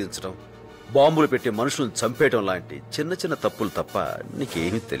కాళ్ళు తీయించడం, బాంబులు పెట్టి మనుషులను చంపేయడం లాంటి చిన్న చిన్న తప్పులు తప్ప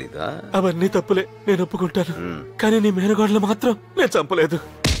నీకేమీ తెలీదా? అవన్నీ తప్పులే, నేను ఒప్పుకుంటాను. కానీ నీ మేనగోడలు మాత్రం నేను చంపలేదు.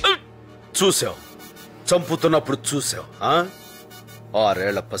 చూసావు, చంపుతున్నప్పుడు చూసావు. 6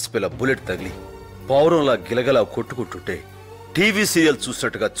 ఏళ్ల పసిపిల్ల బుల్లెట్ తగిలి పౌరంలా గిలగలా కొట్టుకుంటుంటే టీవీ సీరియల్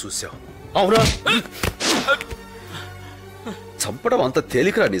చూసినట్టుగా చూసావు. అవునా? చంపడం అంత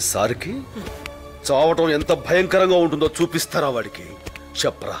తేలికరా నీ సారికి? చావటం ఎంత భయంకరంగా ఉంటుందో చూపిస్తారా వాడికి?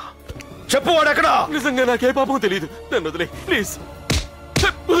 చెప్పరా, చెప్పు. వాడు ఎక్కడా? నిజంగా నాకే పాపం తెలియదు, నన్ను వదిలే ప్లీజ్.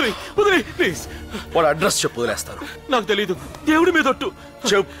 వదిలే ప్లీజ్. వాడు అడ్రస్ చెప్పు, వదిలేస్తాను. నాకు తెలీదు, దేవుడి మీద ఒట్టు.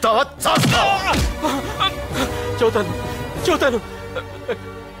 చెప్తావా? చెబుతాను.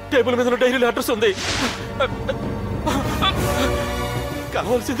 టేబుల్ మీద డైరీలో అడ్రస్ ఉంది.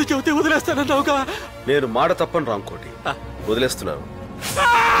 కావాల్సింది చెబితే వదిలేస్తానన్నావుగా. నేను మాట తప్పని రాంకోటి, వదిలేస్తున్నాను.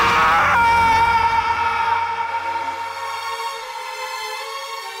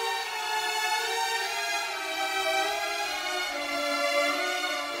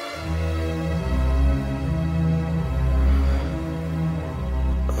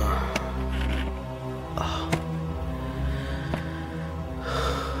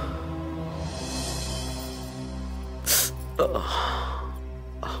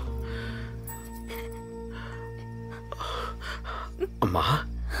 అమ్మా,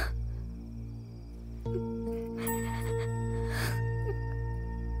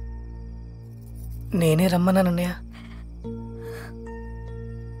 నేనే రమ్మన్నానన్నయ్య.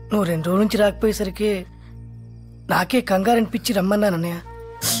 నువ్వు 2 రోజుల నుంచి రాకపోయేసరికి నాకే కంగారు అనిపించి రమ్మన్నానన్నయ్య.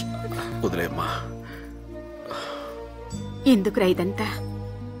 వదిలేమ్మా. ఎందుకురా ఇదంతా?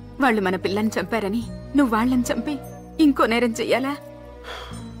 వాళ్ళు మన పిల్లని చంపారని నువ్వు వాళ్ళని చంపి ఇంకో నేరం చెయ్యాలా?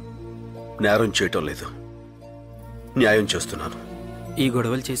 నేరం చేయటం లేదు, న్యాయం చేస్తున్నాను. ఈ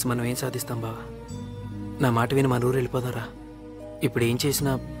గొడవలు చేసి మనం ఏం సాధిస్తాం బావా? నా మాట విని మన ఊరు వెళ్ళిపోదారా? ఇప్పుడు ఏం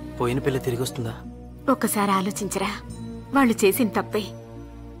చేసినా పోయిన పిల్ల తిరిగి వస్తుందా? ఒక్కసారి ఆలోచించరా. వాళ్ళు చేసిన తప్పే,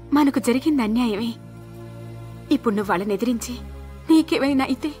 మనకు జరిగింది అన్యాయమే. ఇప్పుడు నువ్వు వాళ్ళని ఎదిరించి నీకేమైనా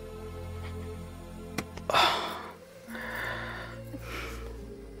అయితే?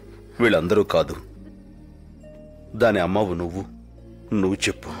 వీళ్ళందరూ కాదు, దాని అమ్మవు నువ్వు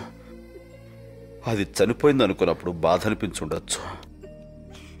చెప్పు. అది చనిపోయింది అనుకున్నప్పుడు బాధ అనిపించుండొచ్చు,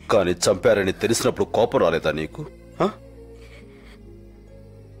 కానీ చంపారని తెలిసినప్పుడు కోపం రాలేదా నీకు?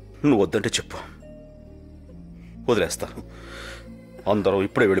 నువ్వు వద్దంటే చెప్పు, వదిలేస్తాను. అందరం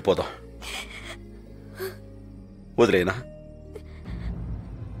ఇప్పుడే వెళ్ళిపోదాం. వదిలేనా?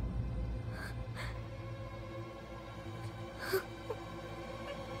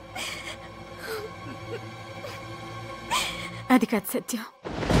 అది కాదు సత్యం.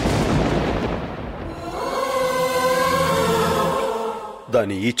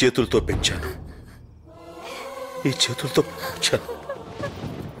 దాన్ని ఈ చేతులతో పెంచాను, ఈ చేతులతో పెంచాను.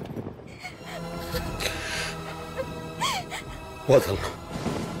 వదలను,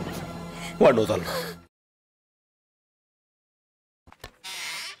 వాడిని వదలను.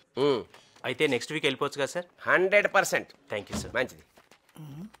 అయితే నెక్స్ట్ వీక్ వెళ్ళిపోవచ్చు కదా సార్? 100%. Thank you sir. మంచిది,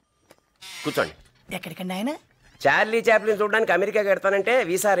 కూర్చోండి. ఎక్కడికండి ఆయన? చార్లీ చాప్లిన్ చూడడానికి అమెరికా కడతానంటే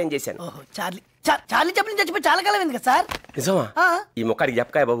వీసా అరేంజ్ చేశాను. చార్లీ చాప్లిన్ చచ్చిపోయి చాలా కాలం అయింది కదా సార్? నిజమా? ఈ మొక్కడికి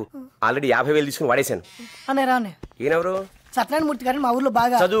చెప్పకాయ బాబు, ఆల్రెడీ 50,000 తీసుకుని వాడేశాను. అనే రానే ఈయనెవరు? సత్యనారాయణమూర్తి గారిని మా ఊర్లో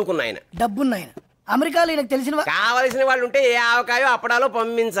బాగా చదువుకున్న ఆయన, డబ్బున్న ఆయన. అమెరికాలో ఈయనకు తెలిసిన కావలసిన వాళ్ళు ఉంటే ఏ ఆవకాయో అప్పడాలో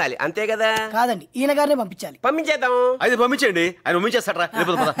పంపించాలి, అంతే కదా? కాదండి, ఈయన గారినే పంపించాలి. పంపించేద్దాం. అది పంపించండి, ఆయన పంపించేస్తారా?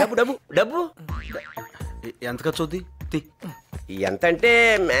 డబ్బు డబ్బు డబ్బు ఎంత ఖర్చు అవుద్ది? ఎంత అంటే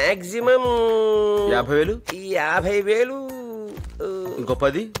మాక్సిమం 50,000. 50,000 ఇంకో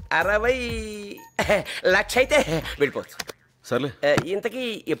 10, 60 లక్ష అయితే వెళ్ళిపోవచ్చు. సర్లే. ఇంతకీ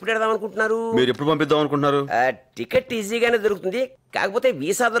ఎప్పుడు వెడదాం అనుకుంటున్నారు? మీరు ఎప్పుడు పంపిద్దాం అనుకుంటున్నారు? టికెట్ ఈజీగానే దొరుకుతుంది, కాకపోతే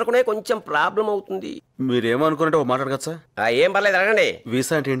వీసా దొరకనే కొంచెం ప్రాబ్లం అవుతుంది. మీరేమనుకున్నట్టే ఒక మాట్లాడగచ్చా? ఏం పర్లేదు, అడగండి.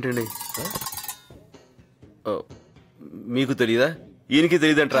 వీసా అంటే ఏంటండి? మీకు తెలియదా? ఈయనకి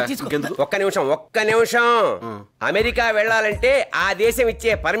తెలియదంటారా? ఒక్క నిమిషం. అమెరికా వెళ్ళాలంటే ఆ దేశం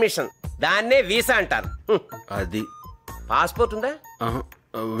ఇచ్చే పర్మిషన్, దాన్నే వీసా అంటారు. అది పాస్పోర్ట్ ఉందా?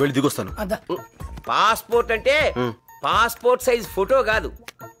 వెళ్ళి దిగొస్తాను. పాస్పోర్ట్ అంటే పాస్పోర్ట్ సైజ్ ఫోటో కాదు,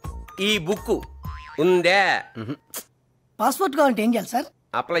 ఈ బుక్ ఉందే. పాస్పోర్ట్ కావాలంటే ఏం చేయాలి సార్?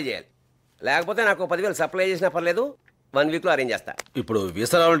 అప్లై చేయాలి, లేకపోతే నాకు 10,000 సప్లై చేసినా పర్లేదు, 1 వీక్ లో అరేంజ్ చేస్తా. ఇప్పుడు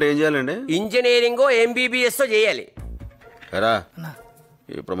వీసా రావాలంటే ఏం చేయాలండి? ఇంజనీరింగో MBBS చేయాలి. ఎరా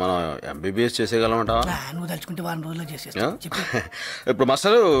ఇప్పుడు మనం MBBS చేసేయగలమంటా? నువ్వు తలుచుకుంటే వారం రోజుల్లో చేసేస్తా. ఇప్పుడు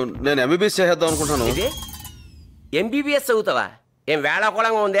మాస్టర్ నేను MBBS చేసేద్దాం అనుకుంటున్నాను. MBBS చదువుతావా? ఏం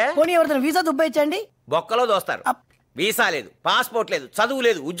వేళాకోళంగా ఉందే? పోనీ ఎవరిదైనా వీసా దుబ్బాయించండి. బొక్కలో దోస్తారు. వీసా లేదు, పాస్పోర్ట్ లేదు, చదువు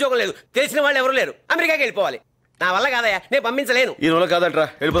లేదు, ఉద్యోగం లేదు, తెలిసిన వాళ్ళు ఎవరు లేరు, అమెరికాకి వెళ్ళిపోవాలి. నా వల్ల కాదయ్యా, నేను పంపించలేను. ఈ వల్ల కాదంటరా,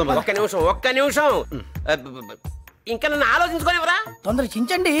 వెళ్ళిపోదాం. ఒక్క నిమిషం ఇంకా నన్ను ఆలోచించుకోనివరా? తొందర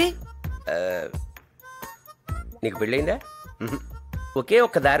చించండి. నీకు పెళ్ళయిందా? ఒకే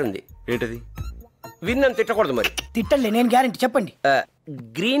ఒక్క దారి ఉంది. ఏంటది? విన్నని తిట్టకూడదు. మరి తిట్టలే, నేను గ్యారెంటీ. చెప్పండి.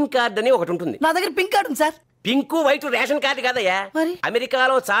 గ్రీన్ కార్డ్ అని ఒకటి ఉంటుంది. నా దగ్గర పింక్ కార్డు ఉంది sir. Pink white ration card కాదయ్యా.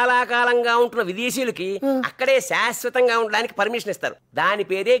 అమెరికాలో చాలా కాలంగా ఉంటున్న విదేశీయులకి అక్కడే శాశ్వతంగా ఉండడానికి పర్మిషన్ ఇస్తారు, దాని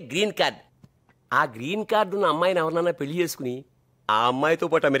పేరే గ్రీన్ కార్డ్. ఆ గ్రీన్ కార్డు ఉన్న అమ్మాయిని ఎవరినన్నా పెళ్లి చేసుకుని ఆ అమ్మాయితో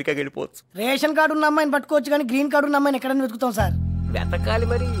పాటు అమెరికాకి వెళ్ళిపోవచ్చు. రేషన్ కార్డు ఉన్న అమ్మాయిని పట్టుకోవచ్చు, కానీ గ్రీన్ కార్డు ఉన్న అమ్మాయిని ఎక్కడైనా వెతుకుతాం సార్. వెతకాలి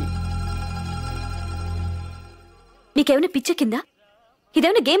మరి. నీకేమైనా పిచ్చ కింద?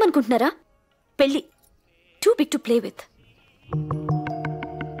 ఇదేమైనా గేమ్ అనుకుంటున్నారా? పెళ్లి two big to play with.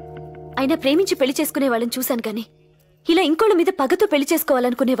 అయినా ప్రేమించి పెళ్లి చేసుకునే వాళ్ళని చూశాను, కానీ ఇలా ఇంకోళ్ళ మీద పగతో పెళ్లి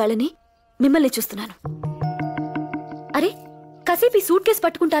చేసుకోవాలనుకునే వాళ్ళని మిమ్మల్ని చూస్తున్నాను. అరే, కాసేపు ఈ సూట్ కేసు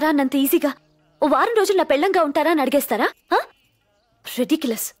పట్టుకుంటారా అన్నంత ఈజీగా ఓ వారం రోజులు నా పెళ్ళంగా ఉంటారా అని అడిగేస్తారా?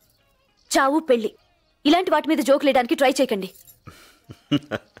 రెడిక్యులస్. చావు, పెళ్లి, ఇలాంటి వాటి మీద జోక్ లేయడానికి ట్రై చేయకండి.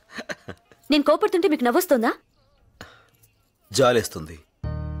 నేను కోపడుతుంటే మీకు నవ్వొస్తుందా? జాలేస్తుంది.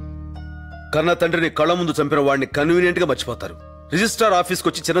 కన్న తండ్రిని కళ్ళ ముందు చంపిన వాడిని కన్వీనియంట్ గా మర్చిపోతారు. రిజిస్ట్రార్ ఆఫీస్కి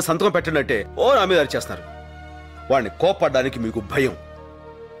వచ్చి చిన్న సంతకం పెట్టండి ఓ నా మీద అరిచేస్తారు. వాడిని కోపడ్డానికి మీకు భయం.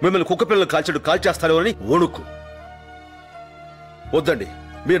 మిమ్మల్ని కుక్క పిల్లలు కాల్చేస్తారో అని వణుకు. వద్దండి,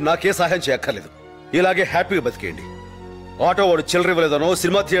 మీరు నాకే సహాయం చేయక్కర్లేదు. ఇలాగే హ్యాపీగా బతికేయండి. ఆటో వాడు చిల్లర ఇవ్వలేదనో,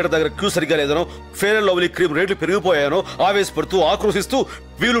 సినిమా థియేటర్ దగ్గర క్యూ సరిగ్గా లేదనో, ఫెయిర్ అండ్ లవ్లీ క్రీమ్ రేట్లు పెరిగిపోయానో ఆవేశపడుతూ ఆక్రోశిస్తూ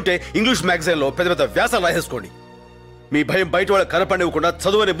వీలుంటే ఇంగ్లీష్ మ్యాగజైన్లో పెద్ద పెద్ద వ్యాసాలు రాసేసుకోండి. మీ భయం బయట వాళ్ళ కనపడివ్వకుండా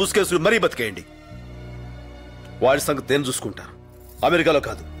చదువునే ముసుకేసులు మరీ బతికేయండి. వాడి సంగతి నేను చూసుకుంటాను. అమెరికాలో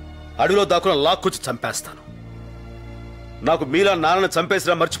కాదు, అడవిలో దాక్కున లాక్కొచ్చి చంపేస్తాను. నాకు మీలా నాన్నను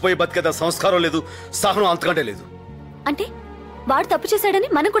చంపేసినా మర్చిపోయి బతికేదా సంస్కారం లేదు, సహనం అంతకంటే లేదు. అంటే వాడు తప్పు చేశాడని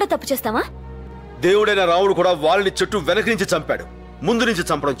మనం కూడా తప్పు చేస్తామా? దేవుడైన రాముడు కూడా వాళ్ళని చెట్టు వెనక నుంచి చంపాడు. ముందు నుంచి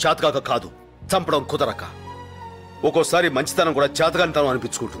చంపడం చేతకాక కాదు, చంపడం కుదరక. ఒక్కోసారి మంచితనం కూడా చేతగానితనం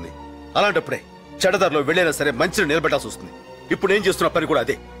అనిపించుకుంటుంది. అలాంటప్పుడే చెడదారిలో వెళ్ళైనా సరే మంచిని నిలబెట్టాల్సి వస్తుంది. ఇప్పుడు ఏం చేస్తున్న పని కూడా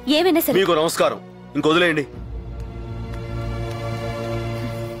అదే. ఏమైనా సరే మీకు నమస్కారం, ఇంకొదిలేయండి.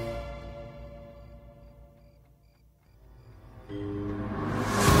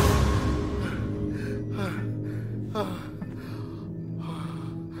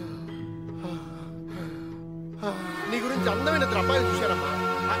 నీ గురించి అందమైన అబ్బాయిలు చూశారమ్మా.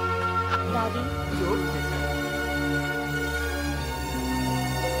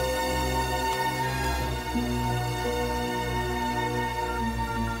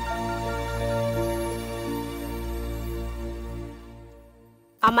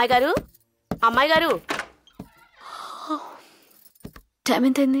 అమ్మాయి గారు, అమ్మాయి గారు, టైం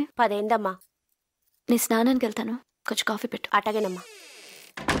ఎంతైంది? 10 అయిందమ్మా. నేను స్నానానికి వెళ్తాను, కొంచెం కాఫీ పెట్టు. అటగేనమ్మా.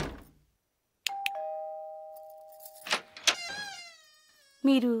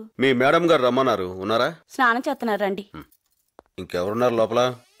 మీరు మీ మేడం గారు రమ్మన్నారు, ఉన్నారా? స్నానం చేస్తున్నారు, రండి. ఇంకెవరున్నారు లోపల?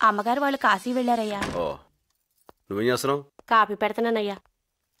 అమ్మగారు వాళ్ళు కాశీ వెళ్ళారయ్యా. ఓ, నువ్వేం చేస్తున్నావు? కాఫీ పెడతానయ్యా.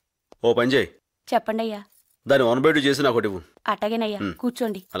 ఓ పని చేయి. చెప్పండి అయ్యా. దాన్ని 1/2 చేసి నాకు ఒకటి ఇవ్వు. అట్టగేనయ్యా,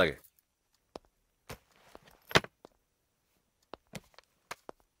 కూర్చోండి. అలాగే.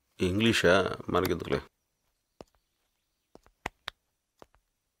 ఇంగ్లీషా? మనకెందుకులే.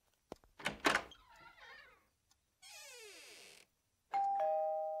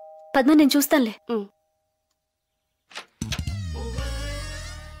 పద్మ నేను చూస్తానులే.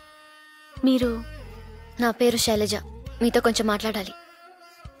 మీరు? నా పేరు శైలజ. మీతో కొంచెం మాట్లాడాలి.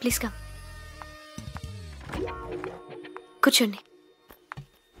 Please come. కూర్చోండి.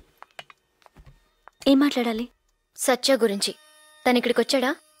 ఏం మాట్లాడాలి? సత్య గురించి. తను ఇక్కడికి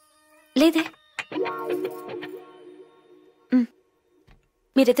వచ్చాడా? లేదే.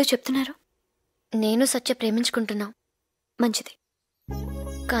 మీరేదో చెప్తున్నారు. నేను సత్య ప్రేమించుకుంటున్నాం. మంచిది.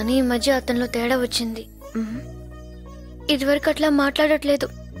 కానీ ఈ మధ్య అతనిలో తేడా వచ్చింది. ఇదివరకు అట్లా మాట్లాడట్లేదు,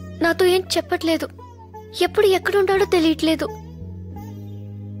 నాతో ఏం చెప్పట్లేదు, ఎప్పుడు ఎక్కడుంటాడో తెలియట్లేదు.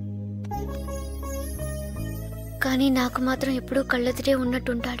 కానీ నాకు మాత్రం ఎప్పుడూ కళ్ళెదిరే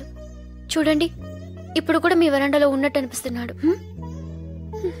ఉన్నట్టుంటాడు. చూడండి, ఇప్పుడు కూడా మీ వరండాలో ఉన్నట్టు అనిపిస్తున్నాడు.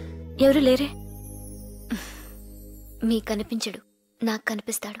 ఎవరు లేరే? మీకు కనిపించడు, నాకు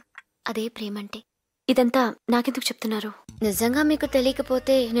కనిపిస్తాడు. అదే ప్రేమంటే. ఇదంతా నాకెందుకు చెప్తున్నారు? నిజంగా మీకు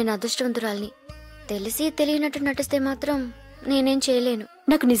తెలియకపోతే నేను అదృష్టవంతురాల్ని. తెలిసి తెలియనట్టు నటిస్తే మాత్రం నేనేం చేయలేను.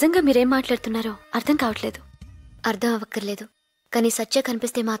 నాకు నిజంగా మీరేం మాట్లాడుతున్నారో అర్థం కావట్లేదు. అర్థం అవ్వక్కర్లేదు, కానీ సత్య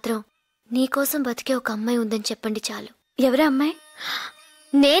కనిపిస్తే మాత్రం నీకోసం బతికే ఒక అమ్మాయి ఉందని చెప్పండి చాలు. ఎవరే అమ్మాయి?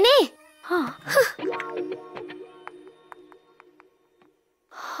 నేనే.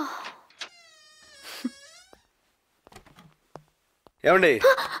 ఏమండి,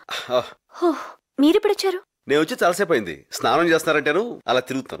 మీరెప్పుడు వచ్చారు? నేను వచ్చి చాలాసేపు అయింది. స్నానం చేస్తున్నారంటాను, అలా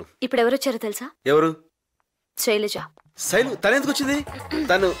తిరుగుతాను. ఇప్పుడు ఎవరు వచ్చారో తెలుసా? ఎవరు? శైలజ. శైలు? తను ఎందుకు వచ్చింది?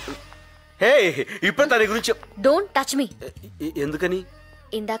 తను హే ఇప్పుడు తన గురించి. Don't touch me. ఎందుకని?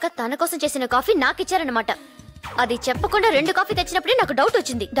 ఇందాక తన కోసం చేసిన కాఫీ నాకు ఇచ్చారన్నమాట. అది చెప్పకుండా 2 కాఫీ తెచ్చినప్పుడే నాకు డౌట్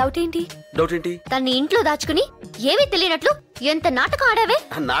వచ్చింది. డౌట్ ఏంటి? డౌట్ ఏంటి? తన్ని ఇంట్లో దాచుకుని ఏమీ తెలియనట్లు ఎంత నాటకం ఆడావే.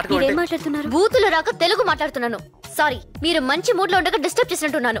 మీరేం మాట్లాడుతున్నారు? బూతులు రాక తెలుగు మాట్లాడుతున్నాను. సారీ, మీరు మంచి మూడ్ లో ఉండగా డిస్టర్బ్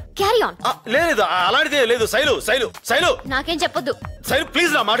చేసినట్టున్నాను. Carry on. లేదు, అలాంటిదే లేదు. శైలు శైలు శైలు నాకేం చెప్పొద్దు. శైలు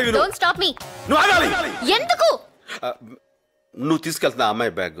ప్లీజ్ నా మాట విను. Don't stop me. నువ్వు ఆగాలి. ఎందుకు? నువ్వు తీసుకెళ్తున్నా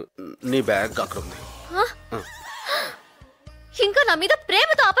అమ్మాయి బ్యాగ్. నీ బ్యాగ్ అక్కడ ఉంది. ఇంకా నా మీద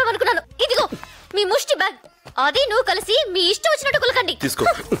ప్రేమతో ఆపేమనుకున్నాను. ఇదిగో మీ ముష్టి బ్యాగ్. అది నువ్వు కలిసి మీ ఇష్టం వచ్చినట్టు కులకండి. తీసుకో.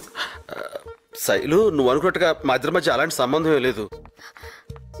 శైలు, నువ్వు అనుకున్నట్టుగా మా ఇద్దరి మధ్య అలాంటి సంబంధం లేదు.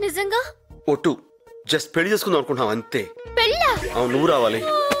 నిజంగా? ఒట్టు. జస్ట్ పెళ్లి చేసుకుందాం అనుకుంటున్నాం అంతే. పెళ్ళా? అవును, నువ్వు రావాలి.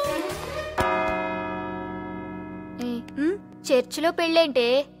 చర్చిలో పెళ్ళేంటే?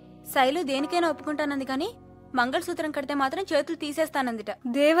 శైలు దేనికైనా ఒప్పుకుంటానంది కానీ మంగళసూత్రం కడితే మాత్రం చేతులు తీసేస్తానందిట.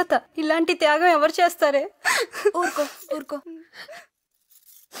 దేవత, ఇలాంటి త్యాగం ఎవరు చేస్తారే? ఊరుకో ఊరుకో.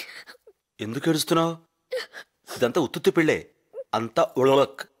 ఎందుకు ఏడుస్తున్నావు? ఇదంతా ఉత్తుత్తి పెళ్ళే. అంతా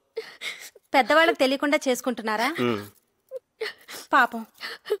ఉళలక్. పెద్దవాళ్ళకి తెలియకుండా చేసుకుంటున్నారా? పాపం,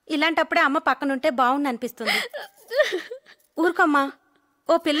 ఇలాంటప్పుడే అమ్మ పక్కనుంటే బాగుండి అనిపిస్తుంది. ఊరుకోమ్మా,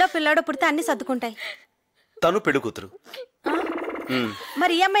 ఓ పిల్లాడో పుడితే అన్ని సర్దుకుంటాయి. తను పెళ్లి కూతురు.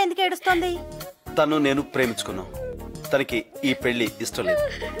 మరి ఈ అమ్మాయి ఎందుకు ఏడుస్తోంది? తను నేను ప్రేమించుకున్నాం. తనకి ఈ పెళ్లి ఇష్టం లేదు.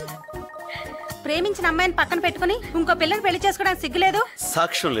 ప్రేమించిన అమ్మాయిని పక్కన పెట్టుకుని ఇంకో పిల్లని పెళ్లి చేసుకోవడానికి సిగ్గులేదు?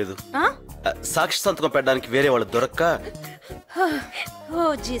 సాక్ష్యం లేదు. సాక్షి సంతకం పెట్టడానికి వేరే వాళ్ళు దొరక్క.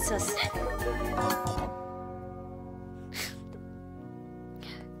 ఓ Jesus.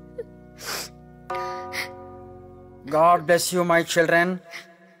 God bless you, my children.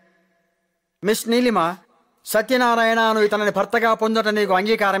 Miss Neelima, సత్యనారాయణను ఇతనిని భర్తగా పొందటం నీకు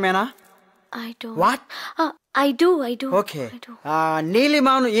అంగీకారమేనా? వాట్? I do. ఓకే.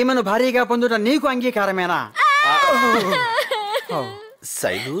 నీలిమను ఈమెను భార్యగా పొందటం నీకు అంగీకారమేనా?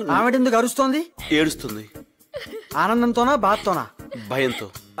 శైలు, ఆవిడెందుకు అరుస్తోంది? ఏడుస్తుంది. ఆనందంతోనా బాధతోనా? భయంతో.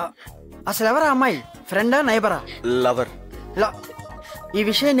 అసలు ఎవరా అమ్మాయి? ఫ్రెండా నైబరా? లవర్. ఈ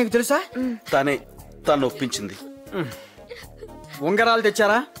విషయం నీకు తెలుసా? తను ఒప్పించింది. ఉంగరాలు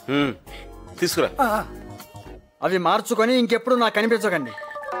తెచ్చారా? తీసుకురా. అవి మార్చుకొని ఇంకెప్పుడు నాకు కనిపించకండి.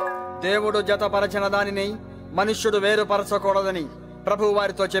 దేవుడు జతపరచిన దానిని మనుష్యుడు వేరుపరచకూడదని ప్రభువు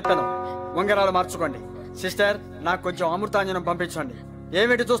వారితో చెప్పాను. ఉంగరాలు మార్చుకోండి. సిస్టర్, నాకు కొంచెం అమృతాంజనం పంపించండి.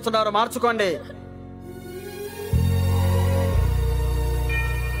 ఏమిటి చూస్తున్నారో మార్చుకోండి.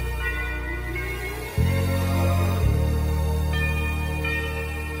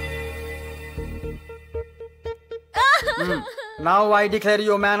 Now I declare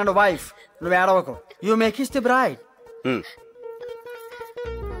you man and wife. నువ్వు ఏడవకు. You may kiss the bride.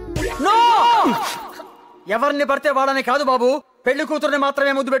 No! ఎవరిని పడితే వాడని కాదు బాబు, పెళ్లి కూతురుని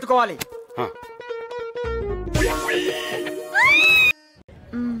మాత్రమే ముద్దు పెట్టుకోవాలి.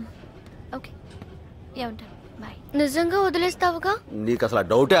 నిజంగా వదిలేస్తావుగా? నీకు అసలు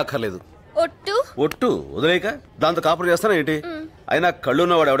డౌటే అక్కర్లేదు. ఒట్టు? ఒట్టు వదిలేక దాంతో కాపురం చేస్తానా ఏంటి? అయినా కళ్ళు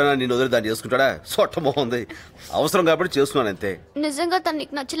ఉన్నవాడు ఎవడైనా నేను వదిలి దాన్ని చేసుకుంటాడా? సొట్ట మొహం ఉంది. అవసరం కాబట్టి చేస్తున్నాను అంతే. నిజంగా తను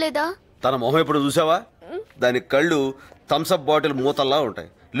నీకు నచ్చలేదా? తన మొహం ఎప్పుడు చూసావా? దాని కళ్ళు థమ్సప్ బాటిల్ మూతల్లా ఉంటాయి.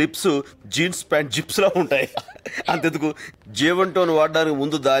 లిప్స్ జీన్స్ ప్యాంట్ జిప్స్ లా ఉంటాయి. అంతెందుకు జీవంటోన్ వాడడానికి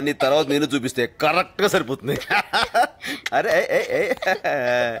ముందు దాన్ని, తర్వాత నేను చూపిస్తే కరెక్ట్ గా సరిపోతుంది. అరే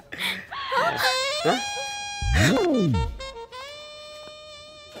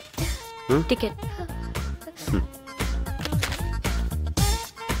టికెట్.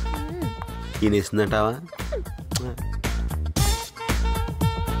 ఈయన ఇస్తుందంటావా?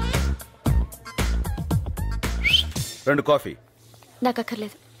 రెండు కాఫీ. నాకు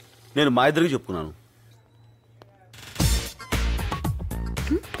అక్కర్లేదు. నేను మా ఇద్దరికి చెప్పుకున్నాను.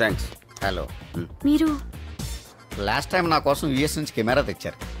 థ్యాంక్స్. హలో, మీరు లాస్ట్ టైం నా కోసం యుఎస్ నుంచి కెమెరా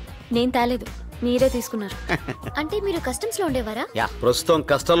తెచ్చారు. నేను తేలేదు, మీరే తీసుకున్నారు. అంటే మీరు కస్టమ్స్ లో ఉండేవారా? యా, ప్రస్తుతం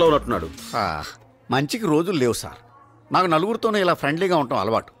కష్టంలో ఉన్నట్టున్నాడు. మంచికి రోజులు లేవు సార్. నాకు నలుగురితోనే ఇలా ఫ్రెండ్లీగా ఉండటం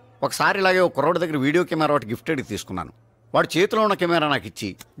అలవాటు. ఒకసారి ఇలాగే ఒక కుర్రోడి దగ్గర వీడియో కెమెరా ఒకటి గిఫ్టెడ్ తీసుకున్నాను. వాడు చేతిలో ఉన్న కెమెరా నాకు ఇచ్చి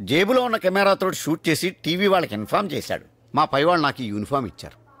జేబులో ఉన్న కెమెరాతో షూట్ చేసి టీవీ వాళ్ళకి ఇన్ఫార్మ్ చేశాడు. మా పై వాళ్ళు నాకు ఈ యూనిఫామ్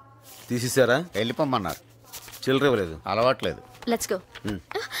ఇచ్చారు. తీసేశారా? వెళ్ళిపోమన్నారు. చిల్లర ఇవ్వలేదు. అలవాట్లేదు. Let's go.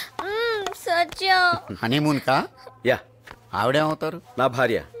 సత్య హనీమూన్ కా? యా. ఆవిడేమవుతారు? నా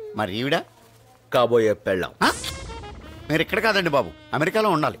భార్య. మరి ఈవిడ? కాబోయే పెళ్ళాం. మీరు ఇక్కడ కాదండి బాబు,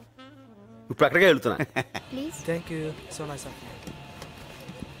 అమెరికాలో ఉండాలి. ఇప్పుడు అక్కడికే వెళ్తున్నా.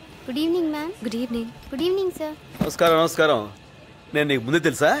 Good evening ma'am. Good evening. Good evening sir. నమస్కారం. నమస్కారం. నేను నీకు ముందే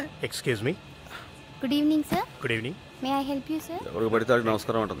తెలుసా? Excuse me. Good evening sir. Good evening. May I help you sir? ఎవరికి పడితే వాడికి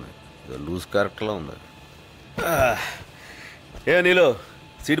నమస్కారం ఉంటుంది. లూజ్ క్యారెక్టర్లో ఉంది. ఏ నీలో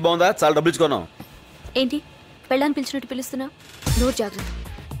సీట్ బాగుందా? చాలా డబ్బులు ఇచ్చుకున్నాం. ఏంటి పెళ్ళాన్ని పిలిచినట్టు పిలుస్తున్నా? నోరు జాగ్రత్త.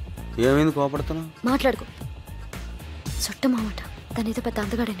 ఏమైంది కోపడుతున్నావు? మాట్లాడుకో. చుట్టమామాట తనేదో పెద్ద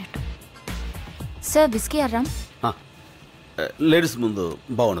అందగాడైనట్టు. సార్ బిస్కీ అర్రామ్. లేడీస్ ముందు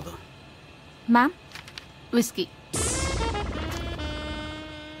బాగుండదు. Ma'am whisky.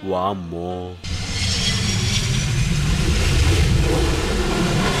 వామ్మో.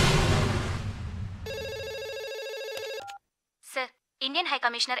 Sir, Indian high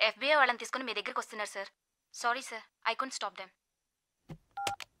commissioner FBI వాళ్ళని తీసుకుని మీ దగ్గరికి వస్తున్నారు sir. Sorry sir, I could stop them.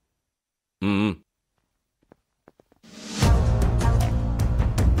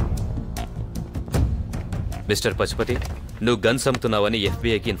 Mister Pashupati, నువ్వు గన్స్ అమ్ముతున్నావని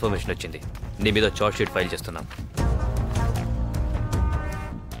FBIకి ఇన్ఫర్మేషన్ వచ్చింది. నీ మీద చార్జ్ షీట్ ఫైల్ చేస్తున్నాం.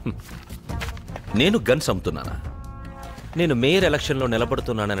 నేను గన్స్ అమ్ముతున్నానా? నేను మేయర్ ఎలక్షన్లో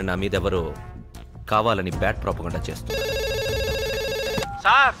నిలబడుతున్నానని నా మీద ఎవరో కావాలని బ్యాడ్ ప్రాపగండా చేస్తున్నారు.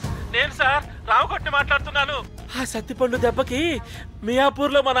 సార్, నేను సార్ రామకొట్టి మాట్లాడుతున్నాను. ఆ సత్తిపండు దెబ్బకి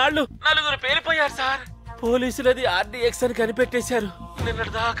మియాపూర్లో మన నాళ్ళు 4 పేలిపోయారు సార్. పోలీసులది RDX అని కనిపెట్టేశారు.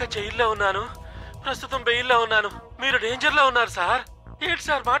 నిన్నటి దాకా జైల్లో ఉన్నాను, ప్రస్తుతం బెయిల్లో ఉన్నాను. మీరు డేంజర్ లో ఉన్నారు సార్. ఏంటి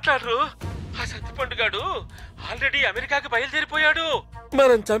సార్ మాట్లాడరు? ఆ సత్తిపండు గాడు ఆల్రెడీ అమెరికాకి బయలుదేరిపోయాడు.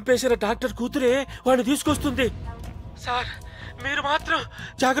 మనం చంపేసిన డాక్టర్ కూతురే వాడిని తీసుకొస్తుంది. సార్, మీరు మాత్రం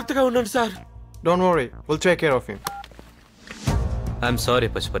జాగ్రత్తగా ఉండండి sir. Don't worry, will take care of him. I'm sorry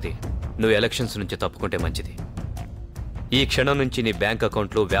Pashupati, నువ్వు ఎలక్షన్స్ నుంచి తప్పుకుంటే మంచిది. ఈ క్షణం నుంచి నీ బ్యాంక్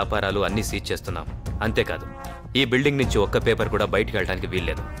అకౌంట్లు, వ్యాపారాలు అన్నీ సీజ్ చేస్తున్నాం. అంతేకాదు, ఈ బిల్డింగ్ నుంచి ఒక్క పేపర్ కూడా బయటికి వెళ్ళడానికి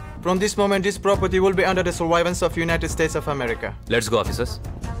వీల్లేదు. From this moment, this property will be under the surveillance of United States of America. Let's go, officers.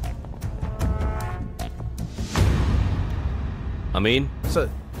 Amin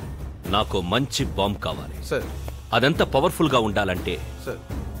sir, నాకు మంచి బాంబ్ కావాలి సార్. అదంతా పవర్ఫుల్ గా ఉండాలంటే సార్,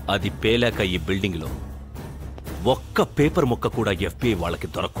 అది పేలాక ఈ బిల్డింగ్ లో ఒక్క పేపర్ ముక్క కూడా FBI వాళ్ళకి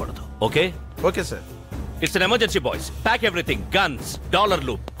దొరకకూడదు. Okay? Okay sir. It's an emergency boys. Pack everything. Guns,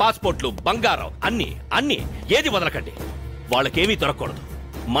 డాలర్లు, పాస్పోర్ట్లు, బంగారం అన్ని ఏది వదలకండి. వాళ్ళకేమీ దొరకకూడదు.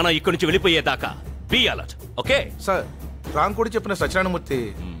 మనం ఇక్కడి నుంచి వెళ్ళిపోయేదాకా be alert. Okay sir? Ram కూడా చెప్పిన సత్యనారాయణమూర్తి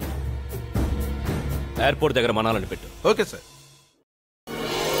ఎయిర్పోర్ట్ దగ్గర మనాలని పెట్టు. Okay sir.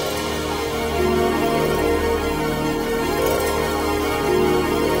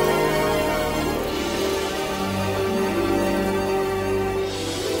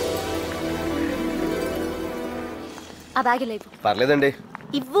 ఆ బ్యాగ్ లేవు. పర్లేదండి.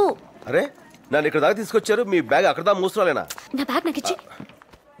 ఇవ్వు. అరే, నన్ను ఇక్కడ దాకా తీసుకొచ్చారు, మీ బ్యాగ్ అక్కడ దాకా మూసుకోలేనా? నా బ్యాగ్ నాకు ఇచ్చి.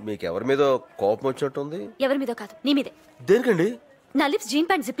 మీకు ఎవరి మీద కోపం వచ్చినట్టుంది? ఎవరి మీదో కాదు, నీ మీదే. దేనికండి? నా లిప్స్ జీన్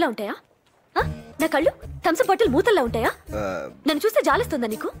ప్యాంట్ జిప్ లా ఉంటాయా? నా కళ్ళు థమ్సప్ బాటిల్ మూతల్లా ఉంటాయా? నన్ను చూస్తే జాలిస్తుందా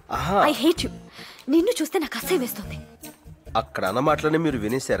నీకు? I hate you. నిన్ను చూస్తే నాకు అసహ్యం వేస్తుంది. అక్కడ అన్న మాటలని మీరు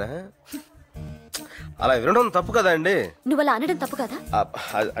వినేశారా? అలా వినడం తప్పు కదా అండి. నువ్వు అలా అనడం తప్పు కదా?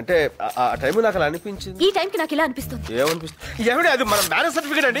 అంటే ఆ టైం నాకు అలా అనిపించింది. ఈ టైంకి నాకు ఇలా అనిపిస్తుంది. ఏమనిపిస్తుంది? ఏమండి, అది మన మ్యారేజ్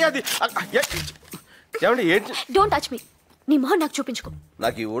సర్టిఫికేట్ అండి. అది ఏమండి? ఏంటి? Don't touch me. నీ మొహం నాకు చూపించుకో.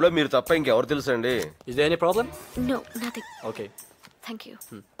 నాకు ఈ ఊళ్ళో మీరు తప్ప ఇంకెవరు తెలుసు అండి? Is there any problem? No, nothing. Okay. Thank you.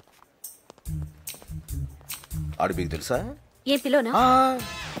 ఆడు మీకు తెలుసా? ఏం పిలోనా?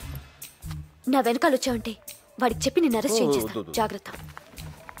 నా వెనకాల వచ్చావంటే వాడికి చెప్పి నిన్ను అరెస్ట్ చేయించేస్తా. జాగ్రత్త.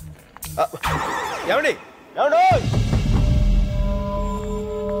 ఏమండి ఏమండో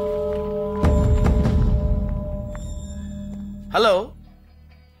hello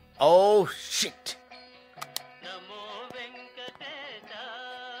oh shit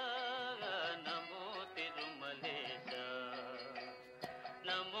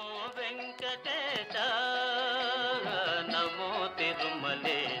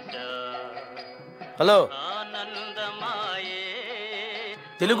hello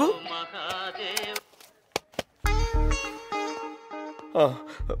Telugu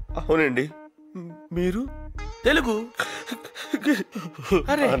అవునండి మీరు తెలుగు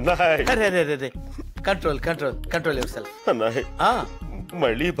అరే అన్నాయ్. అరే అరే అరే control control control your self అన్నాయ్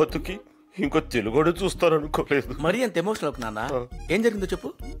మళ్ళీ బతుకి ఇంకో తెలుగుడు చూస్తారనుకోలేదు. మరీ అంత ఎమోషనల్ అవుకు నాన్న. ఏం జరిగిందో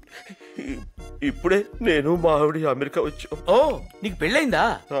చెప్పు. ఇప్పుడే నేను మా ఆవిడ అమెరికా వచ్చాం. ఓ నీకు పెళ్ళైందా?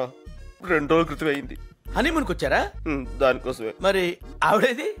 2 రోజుల క్రితం అయింది. హనీమూన్కి వచ్చారా? దానికోసమే. మరి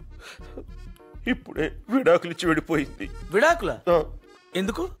ఆవిడేది? ఇప్పుడే విడాకులు ఇచ్చి వెళ్ళిపోయింది. విడాకుల?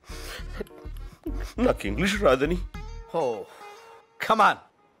 ఎందుకు? నాకు ఇంగ్లీష్ రాదని. ఓ కమాన్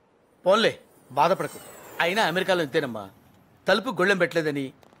పోన్లే బాధపడకు. అయినా అమెరికాలో ఇంతేనమ్మా. తలుపు గొళ్ళెం పెట్టలేదని,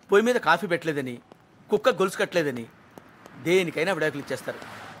 పొయ్యి మీద కాఫీ పెట్టలేదని, కుక్క గొలుసు కట్టలేదని దేనికైనా విడాకులు ఇచ్చేస్తారు.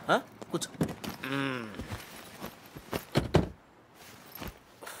 కూర్చో.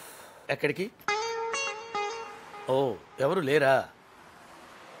 ఎక్కడికి? ఓ ఎవరు లేరా?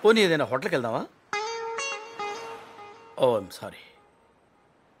 పోనీ ఏదైనా హోటల్కి వెళ్దామా? ఓ ఐమ్ సారీ.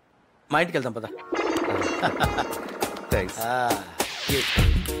 మా ఇంటికి వెళ్దాం పదా.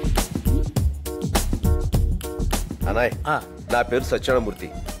 అనాయ్ నా పేరు సత్యనారాయణమూర్తి,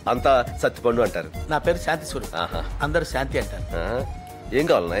 అంతా సత్తిపండు అంటారు. నా పేరు శాంతి స్వరూప్, అందరూ శాంతి అంటారు. ఏం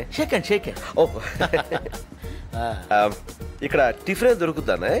కావాలన్నాయ్? షేక్ అండ్ షేక్. ఓ ఇక్కడ టిఫిన్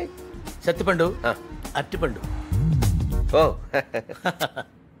దొరుకుతానా? సత్తిపండు, అరటిపండు. ఓ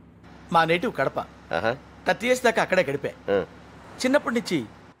మా నేటివ్ కడప. 30 years దాకా అక్కడే గడిపా. చిన్నప్పటి నుంచి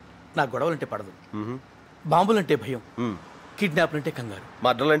నా గొడవలంటే పడదు, బాంబులంటే భయం, కిడ్నాప్లంటే కంగారు,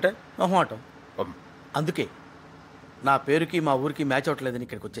 మర్డర్లంటే మొహమాటం. అందుకే నా పేరుకి మా ఊరికి మ్యాచ్ అవ్వట్లేదని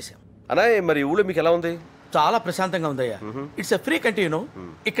ఇక్కడికి వచ్చేసాం. అనాయ్ మరి ఊళ్ళో మీకు ఎలా ఉంది? చాలా ప్రశాంతంగా ఉందయ్యా. It's a free country you know.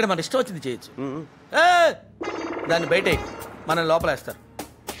 ఇక్కడ మన ఇష్టం వచ్చింది చేయొచ్చు. దాన్ని బయట మనం లోపలేస్తారు.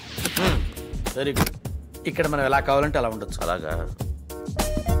 Very good. ఇక్కడ మనం ఎలా కావాలంటే అలా ఉండొచ్చు. అలాగా?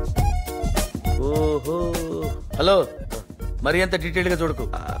 ఓహో. హలో, మరి అంత డీటెయిల్గా చూడకు,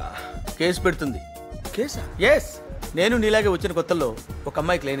 కేసు పెడుతుంది. కేసా? ఎస్. నేను నీలాగే వచ్చిన కొత్తల్లో ఒక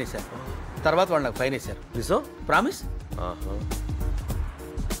అమ్మాయికి లైన్ వేశాను, తర్వాత వాళ్ళు నాకు ఫైన్ వేశారు. నిజం? ప్రామిస్.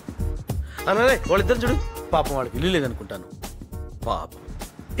 అనాయ్ వాళ్ళిద్దరు చూడు. పాపం వాళ్ళకి ఇల్లు లేదనుకుంటాను. పాపం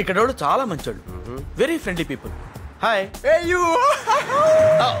ఇక్కడ వాళ్ళు చాలా మంచోళ్ళు, వెరీ ఫ్రెండ్లీ పీపుల్. హాయ్.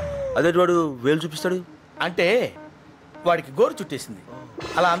 అదే వాడు వేలు చూపిస్తాడు అంటే వాడికి గోరు చుట్టేసింది.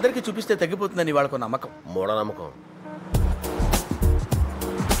 అలా అందరికీ చూపిస్తే తగ్గిపోతుందని వాళ్ళకు నమ్మకం. మూఢనమ్మకం.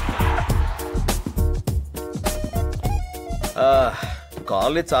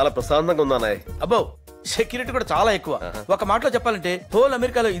 కాలనీ చాలా ప్రశాంతంగా ఉందా నాయ్? అబ్బో సెక్యూరిటీ కూడా చాలా ఎక్కువ. ఒక మాటలో చెప్పాలంటే హోల్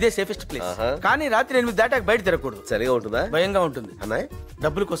అమెరికాలో ఇదే సేఫెస్ట్ ప్లేస్. కానీ రాత్రి 8 దాటాక బయట తిరగకూడదు. సరిగా ఉంటుందా? భయంగా ఉంటుంది. అన్నాయ్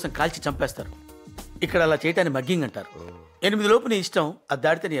డబ్బుల కోసం కాల్చి చంపేస్తారు. ఇక్కడ అలా చేయటాన్ని మగ్గింగ్ అంటారు. 8 లోపు నీ ఇష్టం, అది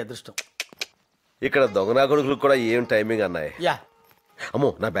దాడితే నీ అదృష్టం. ఇక్కడ దొంగనా కొడుకులు కూడా ఏం టైమింగ్ అన్నాయ్? యా. అమ్మో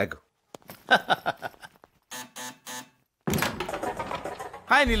నా బ్యాగ్.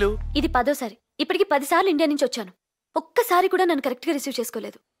 హాయ్ నీలు. ఇది 10వ సారి. ఇప్పటికి 10 సార్లు ఇండియా నుంచి వచ్చాను. ఒక్కసారి కూడా నన్ను కరెక్ట్ గా రిసీవ్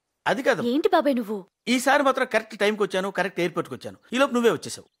చేసుకోలేదు. అది కాదు. ఏంటి బాబాయ్ నువ్వు? ఈసారి మాత్రం కరెక్ట్ టైంకి వచ్చాను, కరెక్ట్ ఎయిర్పోర్ట్కి వచ్చాను. ఈ లోపు నువ్వే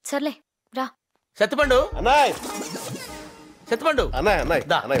వచ్చేసావు. సర్లే రా. సత్తిపండు. అన్నాయ్. సత్తిపండు. అన్నాయ్ అన్నాయ్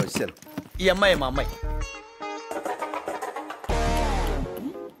అన్నాయ్ వచ్చాను. ఈ అమ్మాయి మా అమ్మాయి,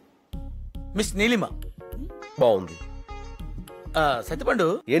 మిస్ నీలిమ. బాగుంది. సత్తిపండు.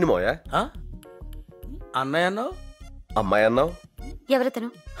 ఏంటి మోయా? అన్నయ్య అన్నావు, అమ్మాయి అన్నావు. ఎవరతను?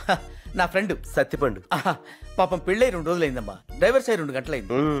 నా ఫ్రెండ్ సత్తిపండు. పాపం పెళ్ళై 2 రోజులైందమ్మా. డ్రైవర్స్ అయి 2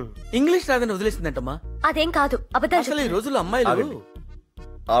 గంటలైంది. ఇంగ్లీష్ రాదని వదిలేసిందంటమ్మా. అదేం కాదు, అబద్ధాలు. అసలు ఈ రోజుల్లో అమ్మాయిలు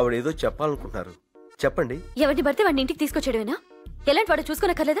ఆవిడేదో చెప్పాలనుకుంటున్నారు, చెప్పండి. ఎవరిని పడితే వాడిని ఇంటికి తీసుకొచ్చేయడమేనా? ఎలాంటి వాడు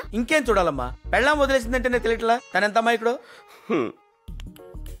చూసుకోనక్కర్లేదా? ఇంకేం చూడాలమ్మా, పెళ్ళాం వదిలేసిందంటేనే తెలియట్లా తన ఎంత అమ్మాయికుడో.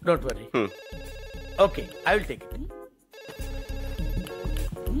 Don't worry. Okay, I will take it.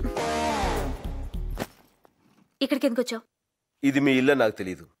 ఇక్కడికి ఎందుకు వచ్చావు? ఇది మీ ఇల్లు నాకు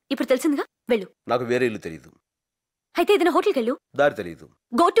తెలియదు. ఇప్పుడు తెలిసిందిగా, వెళ్ళు. నాకు వేరే ఇల్లు తెలియదు. అయితే ఏదైనా హోటల్కి వెళ్ళు. దారి తెలియదు.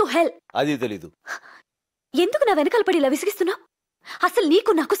 Go to hell. అది తెలీదు. ఎందుకు నా వెనకాల పడి ఇలా విసిగిస్తున్నావు? అసలు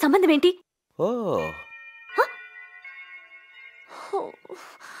నీకు నాకు సంబంధం ఏంటి? ఓ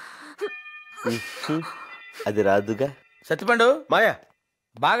అది రాదుగా. సత్తిపండు. మాయా,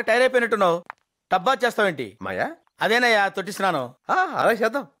 బాగా టైర్ అయిపోయినట్టున్నావు. టబ్బా చేస్తావేంటి? మాయా. అదేనయ్యా తొట్టి స్నానం. అలా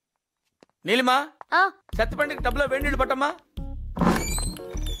చేద్దాం. నీలిమా సత్తిపండుకి టబ్లో వేడి నీళ్ళు పట్టమ్మా.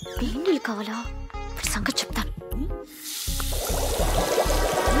 వేడి నీళ్ళు కావాలా? సంగతి చెప్తాను.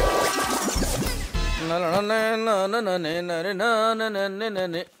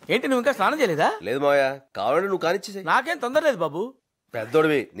 ఏంటి నువ్వు ఇంకా స్నానం చేయలేదా? లేదు మావయ్య, కావాలంటే నువ్వు కానిచ్చేసే. నాకేం తొందర లేదు బాబు.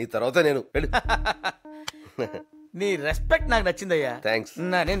 పెద్దోడివి, నీ తర్వాత నేను. నీ రెస్పెక్ట్ నాకు నచ్చిందయ్యా. థ్యాంక్స్.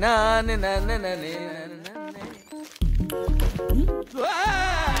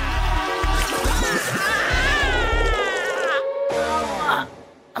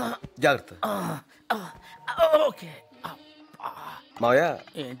 జాగ్రత్త. ఓకే మావయ్య,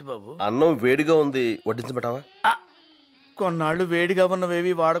 ఏంటి బాబు? అన్నం వేడిగా ఉంది, వడ్డించబెట్టావా? కొన్నాళ్ళు వేడిగా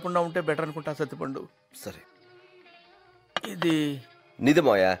ఉన్నవేవి వాడకుండా ఉంటే బెటర్ అనుకుంటా సత్తిపండు. సరే, ఇది నీదే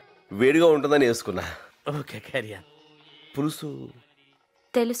మావయ్య, వేడిగా ఉంటుందని వేసుకున్నా. ఓకే క్యారియా. పులుసు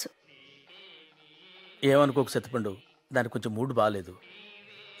తెలుసు. ఏమనుకోకు సత్తిపండు, దానికి కొంచెం మూడ్ బాగాలేదు.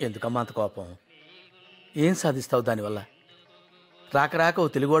 ఎందుకమ్మా అంత కోపం? ఏం సాధిస్తావు దానివల్ల? రాక రాక ఓ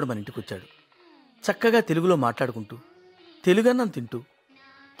తెలుగువాడు మన ఇంటికి వచ్చాడు. చక్కగా తెలుగులో మాట్లాడుకుంటూ, తెలుగన్నం తింటూ,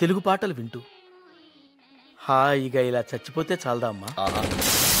 తెలుగు పాటలు వింటూ హాయిగా ఇలా చచ్చిపోతే చాలదా అమ్మా?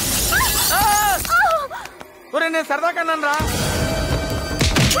 ఒరే, నేను సరదా కన్నాను రా.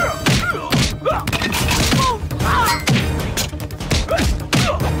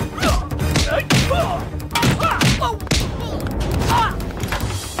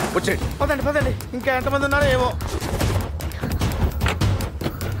 వచ్చేయండి. పదండి పదండి, ఇంకా ఎంతమంది ఉన్నారో ఏమో.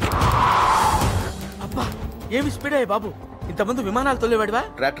 అబ్బా, ఏమి స్పీడ్ అయ్యి బాబు. ఇంతమంది విమానాలు తోలేవాడివా?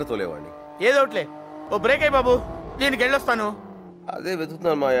 ట్రాక్టర్ తోలేవాడిని. ఏదోట్లే, ఓ బ్రేక్ అయ్యి బాబు, దీనికి వెళ్ళొస్తాను. అదే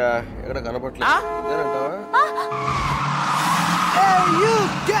వెతుకుతున్నాను మాయా, ఎక్కడ కనపట్లేదు.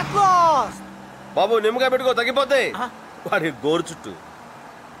 బాబు నిమ్మకాయ పెట్టుకో, తగ్గిపోతాయి. వాడి గోరు చుట్టూ.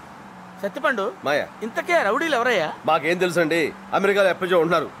 సత్తిపండు మాయా, ఇంతకే రౌడీలు ఎవరయ్యా? మాకేం తెలుసండి, అమెరికాలో ఎప్పటికో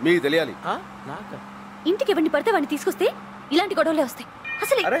ఉంటున్నారు, మీకు తెలియాలి. ఇంటికి ఎవరిని పడితే వాడిని తీసుకొస్తే ఇలాంటి గొడవలే వస్తాయి.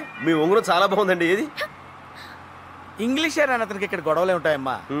 అసలు అరే, మీ ఉంగరం చాలా బాగుందండి. ఏది? ఇంగ్లీషే రాని అతనికి ఇక్కడ గొడవలే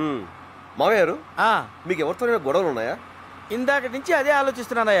ఉంటాయమ్మా. మావయ్య గారు, మీకు ఎవరితో గొడవలు ఉన్నాయా? ఇందాక నుంచి అదే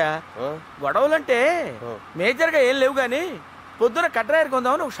ఆలోచిస్తున్నానయ్యా. గొడవలంటే మేజర్ గా ఏం లేవు గానీ, పొద్దున కట్రాయర్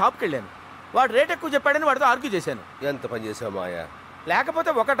కొందామని ఒక షాప్కి వెళ్ళాను. వాడు రేట్ ఎక్కువ చెప్పాడని వాడితో ఆర్గ్యూ చేశాను. ఎంత పని చేసావు మాయా? లేకపోతే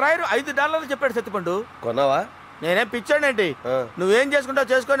ఒక డ్రాయర్ $5 చెప్పాడు సత్తిపండు. కొన్నావా? నేనేం పిచ్చాడేంటి? నువ్వేం చేసుకుంటావు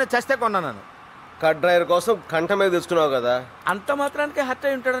చేసుకొని చస్తే కొన్నాను. కట్ డ్రైవర్ కోసం కంట మీద తీసుకున్నావు కదా, అంత మాత్రానికి హర్ట్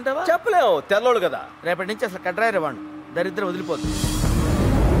అయి ఉంటాడంటావా? చెప్పలేవు, తెల్లోడు కదా. రేపటి నుంచి అసలు కట్ డ్రైవర్ ఇవ్వండి, దరిద్రం వదిలిపోతుంది.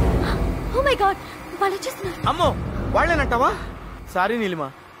 ఓ మై గాడ్, వాళ్ళు వచ్చేస్తున్నారు. అమ్మో, వాళ్ళేనంటావా? సారీ నీలిమా,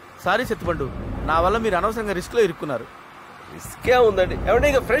 సారీ సత్తిపండు, నా వల్ల మీరు అనవసరంగా రిస్క్ లో ఇరుక్కున్నారు. రిస్కే ఉందండి, ఏమంటే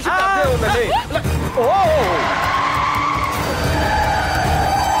ఇంకా ఫ్రెష్ ఉందండి.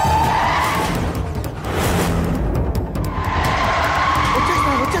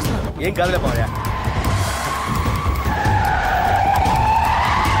 ఏం కాదులే మావయ్య.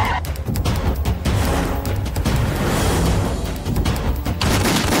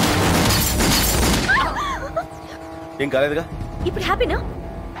 ఏం కాలేదుగా? ఇప్పుడు హ్యాపీనా?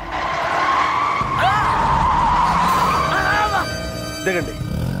 దిగండి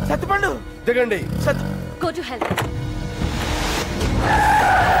సత్తిపండు, దిగండి. Go to help.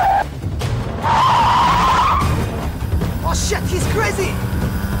 Oh shit, he's crazy!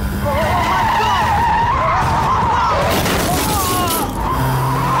 Oh my god!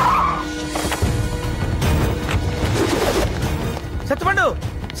 Sattipandu,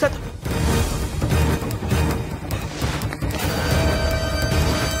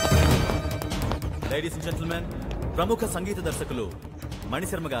 ladies and gentlemen, ప్రముఖ సంగీత దర్శకులు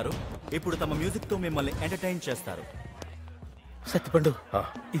మణిశర్మ గారు ఇప్పుడు తమ మ్యూజిక్ తో మిమ్మల్ని ఎంటర్టైన్ చేస్తారు. సత్తిపండు,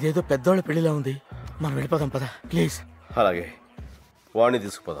 ఇదేదో పెద్దోళ్ళ పెళ్లిలా ఉంది, మనం వెళ్ళిపోదాం పద ప్లీజ్. అలాగే, వాడిని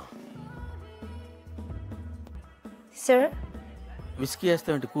తీసుకుపోదాం. Sir, whisky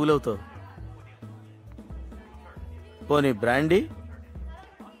వేస్తావేంటి? కూల్ అవుతావు. పోనీ బ్రాండీ?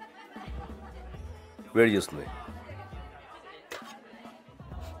 వేడి చేస్తుంది.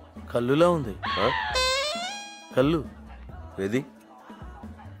 కల్లులా ఉంది. కల్లు ఏది?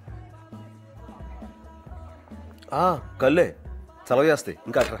 కల్లే, చలవ చేస్తాయి.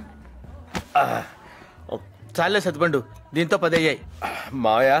 ఇంకా అట్రా. చాలే సత్తిపండు, దీంతో 10 అయ్యాయి.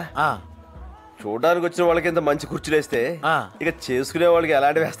 మాయా, చూడడానికి వచ్చిన వాళ్ళకి ఇంత మంచి కుర్చీలు వేస్తే ఇక చేసుకునే వాళ్ళకి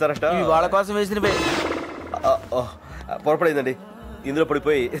ఎలాంటివి వేస్తారట? వాళ్ళ కోసం వేసినవే. పొరపడిందండి, ఇందులో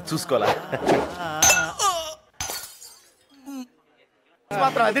పడిపోయి చూసుకోవాలా?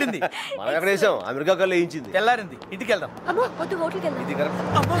 మాత్రం అదిరింది. మనం ఎక్కడ వేసాం? అమెరికా కల్లు వేయించింది. తెల్లారింది, ఇంటికి వెళ్దాం. అమ్మో, వద్దు, హోటల్కి వెళ్దాం. ఇది correct.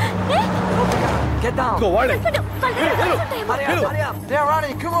 Get down! Go, Wally! Hurry up! They're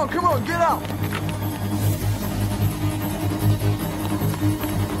running! Come on, get out!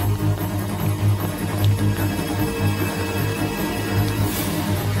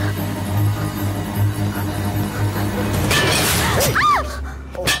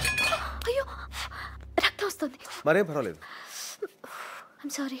 మరేం పర్వాలేదు.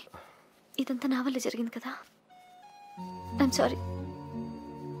 ఐమ్ సారీ, ఇదంతా నా వల్ల జరిగింది కదా. I'm sorry.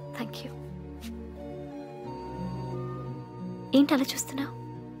 Thank you. ఏంటి అలా చూస్తున్నావు?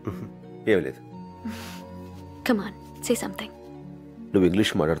 ఏం లేదు. Come on, say something. నువ్వు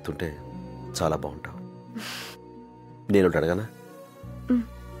ఇంగ్లీష్ మాట్లాడుతుంటే చాలా బాగుంటావు. నేను అడగనా?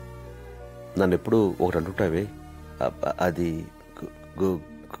 నన్ను ఎప్పుడు ఒకటి అంటుంటావే, అది go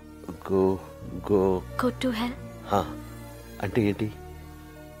go go go to hell అంటే ఏంటి?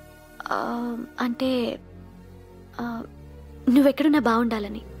 అంటే నువ్వెక్కడున్నా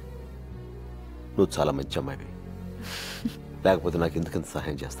బాగుండాలని. నువ్వు చాలా మంచి అమ్మాయివి, లేకపోతే నాకు ఎందుకంత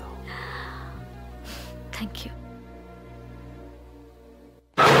సహాయం చేస్తావు? Thank you.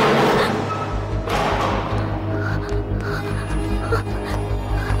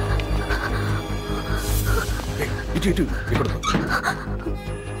 ఇటు ఇక్కడ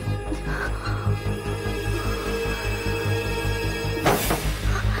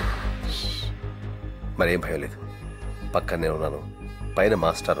మరేం భయం లేదు, పక్కనే ఉన్నాను, పైన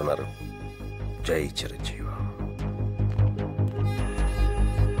మాస్టర్ ఉన్నారు. జై చిరంజీవి.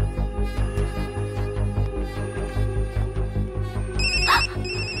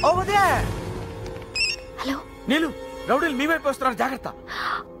 హలో నీలు, రౌడీలు మీ వైపు వస్తున్నారు, జాగ్రత్త.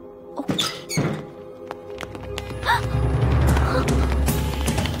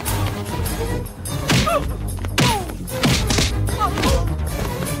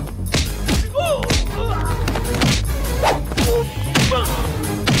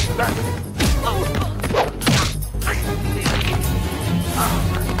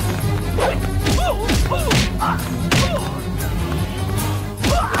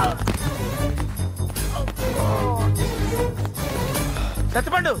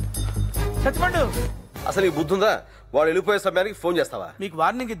 సత్యపండు, సత్యపండు, అసలు ఈ బుద్ధి ఉందా? వాడు వెళ్ళిపోయే సమయానికి ఫోన్ చేస్తావా? మీకు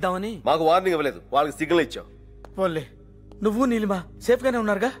వార్నింగ్ ఇద్దామని. మాకు వార్నింగ్ ఇవ్వలేదు, వాళ్ళకి సిగ్నల్ ఇచ్చావు. పోన్లే, నువ్వు నీలిమా సేఫ్ గానే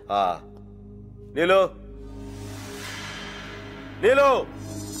ఉన్నారుగా? నీలు, నీలు,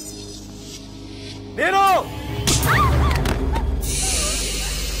 నీలు.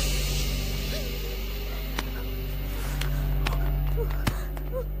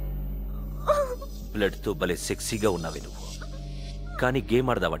 బ్లడ్ తో భలే సెక్సీగా ఉన్నావి నువ్వు, కానీ గేమ్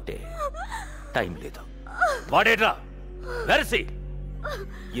ఆడదావంటే టైం లేదు. వాడేట్రా వెరసి,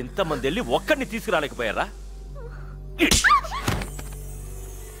 ఇంతమంది వెళ్ళి ఒక్కడిని తీసుకురాలేకపోయారా?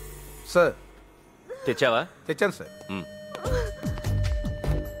 సార్ తెచ్చావా? తెచ్చాను సార్.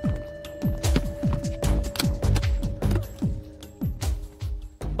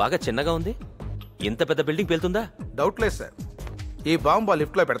 బాగా చిన్నగా ఉంది, ఇంత పెద్ద బిల్డింగ్ పేలుతుందా? డౌట్ లేదు సార్. ఈ బాంబు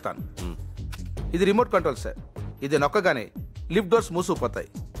లిఫ్ట్ లో పెడతాను. ఇది రిమోట్ కంట్రోల్ సార్. ఇది నొక్కగానే లిఫ్ట్ డోర్స్ మూసుకుపోతాయి.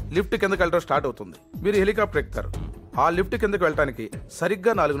 లిఫ్ట్ కిందకి వెళ్ళడం స్టార్ట్ అవుతుంది. మీరు హెలికాప్టర్ ఎక్కుతారు. ఆ లిఫ్ట్ కిందకి వెళ్ళడానికి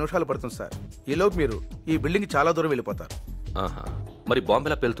సరిగ్గా 4 నిమిషాలు పడుతుంది సార్. ఈలోపు మీరు ఈ బిల్డింగ్ చాలా దూరం వెళ్ళిపోతారు. మరి బాంబు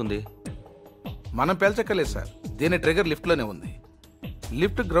ఎలా పేలుతుంది? మనం పేల్చక్కర్లేదు సార్, దీని ట్రిగర్ లిఫ్ట్ లోనే ఉంది.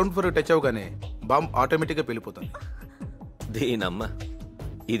 లిఫ్ట్ గ్రౌండ్ ఫ్లోర్ టచ్ అవగానే బాంబ్ ఆటోమేటిక్ గా పేలిపోతుంది. దీనమ్మ,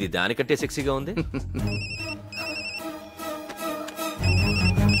 ఇది దానికంటే సెక్సీగా ఉంది.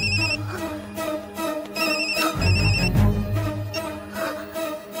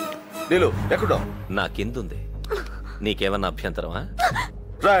 నీలు ఎక్కడో నా కిందుంది, నీకేమన్నా అభ్యంతరమా?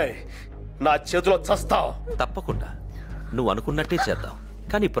 రాయ్, నా చేతిలో చస్తావు. తప్పకుండా, నువ్వు అనుకున్నట్టే చేద్దాం.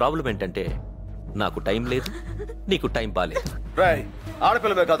 కానీ ప్రాబ్లం ఏంటంటే నాకు టైం లేదు, నీకు టైం బాలేదు. రాయ్,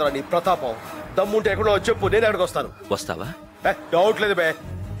 ఆడపిల్లమే కాదురా నీ ప్రతాపం. దమ్ముంటే ఎక్కడో చెప్పు, నేను ఎక్కడికి వస్తాను. వస్తావా? డౌట్ లేదు బే.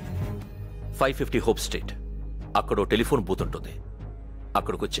 550 హోప్ స్ట్రీట్, అక్కడో టెలిఫోన్ బూత్ ఉంటుంది.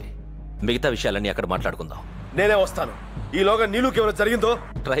 అక్కడికొచ్చి మిగతా విషయాలన్నీ అక్కడ మాట్లాడుకుందాం. నేనే వస్తాను. ఈలోగా నీళ్ళకి ఏమైనా జరిగిందో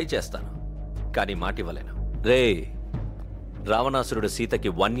ట్రై చేస్తాను, కానీ మాట ఇవ్వలేను. రే, రావణాసురుడు సీతకి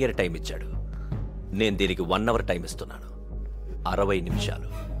 1 year టైం ఇచ్చాడు. నేను దీనికి 1 hour టైం ఇస్తున్నాను. 60 నిమిషాలు.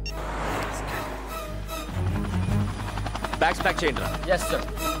 బ్యాగ్స్ ప్యాక్ చేయండి రా. yes sir.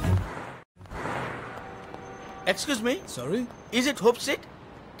 excuse me, sorry, is it Hope Street?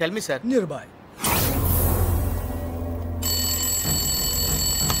 tell me sir. nearby.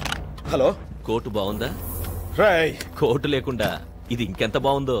 Hello, coat బాగుందా? రాయ్, కోటు లేకుండా ఇది ఇంకెంత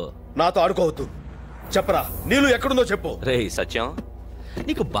బాగుందో. నాతో ఆడుకోవద్దు, చెప్పరా నీళ్ళు ఎక్కడుందో చెప్పు. రే సత్యం,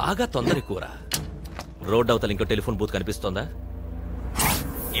 నీకు బాగా తొందర ఎక్కువరా. రోడ్ అవతల ఇంకో టెలిఫోన్ బూత్ కనిపిస్తోందా?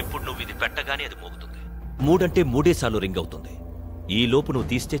 ఇప్పుడు నువ్వు ఇది పెట్టగానే అది మోగుతుంది. 3 అంటే 3 సార్లు రింగ్ అవుతుంది. ఈ లోపు నువ్వు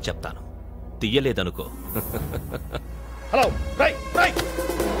తీస్తే చెప్తాను, తీయలేదనుకో. హలో, రై రై.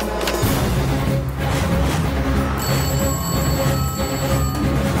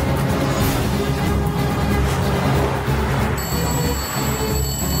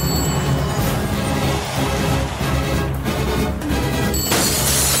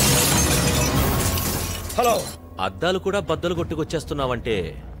 హలో, అద్దాలు కూడా బద్దలు కొట్టుకొచ్చేస్తున్నావంటే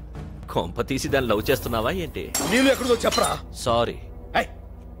కొంప తీసి దాన్ని లవ్ చేస్తున్నావా ఏంటి? నీళ్ళు ఎక్కడుందో చెప్పరా. సారీ.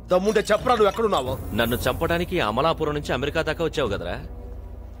 దమ్ముంటే చెప్పరా, నువ్వు ఎక్కడున్నావో. నన్ను చంపడానికి అమలాపురం నుంచి అమెరికా దాకా వచ్చావు కదరా,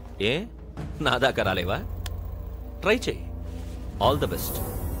 ఏ నా దాకా రాలేవా? ట్రై చెయ్యి. All the best.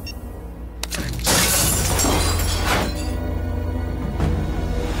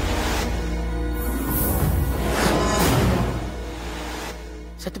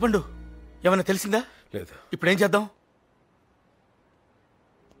 సత్యపండు ఏమన్నా తెలిసిందా? లేదు. ఇప్పుడేం చేద్దాం?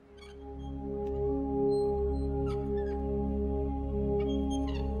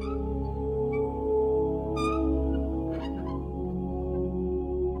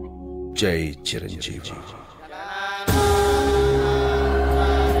 జై Chiranjeevi.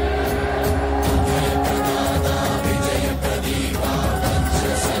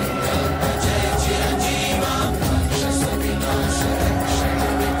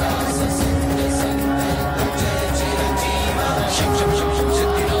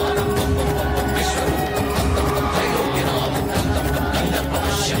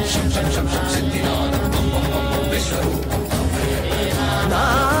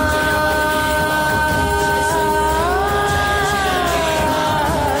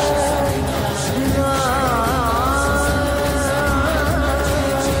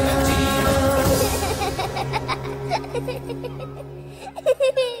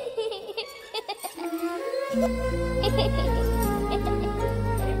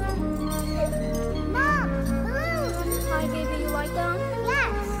 Hi, baby. You like them?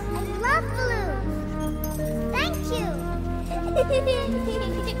 Yes, I love balloons. Thank you.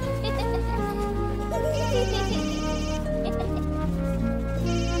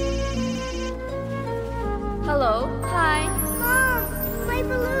 Hello. Hi. Mom, my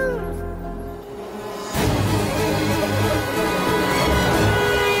balloons.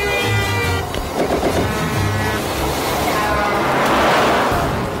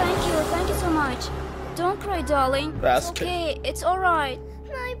 Thank you so much. Don't cry, darling. That's It's okay. It's all right.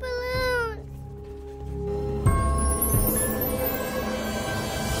 My balloons.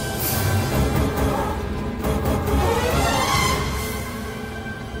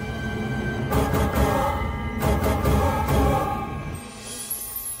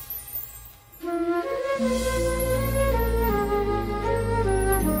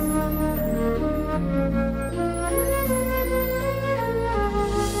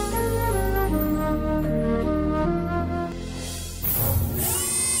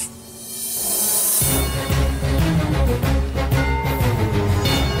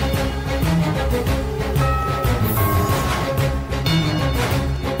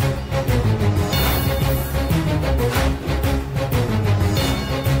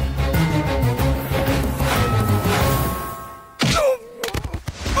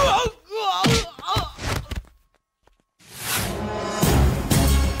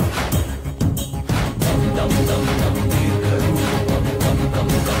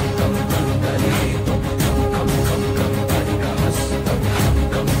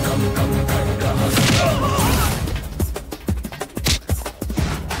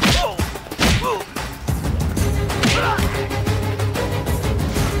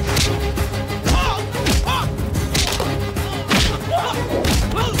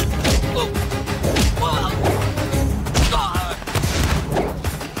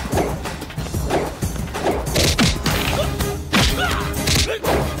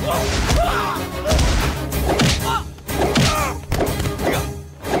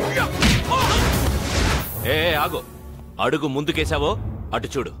 ఆగు. అడుగు ముందుకేసావో అటు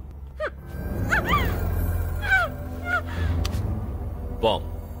చూడు. Bomb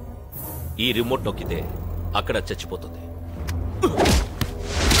ఈ remote నొక్కితే అక్కడ చచ్చిపోతుంది.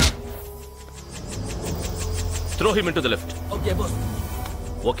 Throw him into the left.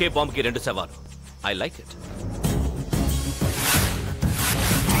 Okay bomb కి 2 సవాలు. I like it.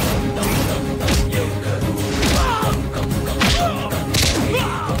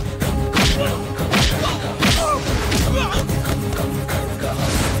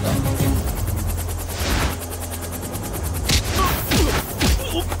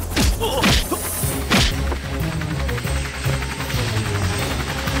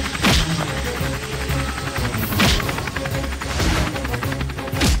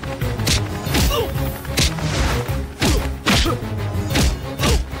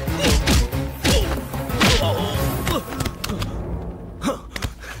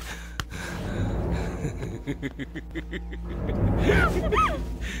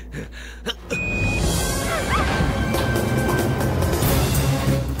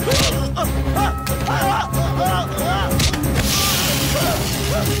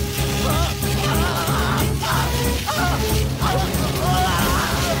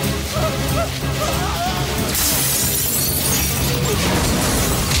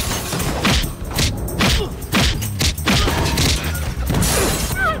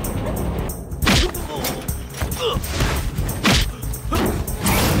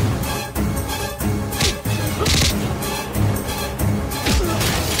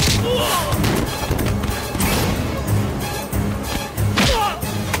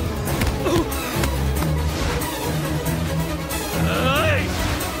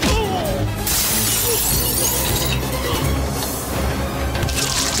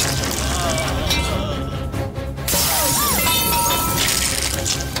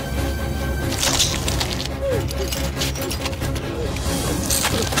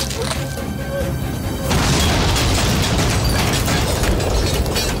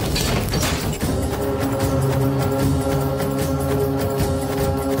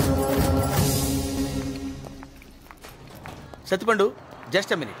 Sattipandu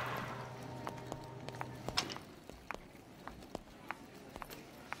just minute.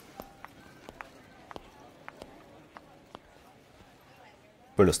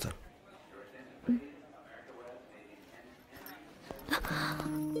 వెళ్ళొస్తాను.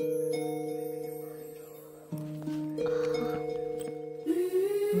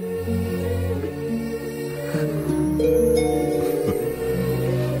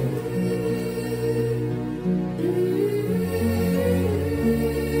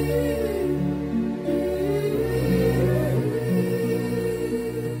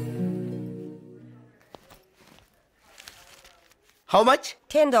 How much?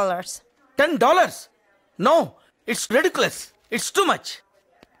 $10. $10? No, it's ridiculous. It's too much.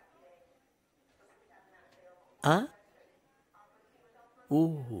 Huh?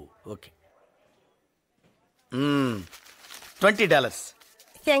 Ooh, okay. $20.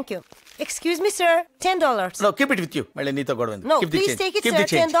 Thank you. Excuse me, sir. $10. No, keep it with you. మళ్ళీ నీతో గొడవ ఉంది. No, Keep the please change. take it, Keep sir.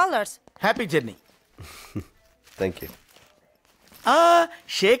 the change. $10. Happy journey. Thank you.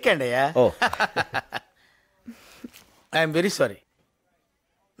 Sheikh అండి అయ్యా. I'm very sorry.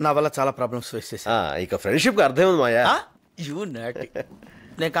 నా వల్ల చాలా problems face చేశా. ఇక ఫ్రెండ్షిప్ కి అర్థం ఉంది మాయా. You naughty.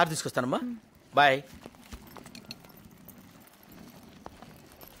 నేను కార్ తీసుకొస్తానమ్మా. బాయ్.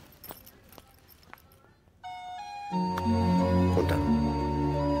 ఉంటాను.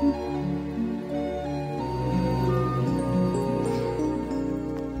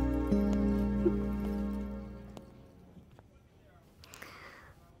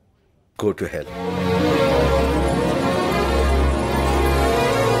 Go to hell.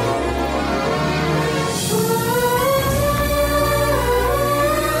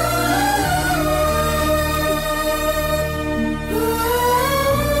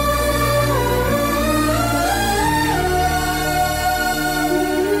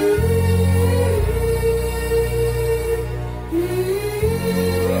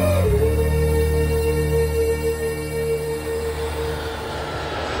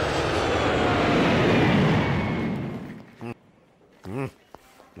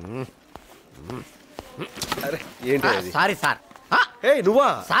 Sorry sir. నువ్వా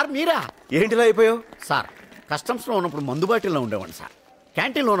సార్? మీరా? ఏంటిలా అయిపోయావు సార్? కస్టమ్స్లో ఉన్నప్పుడు మందు బాటిల్లో ఉండేవాడిని సార్.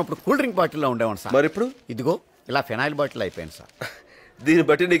 క్యాంటీన్లో ఉన్నప్పుడు కూల్ డ్రింక్ బాటిల్లో ఉండేవాడిని సార్. మరి ఇప్పుడు? ఇదిగో ఇలా ఫినాయిల్ బాటిల్ అయిపోయింది సార్. దీన్ని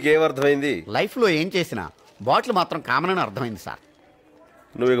బట్టి నీకేం అర్థమైంది? లైఫ్లో ఏం చేసినా బాటిల్ మాత్రం కామన్ అని అర్థమైంది సార్.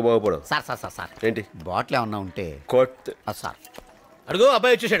 నువ్వు ఇక బాగుపడవు. సార్ సార్ సార్ సార్ ఏంటి? బాటిల్ ఏమన్నా ఉంటే కొట్. సార్ అడుగు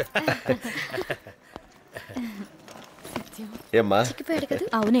అబ్బాయి వచ్చేసాడు. ఏమ్మా?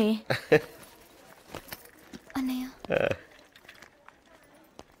 అవునే.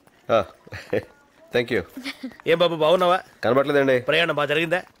 Thank you. ఏం బాబు బాగున్నావా? కనబట్లేదండి. ప్రయాణం బాగా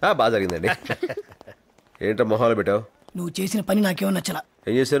జరిగిందా? బాగా జరిగిందండి. ఏంటో మొహాలు పెట్టావు? నువ్వు చేసిన పని నాకేమో నచ్చలా.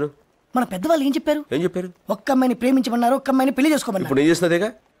 ఏం చేశాను? మన పెద్దవాళ్ళు ఏం చెప్పారు? ఏం చెప్పారు? ఒక్క అమ్మాయిని ప్రేమించమన్నారు, ఒక్క అమ్మాయిని పెళ్లి చేసుకోమన్నారు. ఇప్పుడు ఏం చేస్తున్నదేగా?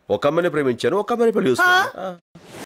 ఒక అమ్మాయిని ప్రేమించాను, ఒక అమ్మాయిని పెళ్లి చేసుకున్నాను.